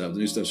new stuff. The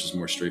new stuff's just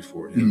more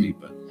straightforward, heavy,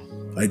 but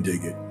I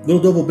dig it.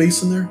 Little double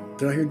bass in there.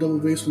 Did I hear double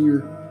bass when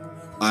you're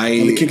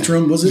on the kick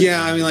drum? Was it?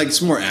 Yeah, I mean, like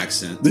it's more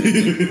accent.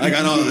 Like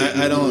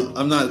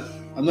I'm not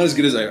as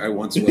good as I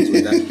once was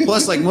with that.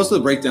 Plus, like most of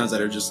the breakdowns that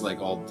are just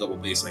like all double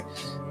bass, like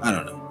I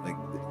don't know, like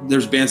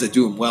there's bands that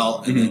do them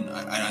well, and then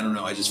I don't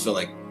know. I just feel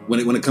like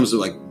when it comes to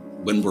like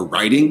when we're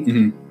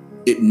writing,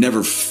 it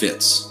never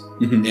fits,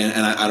 and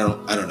I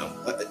don't know.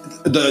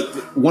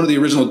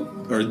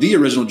 The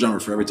original drummer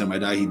for Every Time I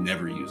Die, he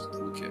never used a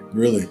double kick.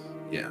 Really?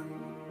 Yeah,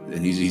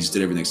 and he just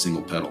did everything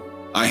single pedal.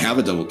 I have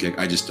a double kick.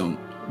 I just don't.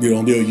 You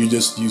don't do it. You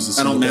just use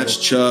the. I don't match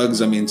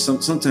chugs. I mean,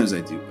 sometimes I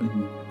do.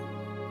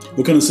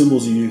 What kind of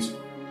cymbals do you use?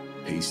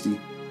 Pasty.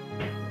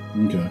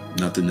 Okay.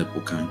 Not the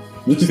nipple kind.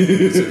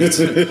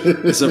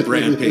 It's a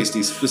brand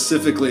Pasty.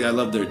 Specifically, I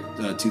love their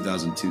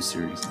 2002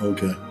 series.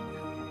 Okay.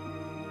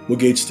 What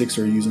gauge sticks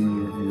are you using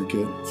in your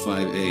kit?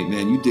 5A.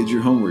 Man, you did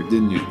your homework,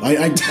 didn't you?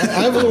 I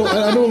have a little.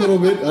 I know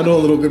a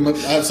little bit.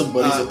 I have some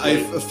buddies.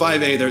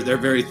 5A. They're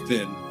very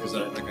thin because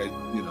I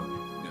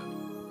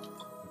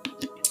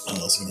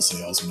was going to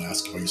say I was going to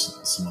ask about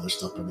some other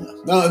stuff, but yeah.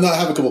 No, I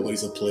have a couple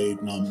buddies that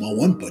played. My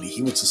one buddy,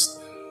 he was just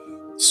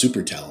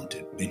super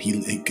talented, and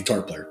he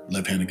guitar player,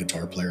 left-handed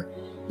guitar player.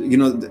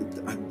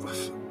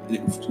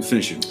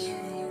 Finish it.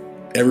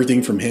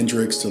 Everything from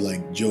Hendrix to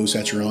like Joe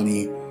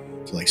Satriani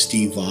to like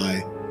Steve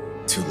Vai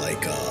to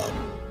like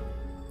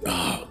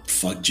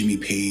Jimmy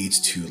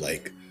Page to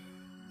like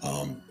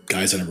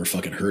guys I never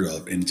fucking heard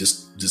of, and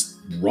just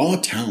raw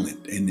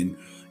talent. And then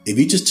if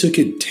he just took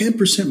it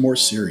 10% more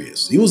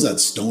serious, he was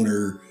that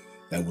stoner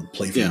that would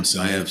play for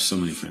himself. I have so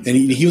many friends. And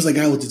he was like,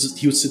 he would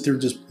sit there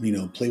and just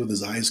play with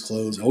his eyes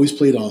closed. Always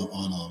played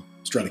on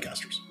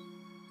Stratocasters.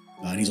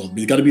 And he's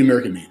got to be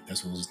American made.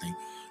 That's what was his thing.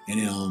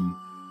 And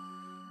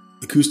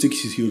acoustics,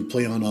 he would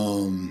play on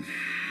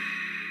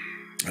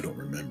I don't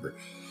remember,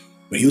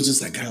 but he was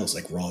just that guy. Was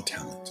like raw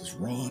talent, just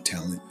raw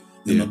talent.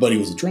 And my buddy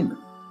was a drummer.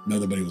 My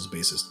other buddy was a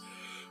bassist,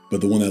 but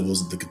the one that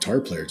was the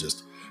guitar player,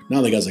 just now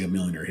the guy's like a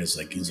millionaire. He's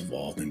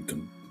involved in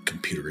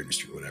computer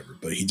industry or whatever.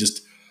 But he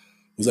just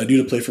was that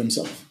dude to play for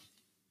himself.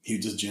 He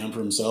would just jam for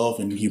himself,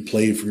 and he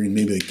played for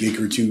maybe a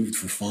gig or two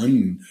for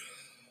fun.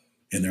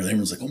 And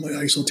everyone's like, "Oh my God,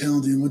 you're so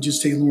talented! Why don't you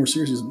just take it more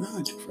seriously?" He's like, "No,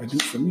 I do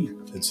it for me.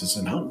 It's just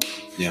an outlet."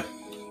 Yeah,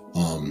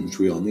 which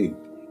we all need.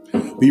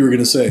 What you were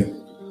gonna say?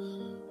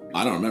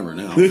 I don't remember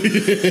now.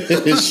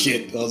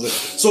 Shit.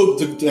 So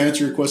to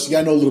answer your question,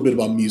 I know a little bit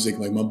about music.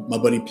 Like my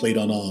buddy played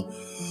on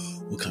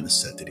what kind of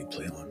set did he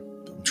play on?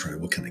 I'm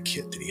trying. What kind of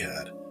kit did he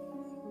had?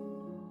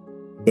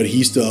 But he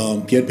used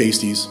to, he had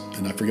pasties,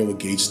 and I forget what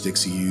gauge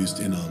sticks he used.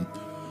 And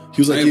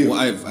he was like,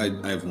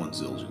 I have one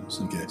Zildjian.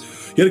 So. Okay.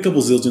 He had a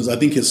couple Zildjians. I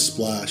think his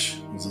splash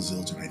was a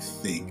Zildjian, I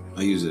think.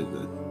 I use it,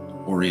 the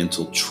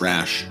Oriental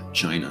Trash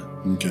China.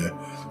 Okay.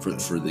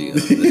 For the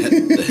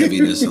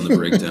heaviness on the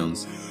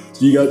breakdowns.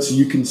 So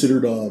you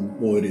considered,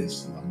 well, it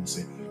is, I'm going to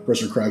say,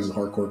 Pressure Crags a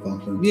hardcore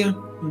punk then? Yeah.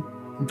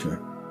 Okay.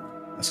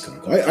 That's kind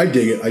of cool. I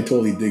dig it. I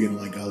totally dig it.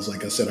 Like I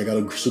said, I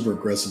got super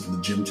aggressive in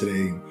the gym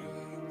today.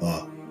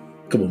 A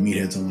couple of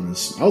meatheads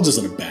I was just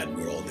in a bad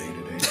mood all day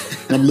today.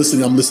 And I'm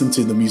listening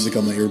to the music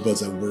on my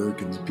earbuds at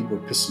work, and people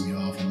were pissing me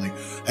off. I'm like,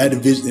 I had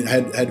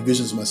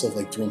visions of myself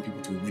like throwing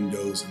people through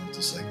windows, and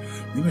just like,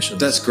 maybe I should.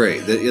 That's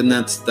great, and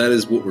that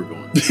is what we're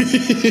going.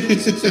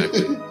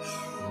 Exactly.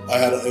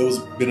 It was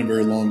been a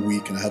very long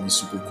week, and I have a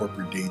super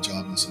corporate day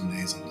job, and some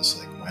days I'm just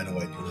like, why do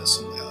I do this?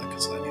 And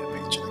because I need a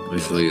paycheck. I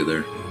feel you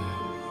there.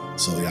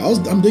 So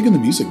yeah, I'm digging the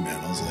music,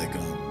 man. I was like,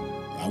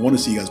 I want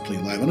to see you guys play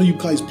live. I know you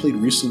guys played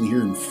recently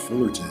here in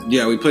Fullerton.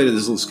 Yeah, we played at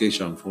this little skate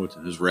shop in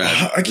Fullerton. It was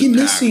rad. I keep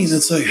missing.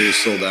 It's like it was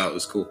sold out. It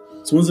was cool.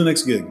 So when's the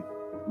next gig?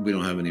 We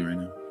don't have any right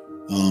now.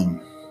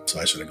 So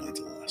I should have gone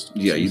to the last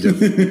one. Yeah, you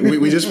did.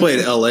 we just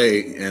played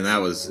LA, and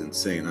that was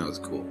insane. That was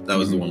cool. That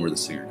was the one where the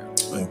singer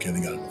got. Okay,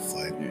 they got in a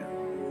fight. Yeah.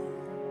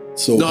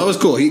 So no, it was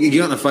cool. He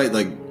got in a fight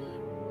like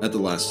at the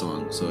last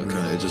song, so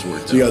it just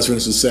worked. So you guys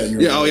finished the set. And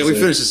we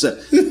finished the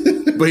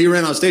set. But he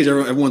ran on stage.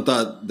 Everyone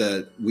thought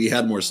that we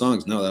had more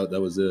songs. No, that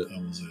was it. That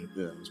was it.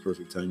 Yeah, it was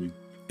perfect timing.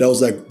 That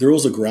was like there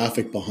was a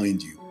graphic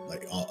behind you,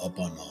 like up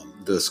on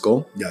the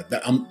skull. Yeah,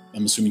 I'm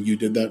assuming you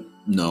did that.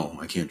 No,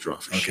 I can't draw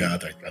for shit. Okay,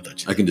 I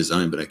thought you. I can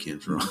design, but I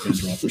can't draw. I can't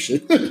draw for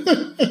shit.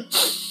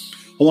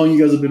 How long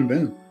you guys have been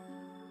in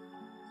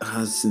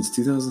band? Since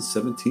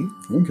 2017.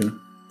 Okay,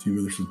 Team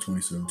Brothers since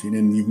 2017,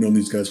 and you've known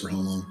these guys for how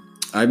long?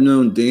 I've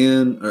known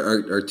Dan,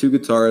 our two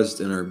guitarists,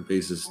 and our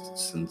bassist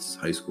since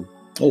high school.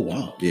 Oh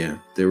wow! Yeah,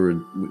 they were.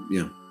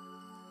 Yeah,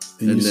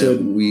 and you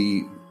said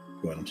we.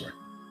 Go ahead. I'm sorry.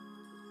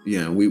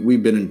 Yeah,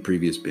 we've been in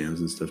previous bands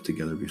and stuff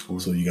together before.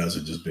 So you guys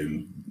have just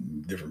been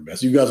different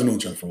bands. You guys have known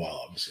each other for a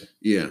while, obviously.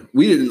 Yeah,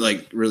 we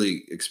didn't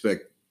really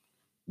expect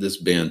this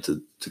band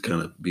to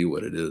kind of be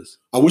what it is.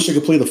 I wish I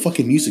could play the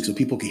fucking music so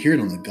people could hear it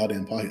on the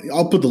goddamn podcast.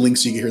 I'll put the link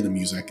so you can hear the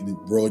music. I can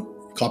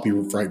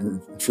copyright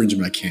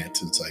infringement. I can't.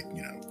 It's like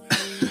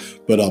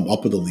but I'll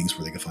put the links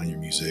where they can find your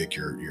music,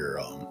 your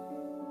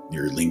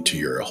link to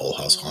your Whole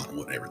House Haunt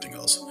and everything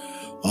else.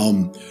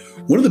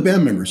 One of the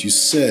band members, you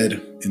said,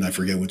 and I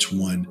forget which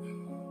one,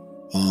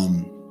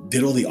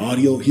 did all the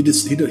audio.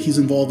 He's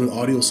involved in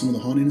audio of some of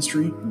the haunt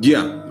industry.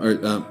 Yeah, our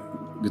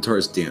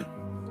guitarist Dan.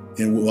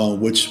 And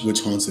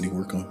which haunts did he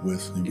work on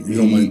with? You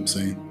don't mind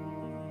saying?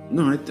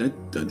 No, I think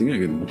I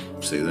can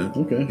say that.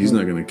 Okay, he's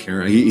not going to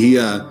care. He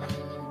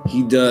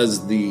does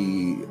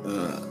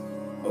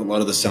a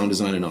lot of the sound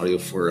design and audio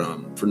for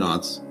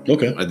Knots.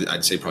 Okay,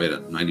 I'd say probably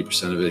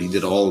 90% of it. He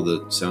did all of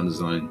the sound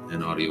design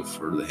and audio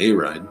for the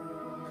Hayride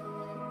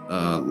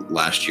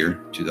last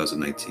year,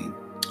 2019.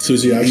 So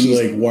is he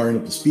actually like wiring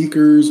up the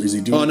speakers? Or is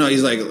he doing? Oh no,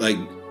 he's like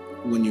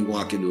when you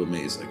walk into a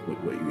maze, like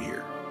what you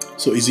hear.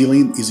 So is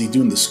he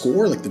doing the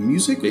score, like the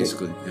music?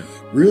 Basically, yeah.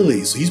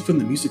 Really? So he's putting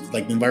the music,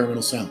 like the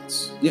environmental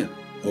sounds? Yeah.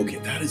 Okay,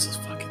 that's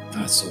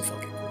so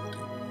fucking cool,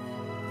 dude.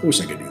 I wish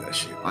I could do that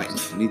shit.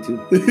 Me too.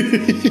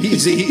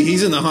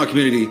 he's in the haunt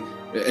community.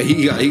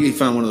 He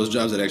found one of those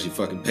jobs that actually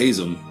fucking pays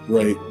him.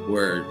 Right.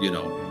 Where,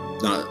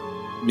 not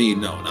me,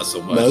 not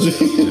so much.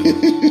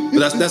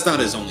 But that's not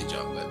his only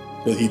job.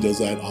 But he does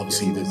that,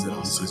 obviously. Yeah, he does that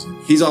also.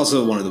 He's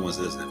also one of the ones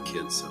that doesn't have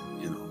kids, so,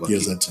 lucky, he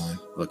has that time.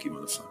 Lucky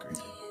motherfucker.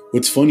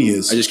 What's funny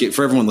is...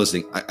 for everyone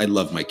listening, I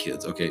love my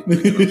kids, okay?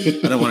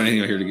 I don't want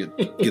anyone here to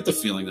get the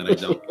feeling that I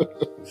don't.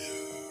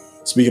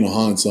 Speaking of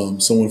haunts,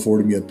 someone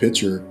forwarded me a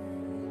picture.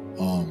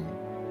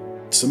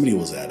 Somebody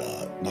was at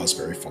Knott's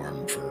Berry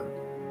Farm for...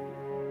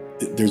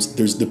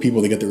 There's the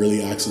people that get the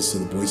early access to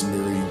the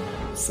Boysenberry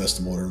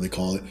Festival, whatever they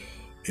call it.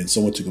 And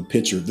someone took a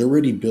picture. They're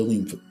already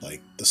building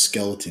like the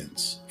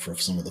skeletons for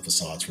some of the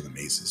facades for the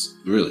mazes.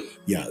 Really?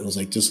 Yeah, it was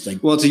like just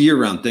like. Well, it's a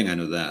year-round thing. I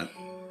know that.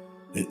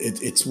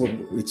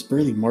 It's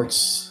barely March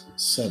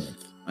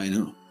 7th. I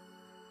know.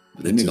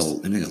 But they make a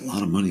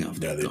lot of money off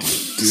that. Yeah,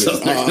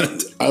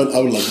 I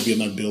would like to be in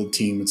that build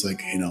team. It's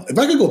like if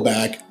I could go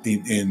back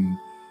and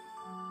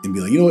be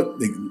like,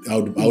 I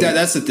would.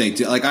 That's the thing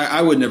too. Like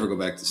I would never go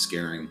back to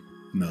scaring.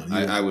 No,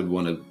 I would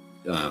want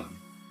to.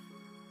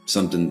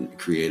 Something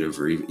creative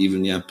or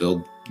even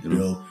build,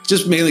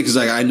 just mainly because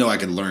I know I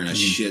can learn a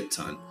shit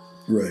ton,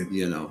 right?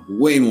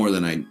 Way more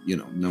than I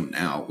know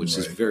now, which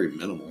is very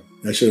minimal.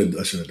 I should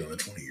have done it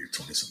 20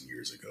 something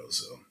years ago.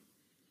 So,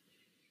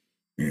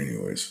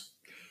 anyways,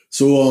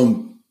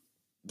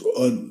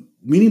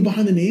 meaning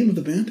behind the name of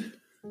the band,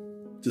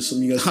 just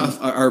something you guys.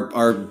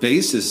 Our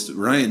bassist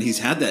Ryan, he's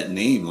had that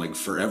name like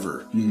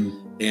forever, and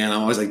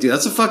I'm always like, dude,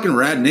 that's a fucking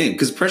rad name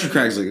because Pressure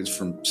Crags it's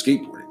from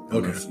skateboarding.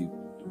 Okay,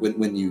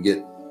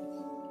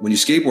 when you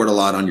skateboard a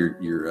lot on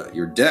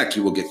your deck,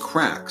 you will get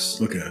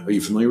cracks. Okay. Are you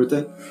familiar with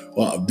that?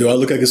 Well, do I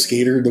look like a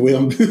skater the way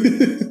I'm?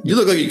 You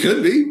look like you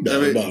could be. No,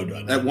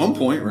 at one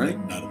point, right?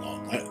 Not at all.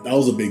 I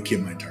was a big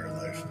kid my entire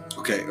life.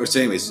 Okay. Or so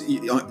anyways,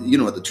 you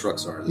know what the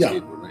trucks are, the Yeah.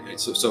 skateboard, right?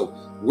 So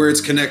where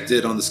it's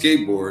connected on the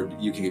skateboard,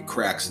 you can get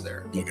cracks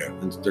there. Okay.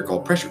 And they're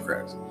called pressure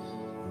cracks.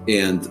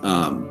 And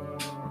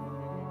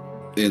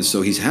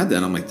so he's had that.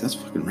 And I'm like, that's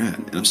fucking rad.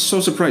 And I'm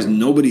so surprised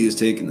nobody has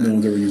taken that. No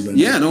one's ever used that.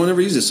 Yeah, no one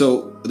ever used it.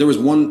 So there was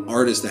one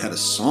artist that had a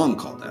song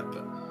called that,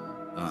 but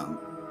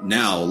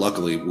now,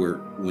 luckily,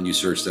 when you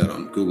search that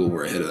on Google,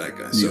 we're ahead of that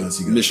guy. So Yes,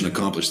 mission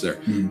accomplished there.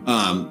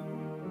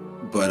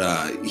 Mm-hmm.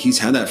 But he's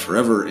had that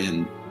forever,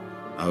 and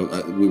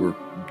we were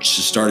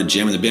just started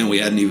jamming the band. We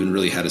hadn't even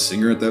really had a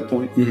singer at that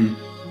point,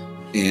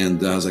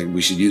 and I was like,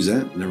 we should use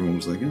that, and everyone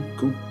was like, yeah,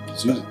 cool.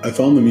 Let's use it. I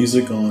found the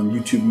music on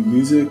YouTube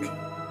Music,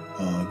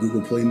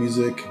 Google Play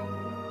Music,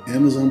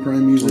 Amazon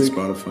Prime Music,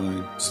 On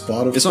Spotify.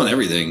 Spotify. It's on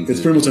everything.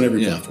 It's pretty much on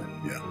every Yeah. platform.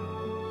 Yeah.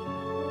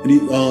 Any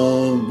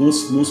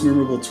most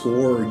memorable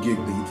tour or gig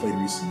that you played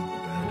recently with the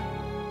band?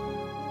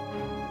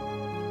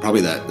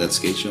 Probably that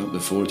skate shop, the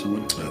Fullerton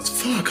one. That's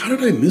fuck. How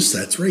did I miss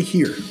that? It's right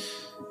here.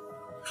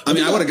 I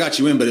mean, I would have got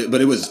you in, but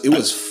it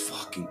was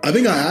fucking. I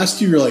think I asked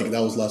you. You're like,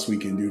 that was last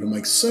weekend, dude. I'm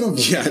like, son of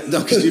a. Yeah,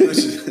 no, because you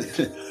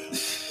mentioned.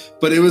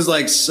 But it was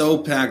like so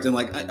packed, and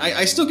like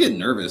I still get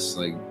nervous,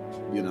 like,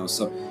 you know.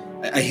 So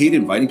I hate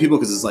inviting people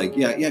because it's like,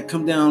 yeah,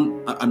 come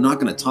down. I'm not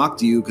going to talk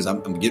to you because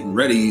I'm getting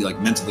ready, like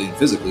mentally and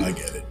physically. I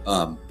get it.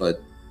 But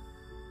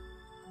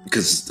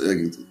because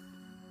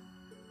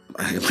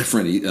my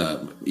friend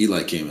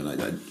Eli came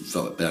and I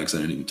felt bad because I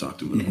didn't even talk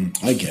to him.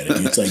 I get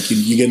it. It's like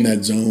you get in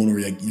that zone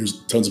where like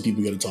there's tons of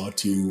people you got to talk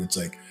to. It's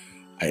like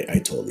I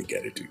totally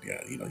get it, dude. Yeah,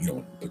 you know, you don't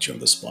want to put you on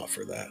the spot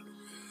for that.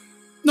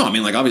 No, I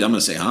mean, like, obviously, I'm going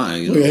to say hi.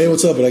 You know? Okay, hey,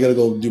 what's up? But I got to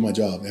go do my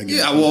job. I get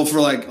Yeah, it. well, for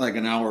like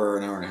an hour or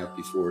an hour and a half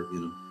before, you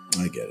know.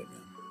 I get it,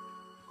 man.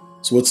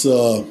 So what's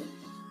the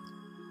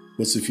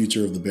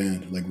future of the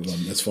band? Like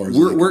as far as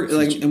We're the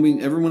like, future? I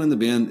mean, everyone in the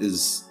band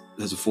has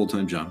a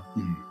full-time job.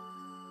 Mhm.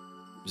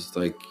 Just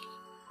like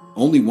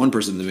only one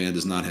person in the band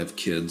does not have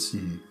kids.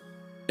 Mhm.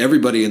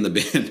 Everybody in the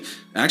band,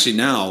 actually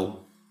now,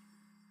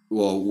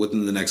 well,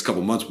 within the next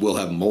couple months, we'll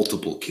have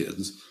multiple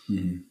kids.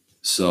 Mhm.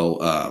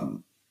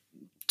 So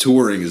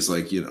touring is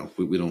like, you know,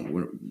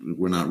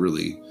 we're not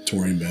really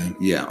touring band.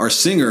 Yeah, our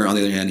singer, on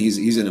the other hand,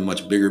 he's in a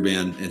much bigger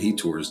band and he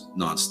tours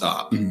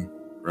nonstop. Mhm.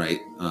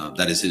 Right,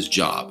 that is his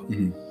job,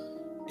 Mhm.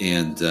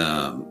 and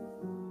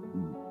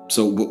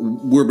so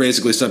we're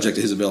basically subject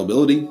to his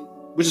availability,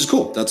 which is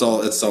cool. That's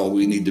all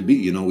we need to be.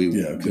 You know,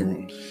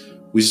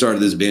 we started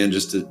this band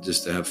just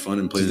to have fun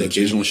and play the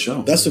occasional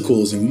show. That's the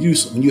coolest thing.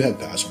 When you have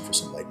passion for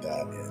something like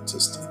that, man,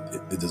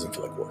 it doesn't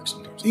feel like work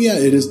sometimes. Yeah,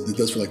 it is. It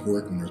does feel like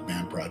work when there's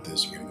band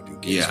practice. You're gonna do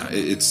gigs. Yeah,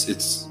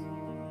 it's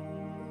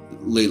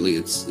lately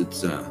it's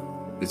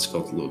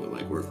felt a little bit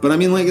like work, but I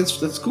mean, like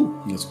that's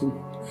cool. That's cool.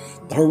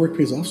 The hard work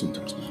pays off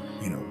sometimes, man.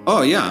 You know.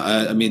 Oh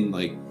yeah, I mean,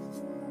 like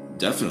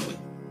definitely.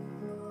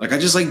 Like I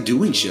just like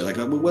doing shit. Like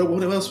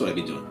what else would I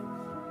be doing?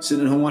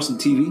 Sitting at home watching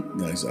TV?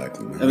 Yeah,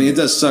 exactly, man. I mean, it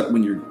does suck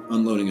when you're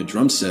unloading a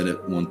drum set at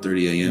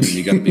 1:30 a.m. and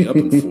you got to be up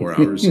in 4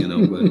 hours, you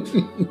know. But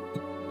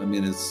I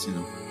mean, it's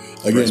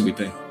the price we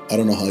pay. I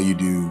don't know how you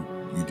do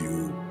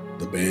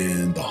the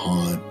band, the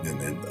haunt, and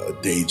then a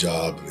day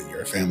job, and then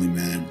you're a family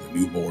man with a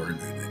newborn,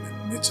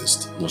 and it's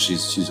just. Well,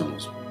 she's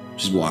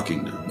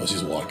walking now. No,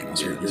 she's walking.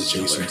 So Yeah, you're she's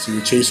chasing. killer. So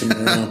you're chasing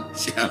her around.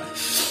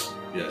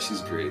 Yeah,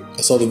 she's great.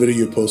 I saw the video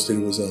you posted.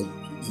 It was a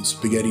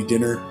spaghetti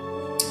dinner.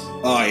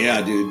 Oh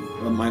yeah, dude.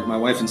 My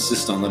wife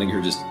insists on letting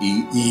her just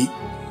eat,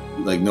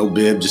 like no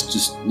bib,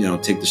 just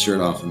take the shirt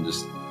off and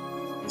just.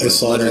 I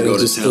saw let her that. go It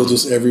to was town.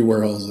 just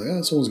everywhere. I was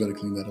like, someone's got to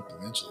clean that up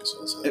eventually. So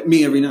I was like,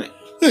 Me every night.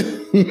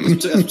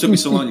 It took me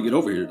so long to get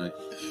over here tonight.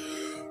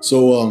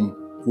 So,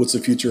 what's the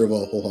future of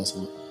a Whole House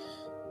Haunt?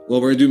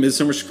 Well, we're gonna do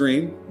Midsummer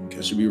Scream. Okay.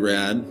 That should be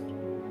rad.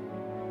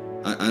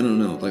 I don't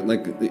know,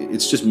 like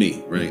it's just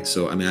me, right?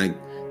 So I mean,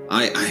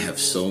 I have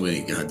so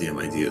many goddamn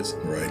ideas,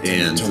 Right.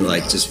 and Tell me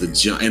like about just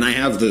it. and I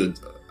have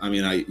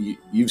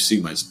you've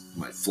seen my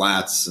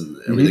flats and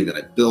everything that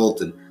I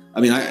built, and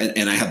I mean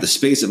I have the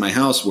space at my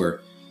house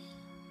where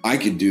I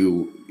could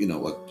do a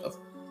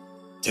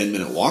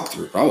 10-minute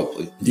walkthrough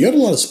probably. You got a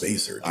lot of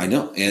space there. I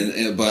know,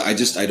 but I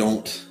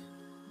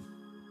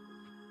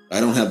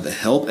don't have the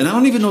help, and I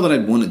don't even know that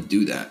I'd want to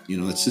do that.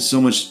 It's just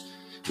so much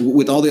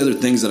with all the other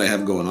things that I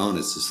have going on.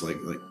 It's just like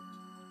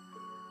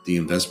the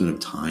investment of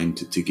time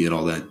to get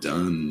all that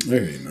done.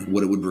 There you go.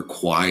 What it would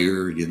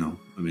require.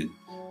 I mean,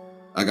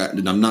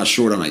 I'm not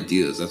short on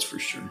ideas, that's for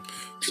sure.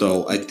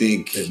 So I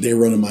think They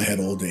run in my head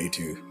all day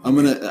too. I'm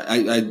gonna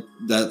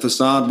that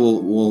facade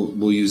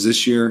we'll use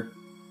this year,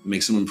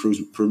 make some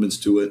improvements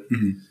to it.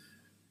 Mhm.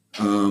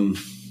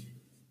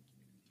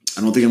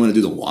 I don't think I'm gonna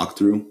do the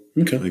walkthrough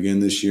Okay. again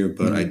this year,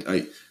 but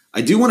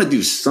I do want to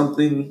do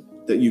something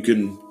that you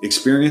can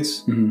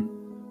experience Mhm.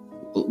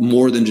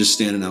 more than just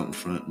standing out in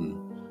front and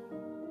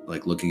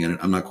like looking at it.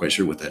 I'm not quite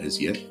sure what that is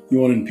yet. You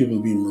wanted people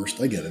to be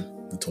immersed. I get it.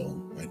 I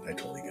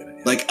totally get it.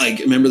 Yeah. Like I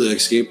remember the not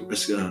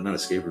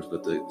escapers,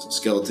 but the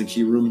skeleton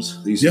key rooms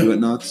they used to Yeah. do at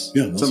Knott's.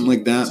 Yeah, Something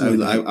like that. something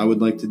like that. I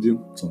would like to do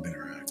Something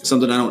interactive.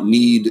 something. I don't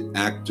need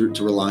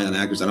to rely on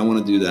actors. I don't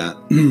want to do that.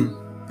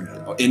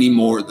 any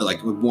more, like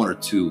one or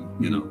two,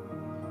 you know.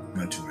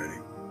 Not too many.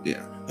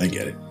 Yeah. I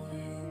get it.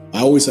 I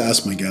always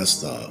ask my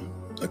guests a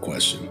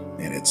question,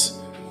 and it's,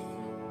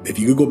 if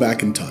you could go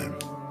back in time,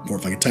 or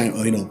if I could time,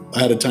 I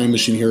had a time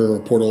machine here, or a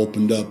portal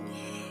opened up,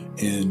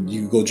 and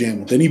you could go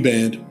jam with any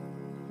band,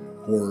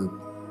 or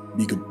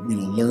you could,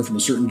 learn from a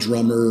certain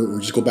drummer, or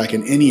just go back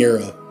in any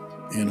era,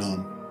 and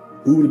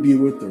who would it be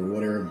with, or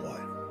what era and why?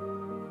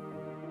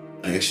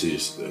 I actually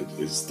just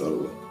thought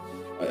of it.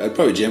 I'd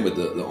probably jam with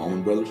the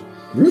Allman Brothers.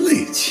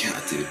 Really? Yeah,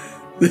 dude.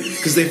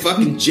 Because they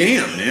fucking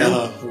jam,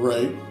 man.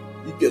 Right.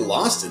 You get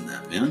lost in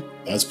that, man.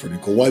 That's pretty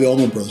cool. Why the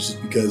Allman Brothers?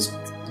 Just because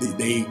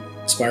they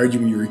inspired you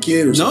when you were a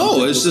kid, or something?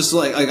 No, it's just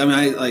like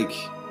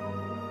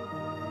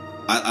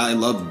I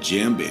love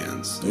jam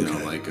bands. You know,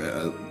 like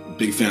a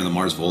big fan of the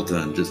Mars Volta,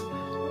 and just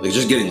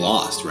getting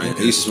lost, right?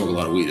 Okay. I used to smoke a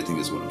lot of weed, I think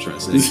is what I'm trying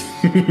to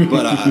say.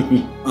 But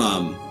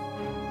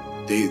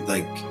they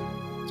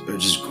they're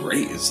just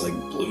great. It's like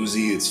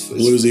bluesy. It's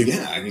bluesy.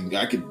 Yeah,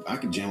 I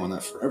could jam on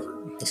that forever.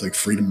 That's like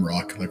freedom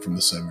rock, like from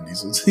the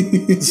 70s,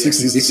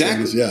 60s,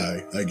 exactly. 70s.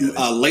 Yeah, I get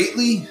it.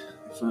 Lately,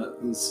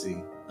 let's see.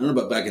 I don't know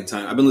about back in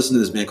time. I've been listening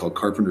to this band called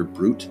Carpenter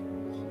Brute.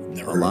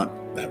 Never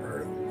Never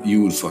heard of it.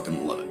 You would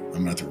fucking love it. I'm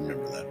gonna have to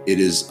remember that. It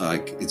is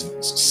it's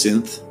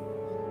synth,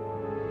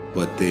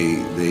 but they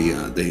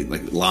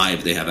like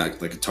live. They have like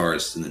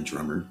guitarist and then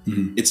drummer.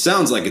 Mm-hmm. It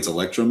sounds like it's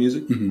electro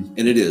music, Mm-hmm.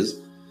 and it is.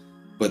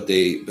 But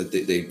they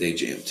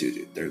jam too,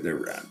 dude. They're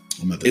rad.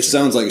 It sounds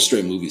sounds like a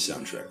straight movie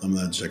soundtrack. I'm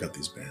gonna check out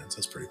these bands.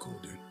 That's pretty cool,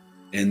 dude.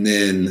 And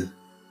then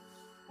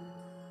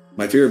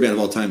my favorite band of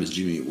all time is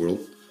Jimmy Eat World.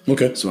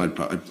 Okay. So I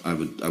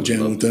would Jam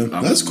love, with them.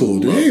 I That's would cool,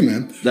 dude. love- Hey,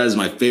 man. That is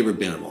my favorite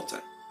band of all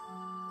time.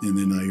 And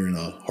then now you're in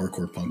a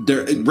hardcore punk.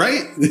 They're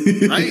right.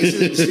 Right?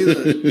 You see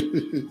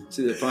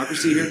the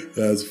hypocrisy here?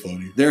 That's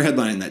funny. They're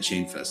headlining that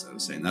Chain Fest. I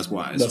was saying that's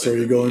why. That's where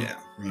you're going. Yeah.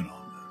 Right on,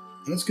 man.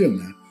 That's good,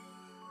 man.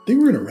 I think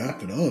we're gonna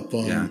wrap it up.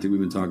 Yeah, I think we've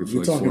been talking for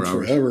We're like 4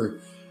 hours. forever.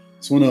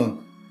 Just want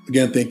to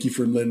again thank you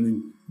for letting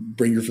me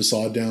bring your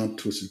facade down.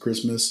 Twisted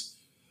Christmas.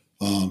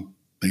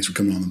 Thanks for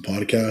coming on the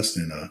podcast,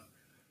 and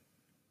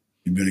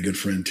you've been a good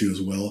friend too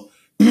as well.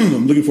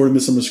 I'm looking forward to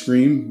Midsummer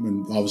Scream,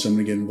 and obviously I'm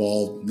going to get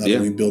involved not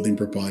only building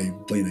but probably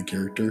playing a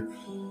character.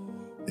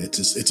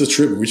 It's a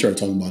trip. We started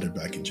talking about it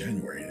back in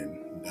January,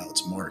 and now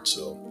it's March.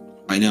 So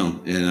I know,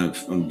 and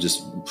I'm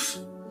just.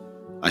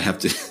 I have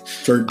to.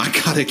 start. I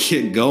gotta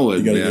get going.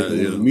 You gotta man.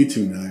 get going. Me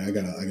too. Now I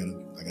gotta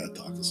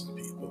talk to some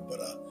people, but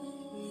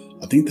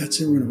I think that's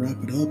it. We're gonna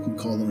wrap it up and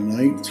call it a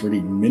night. It's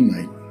already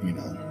midnight,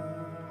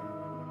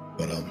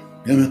 But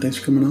yeah, man. Thanks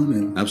for coming on,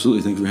 man.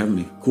 Absolutely. Thank you for having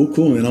me.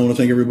 Cool. And I want to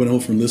thank everybody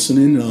for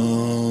listening.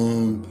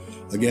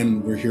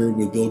 Again, we're here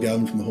with Bill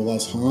Galvin from the Whole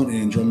House Haunt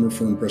and drummer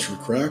from Pressure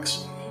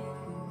Cracks.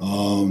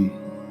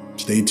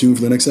 Stay tuned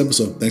for the next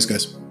episode. Thanks,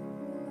 guys.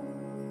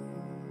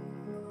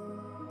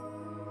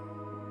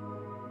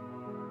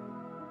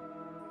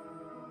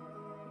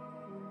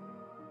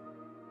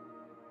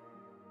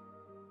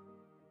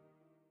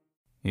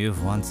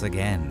 You've once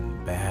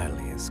again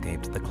barely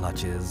escaped the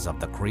clutches of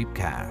the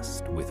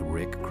Creepcast with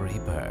Rick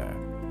Creeper.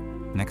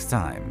 Next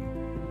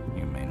time,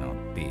 you may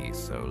not be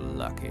so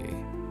lucky.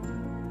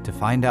 To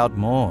find out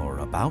more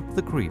about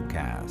the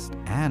Creepcast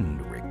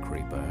and Rick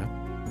Creeper,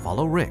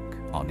 follow Rick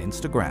on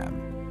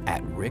Instagram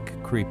at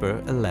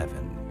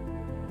RickCreeper11.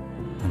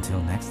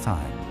 Until next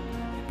time,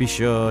 be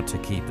sure to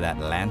keep that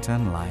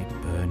lantern light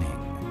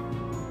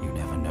burning. You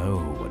never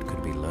know